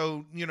 Yeah.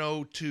 So,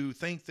 to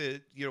think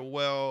that,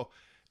 well,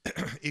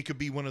 it could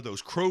be one of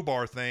those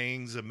crowbar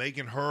things of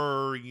making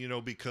her,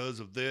 because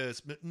of this.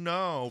 But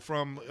no,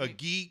 from a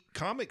geek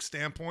comic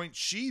standpoint,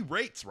 she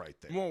rates right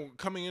there. Well,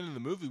 coming into the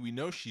movie, we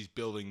know she's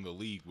building the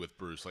League with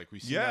Bruce. Like, we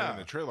see that in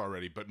the trailer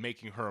already, but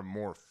making her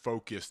more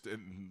focused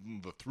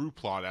in the through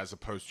plot as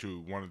opposed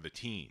to one of the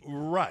teens.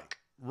 Right.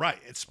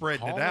 It's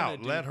spreading it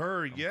out. Let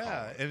her,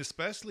 and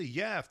especially,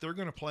 if they're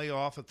going to play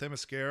off of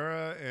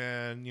Themyscira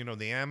and,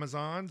 the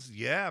Amazons,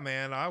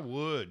 man, I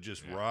would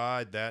just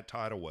ride that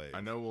tidal wave.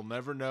 I know we'll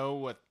never know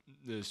what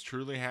is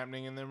truly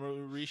happening in the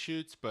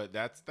reshoots, but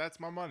that's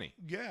my money.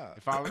 Yeah.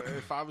 If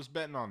I was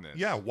betting on this.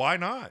 Yeah, why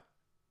not?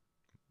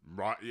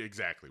 Right,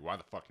 exactly. Why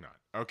the fuck not?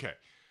 Okay.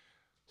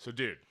 So,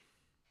 dude,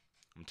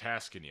 I'm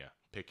tasking you.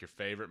 Pick your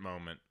favorite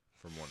moment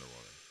from Wonder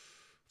Woman.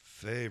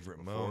 Favorite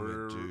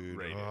moment, dude.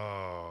 Rated.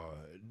 Oh,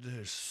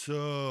 there's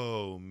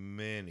so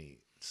many.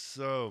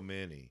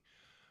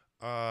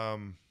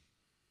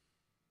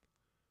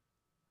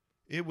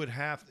 It would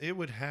have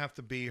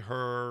to be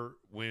her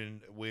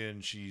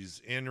when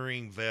she's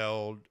entering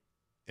Veld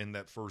in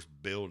that first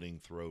building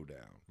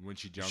throwdown. When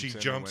she jumps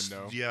the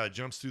window. Yeah,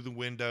 jumps through the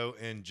window,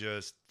 and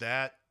just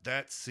that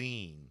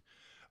scene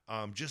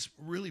just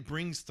really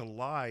brings to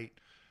light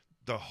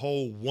the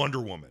whole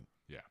Wonder Woman.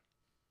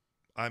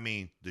 I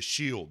mean, the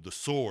shield, the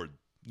sword,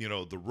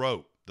 the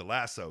rope, the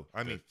lasso.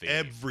 I mean,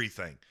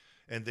 everything.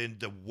 And then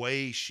the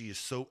way she is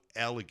so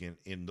elegant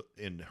in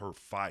her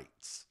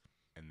fights.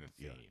 And the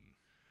theme.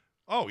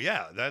 Yeah. Oh,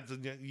 yeah.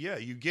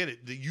 You get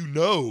it.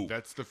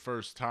 That's the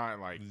first time,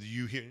 like,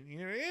 you hear,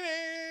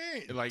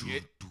 like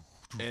it.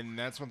 And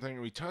that's one thing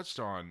we touched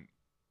on.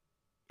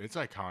 It's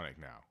iconic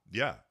now.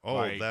 Yeah. Oh,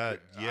 I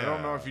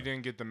don't know if you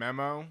didn't. didn't get the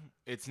memo.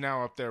 It's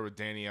now up there with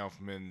Danny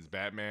Elfman's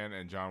Batman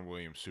and John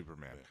Williams'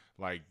 Superman.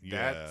 Like,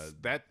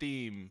 that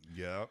theme.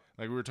 Yeah.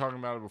 Like, we were talking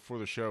about it before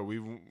the show.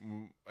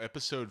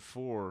 Episode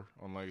 4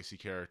 on Legacy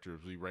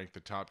Characters, we ranked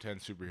the top 10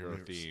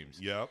 superhero themes.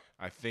 Yep.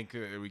 I think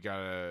that we got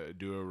to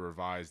do a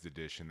revised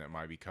edition that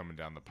might be coming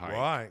down the pipe.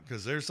 Right,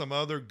 because there's some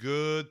other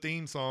good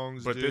theme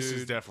songs, But this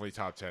is definitely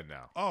top 10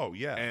 now. Oh,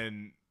 yeah.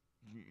 And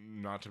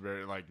not to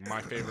bury, like,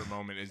 my favorite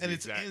moment is and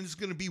it's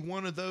going to be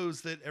one of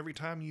those that every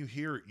time you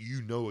hear it,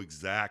 you know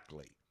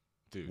exactly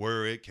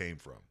where it came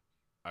from.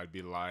 I'd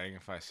be lying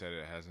if I said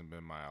it hasn't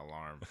been my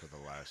alarm for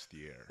the last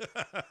year.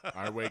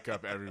 I wake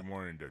up every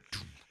morning to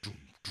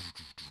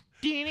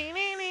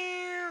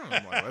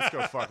I'm like, let's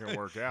go fucking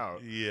work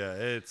out.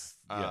 Yeah,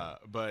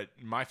 but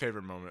my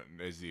favorite moment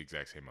is the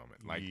exact same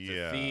moment. Like,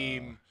 the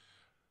theme,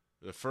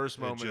 the first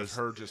moment of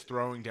her just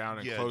throwing down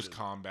in close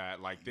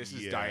combat. Like, this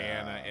is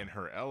Diana in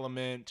her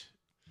element.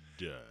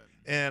 Done.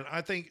 And I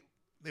think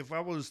if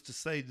I was to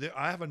say that,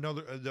 I have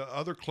the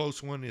other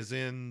close one is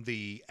in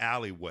the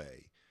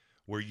alleyway,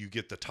 where you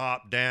get the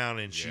top down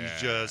and she's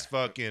just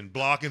fucking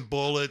blocking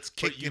bullets,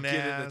 kicking ass. You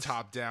get the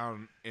top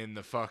down in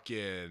the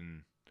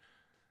fucking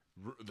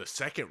the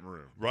second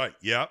room. Right,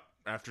 yep.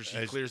 After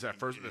she clears that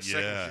first, the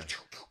second,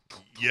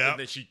 and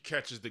then she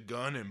catches the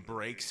gun and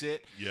breaks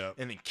it,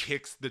 and then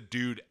kicks the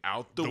dude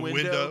out the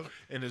window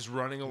and is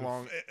running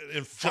along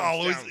and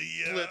follows,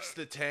 flips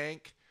the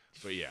tank.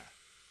 But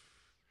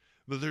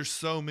but there's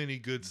so many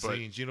good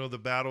scenes. The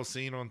battle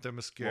scene on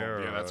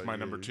Themyscira. Well, that's my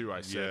number 2.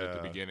 I said at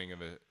the beginning of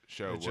the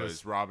show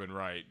was Robin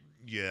Wright.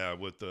 Yeah,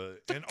 with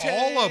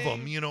all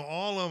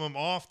of them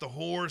off the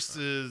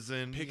horses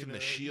and picking the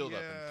shield up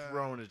and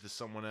throwing it to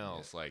someone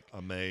else. Like,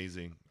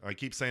 amazing. I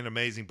keep saying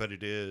amazing, but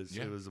it is.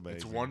 It was amazing.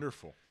 It's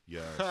wonderful.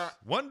 Yes,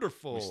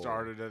 wonderful. We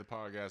started at the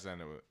podcast,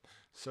 ended with it.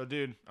 So,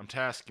 dude, I'm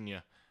tasking you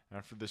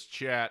after this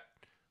chat.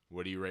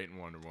 What are you rating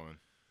Wonder Woman?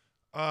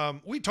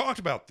 We talked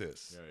about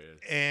this,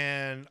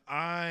 and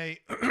I'm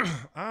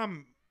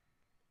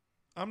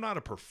not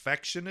a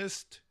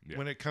perfectionist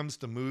when it comes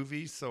to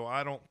movies, so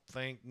I don't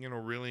think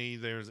really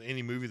there's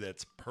any movie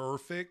that's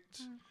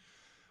perfect,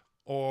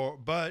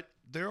 but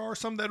there are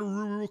some that are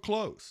real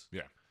close.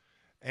 Yeah,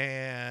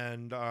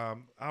 and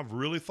I've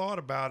really thought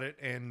about it,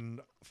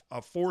 and a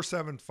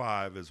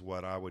 4.75 is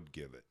what I would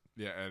give it.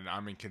 Yeah, and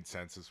I'm in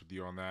consensus with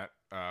you on that.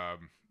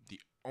 The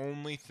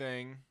only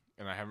thing,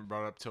 and I haven't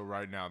brought it up till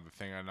right now, the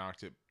thing I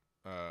knocked it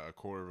a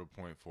quarter of a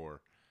point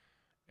for,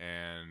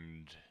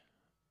 and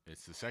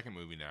it's the second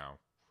movie now.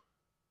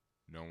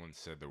 No one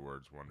said the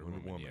words Wonder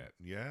Woman yet.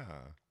 Yeah.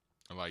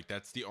 Like,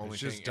 that's the only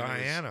it's thing. Just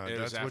Diana. It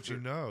was that's what you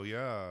know.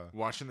 Yeah.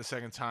 Watching the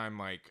second time,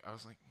 like, I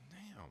was like,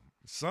 damn.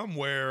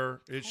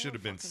 Somewhere it should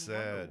have been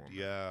said.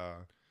 Yeah.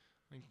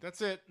 Like,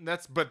 that's it.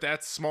 But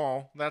that's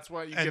small. That's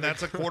why you. And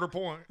that's a quarter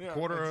point. Yeah,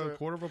 quarter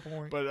of a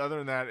point. But other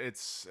than that,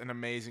 it's an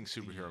amazing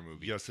superhero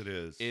movie. Yes, it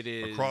is. It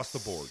is across the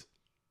board.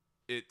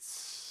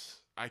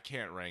 I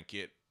can't rank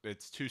it.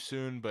 It's too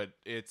soon, but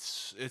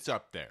it's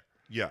up there.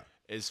 Yeah.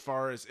 As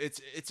far as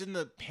it's in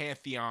the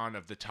pantheon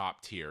of the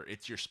top tier.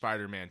 It's your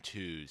Spider-Man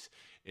 2s.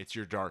 It's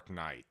your Dark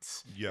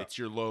Knights. Yeah. It's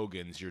your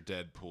Logans, your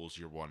Deadpools,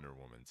 your Wonder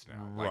Womans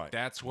now. Right. Like,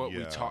 that's what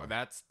we talk.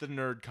 That's the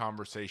nerd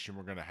conversation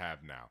we're gonna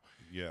have now.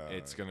 Yeah.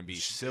 It's gonna be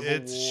Civil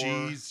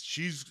War.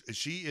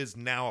 She is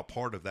now a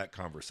part of that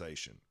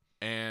conversation.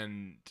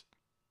 And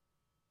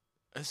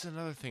that's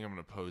another thing I'm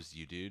gonna pose to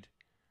you, dude.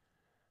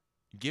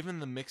 Given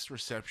the mixed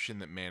reception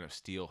that Man of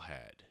Steel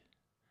had,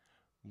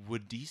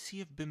 would DC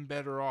have been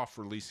better off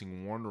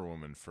releasing Wonder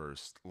Woman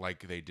first,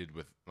 like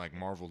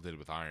Marvel did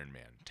with Iron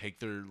Man?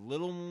 Take their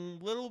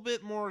little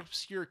bit more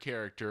obscure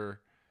character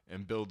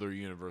and build their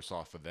universe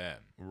off of them.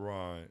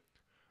 Right.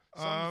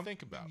 Something to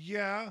think about.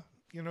 Yeah.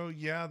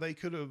 They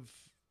could have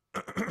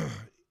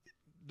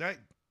that.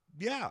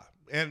 Yeah.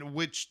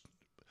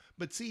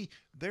 But see,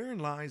 therein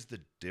lies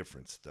the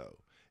difference, though.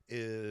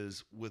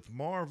 Is with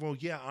Marvel,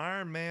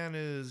 Iron Man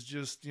is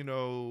just,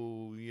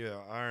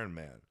 Iron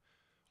Man.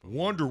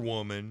 Wonder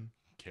Woman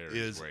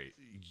carries weight.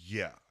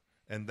 Yeah.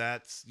 And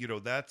that's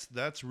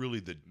really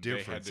the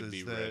difference. They had to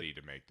be ready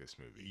to make this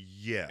movie.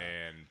 Yeah.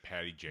 And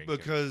Patty Jenkins.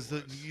 Because,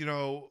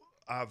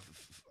 I've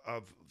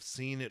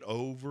seen it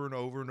over and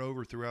over and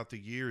over throughout the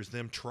years,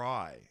 them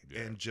try,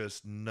 and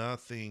just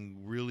nothing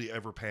really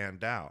ever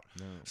panned out.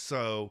 No.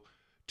 So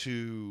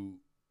to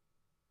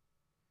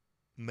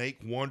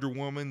make Wonder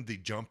Woman the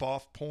jump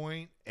off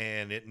point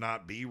and it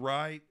not be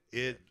right,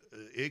 it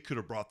could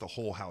have brought the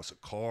whole house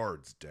of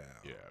cards down.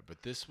 Yeah,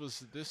 but this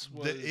was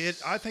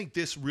I think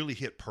this really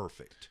hit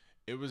perfect.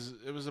 It was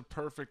a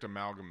perfect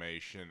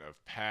amalgamation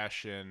of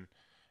passion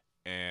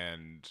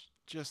and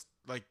just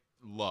like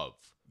love.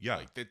 Yeah.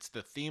 Like, it's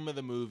the theme of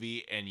the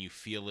movie and you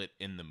feel it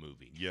in the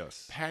movie.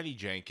 Yes. Patty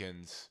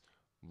Jenkins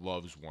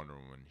loves Wonder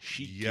Woman.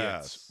 She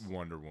gets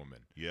Wonder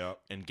Woman. Yep.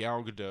 And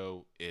Gal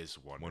Gadot is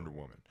Wonder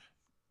Woman.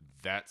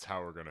 That's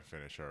how we're going to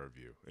finish our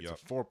review. It's a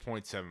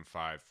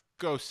 4.75.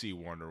 Go see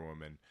Wonder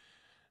Woman.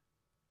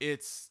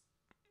 Is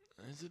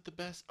it the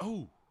best?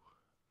 Oh,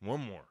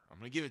 one more. I'm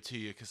going to give it to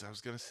you because I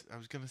was going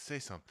to say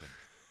something.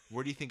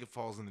 Where do you think it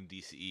falls in the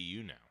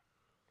DCEU now?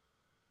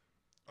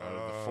 Out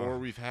of the four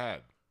we've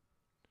had.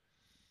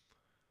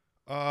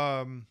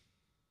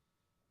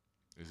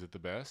 Is it the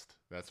best?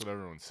 That's what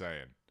everyone's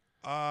saying.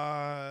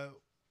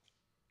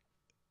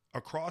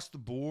 Across the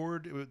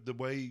board, the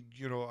way,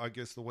 I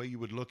guess the way you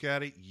would look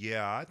at it,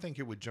 I think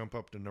it would jump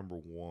up to number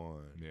 1.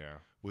 Yeah.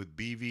 With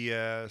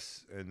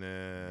BVS and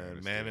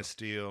then Man of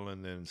Steel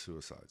and then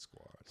Suicide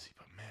Squad. See,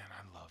 but man,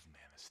 I love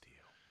Man of Steel.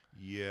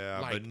 Yeah,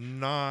 like, but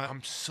not.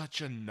 I'm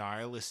such a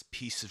nihilist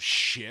piece of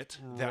shit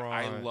that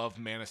I love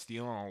Man of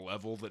Steel on a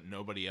level that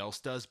nobody else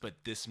does, but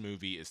this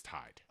movie is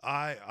tied.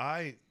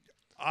 I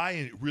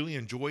really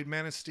enjoyed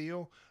Man of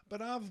Steel,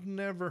 but I've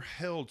never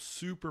held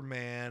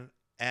Superman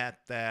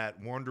at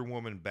that Wonder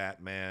Woman,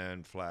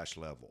 Batman, Flash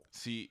level.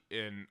 See,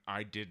 and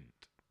I didn't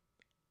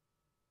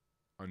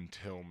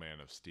until Man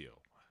of Steel.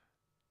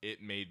 It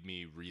made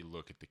me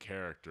relook at the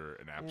character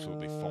and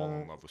absolutely fall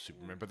in love with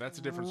Superman. But that's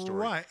a different story.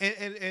 Right.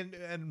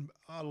 And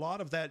a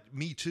lot of that,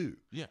 me too,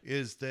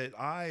 is that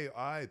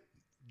I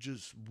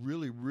just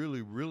really,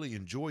 really, really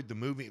enjoyed the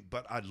movie.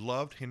 But I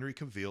loved Henry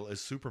Cavill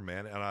as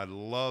Superman, and I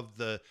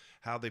loved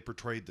how they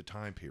portrayed the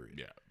time period.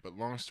 Yeah, but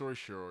long story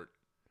short,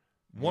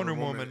 Wonder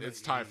Woman,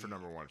 it's tied for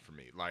number 1 for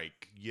me.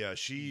 Like, I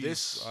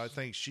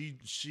think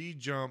she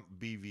jumped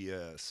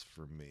BVS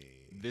for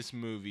me. This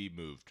movie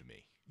moved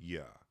me.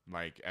 Yeah.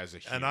 Like, as a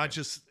human. And I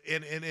just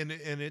and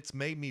it's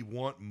made me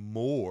want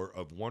more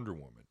of Wonder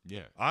Woman.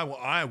 Yeah.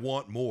 I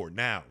want more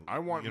now. I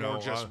want more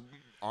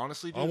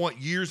honestly, dude, I want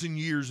years and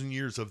years and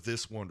years of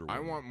this Wonder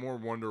Woman. I want more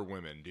Wonder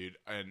Women, dude.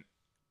 And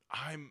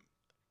I'm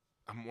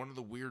one of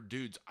the weird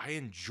dudes. I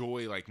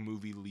enjoy like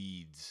movie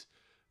leads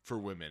for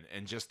women,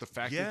 and just the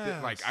fact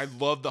that like, I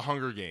love the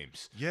Hunger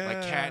Games. Yeah,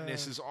 like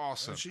Katniss is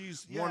awesome.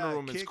 Wonder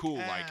Woman's cool.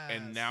 Ass. Like,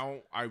 and now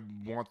I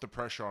want the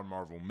pressure on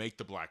Marvel. Make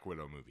the Black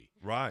Widow movie.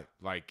 Right.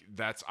 Like,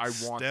 I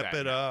want Step that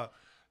it now. up.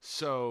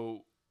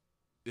 So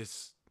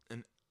it's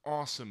an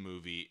awesome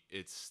movie.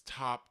 It's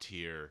top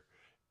tier,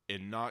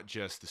 and not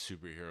just the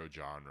superhero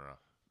genre.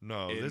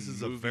 No, this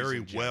is a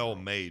very well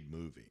made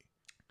movie.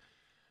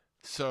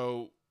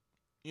 So,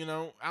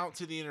 out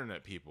to the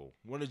internet, people.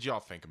 What did y'all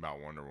think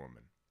about Wonder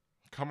Woman?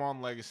 Come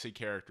on,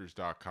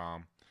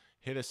 legacycharacters.com.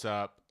 Hit us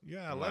up.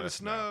 Yeah, let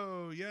us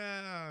know.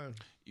 Yeah.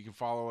 You can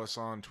follow us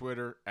on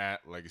Twitter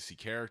at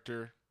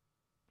legacycharacter,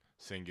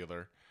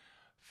 singular.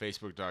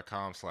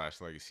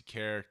 Facebook.com/Legacy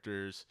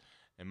Characters.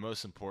 And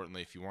most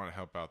importantly, if you want to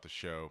help out the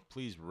show,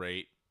 please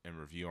rate and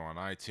review on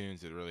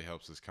iTunes. It really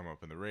helps us come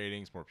up in the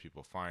ratings. More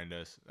people find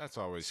us. That's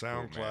always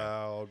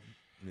SoundCloud.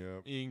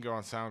 Yep. You can go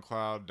on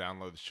SoundCloud,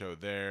 download the show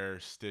there.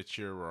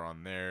 Stitcher, we're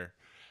on there.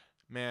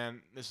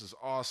 Man, this is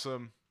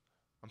awesome.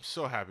 I'm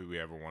so happy we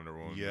have a Wonder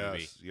Woman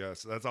movie.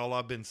 Yes. That's all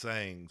I've been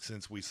saying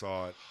since we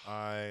saw it.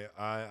 I'm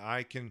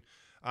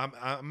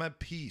at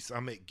peace.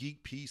 I'm at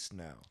geek peace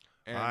now.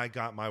 And I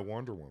got my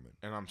Wonder Woman.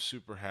 And I'm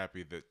super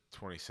happy that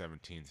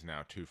 2017 is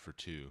now 2 for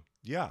 2.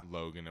 Yeah.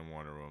 Logan and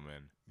Wonder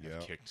Woman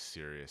have kicked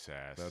serious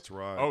ass. That's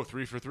right. Oh,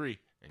 3 for 3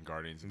 in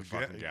Guardians of the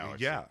fucking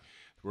Galaxy. Yeah.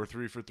 We're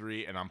 3 for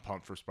 3, and I'm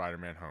pumped for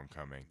Spider-Man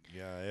Homecoming.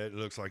 Yeah, it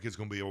looks like it's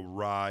going to be a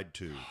ride,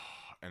 too.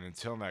 And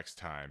until next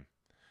time,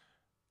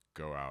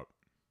 go out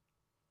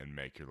and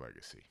make your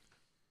legacy.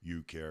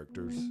 You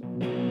characters.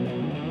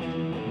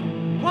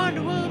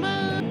 Wonder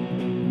Woman!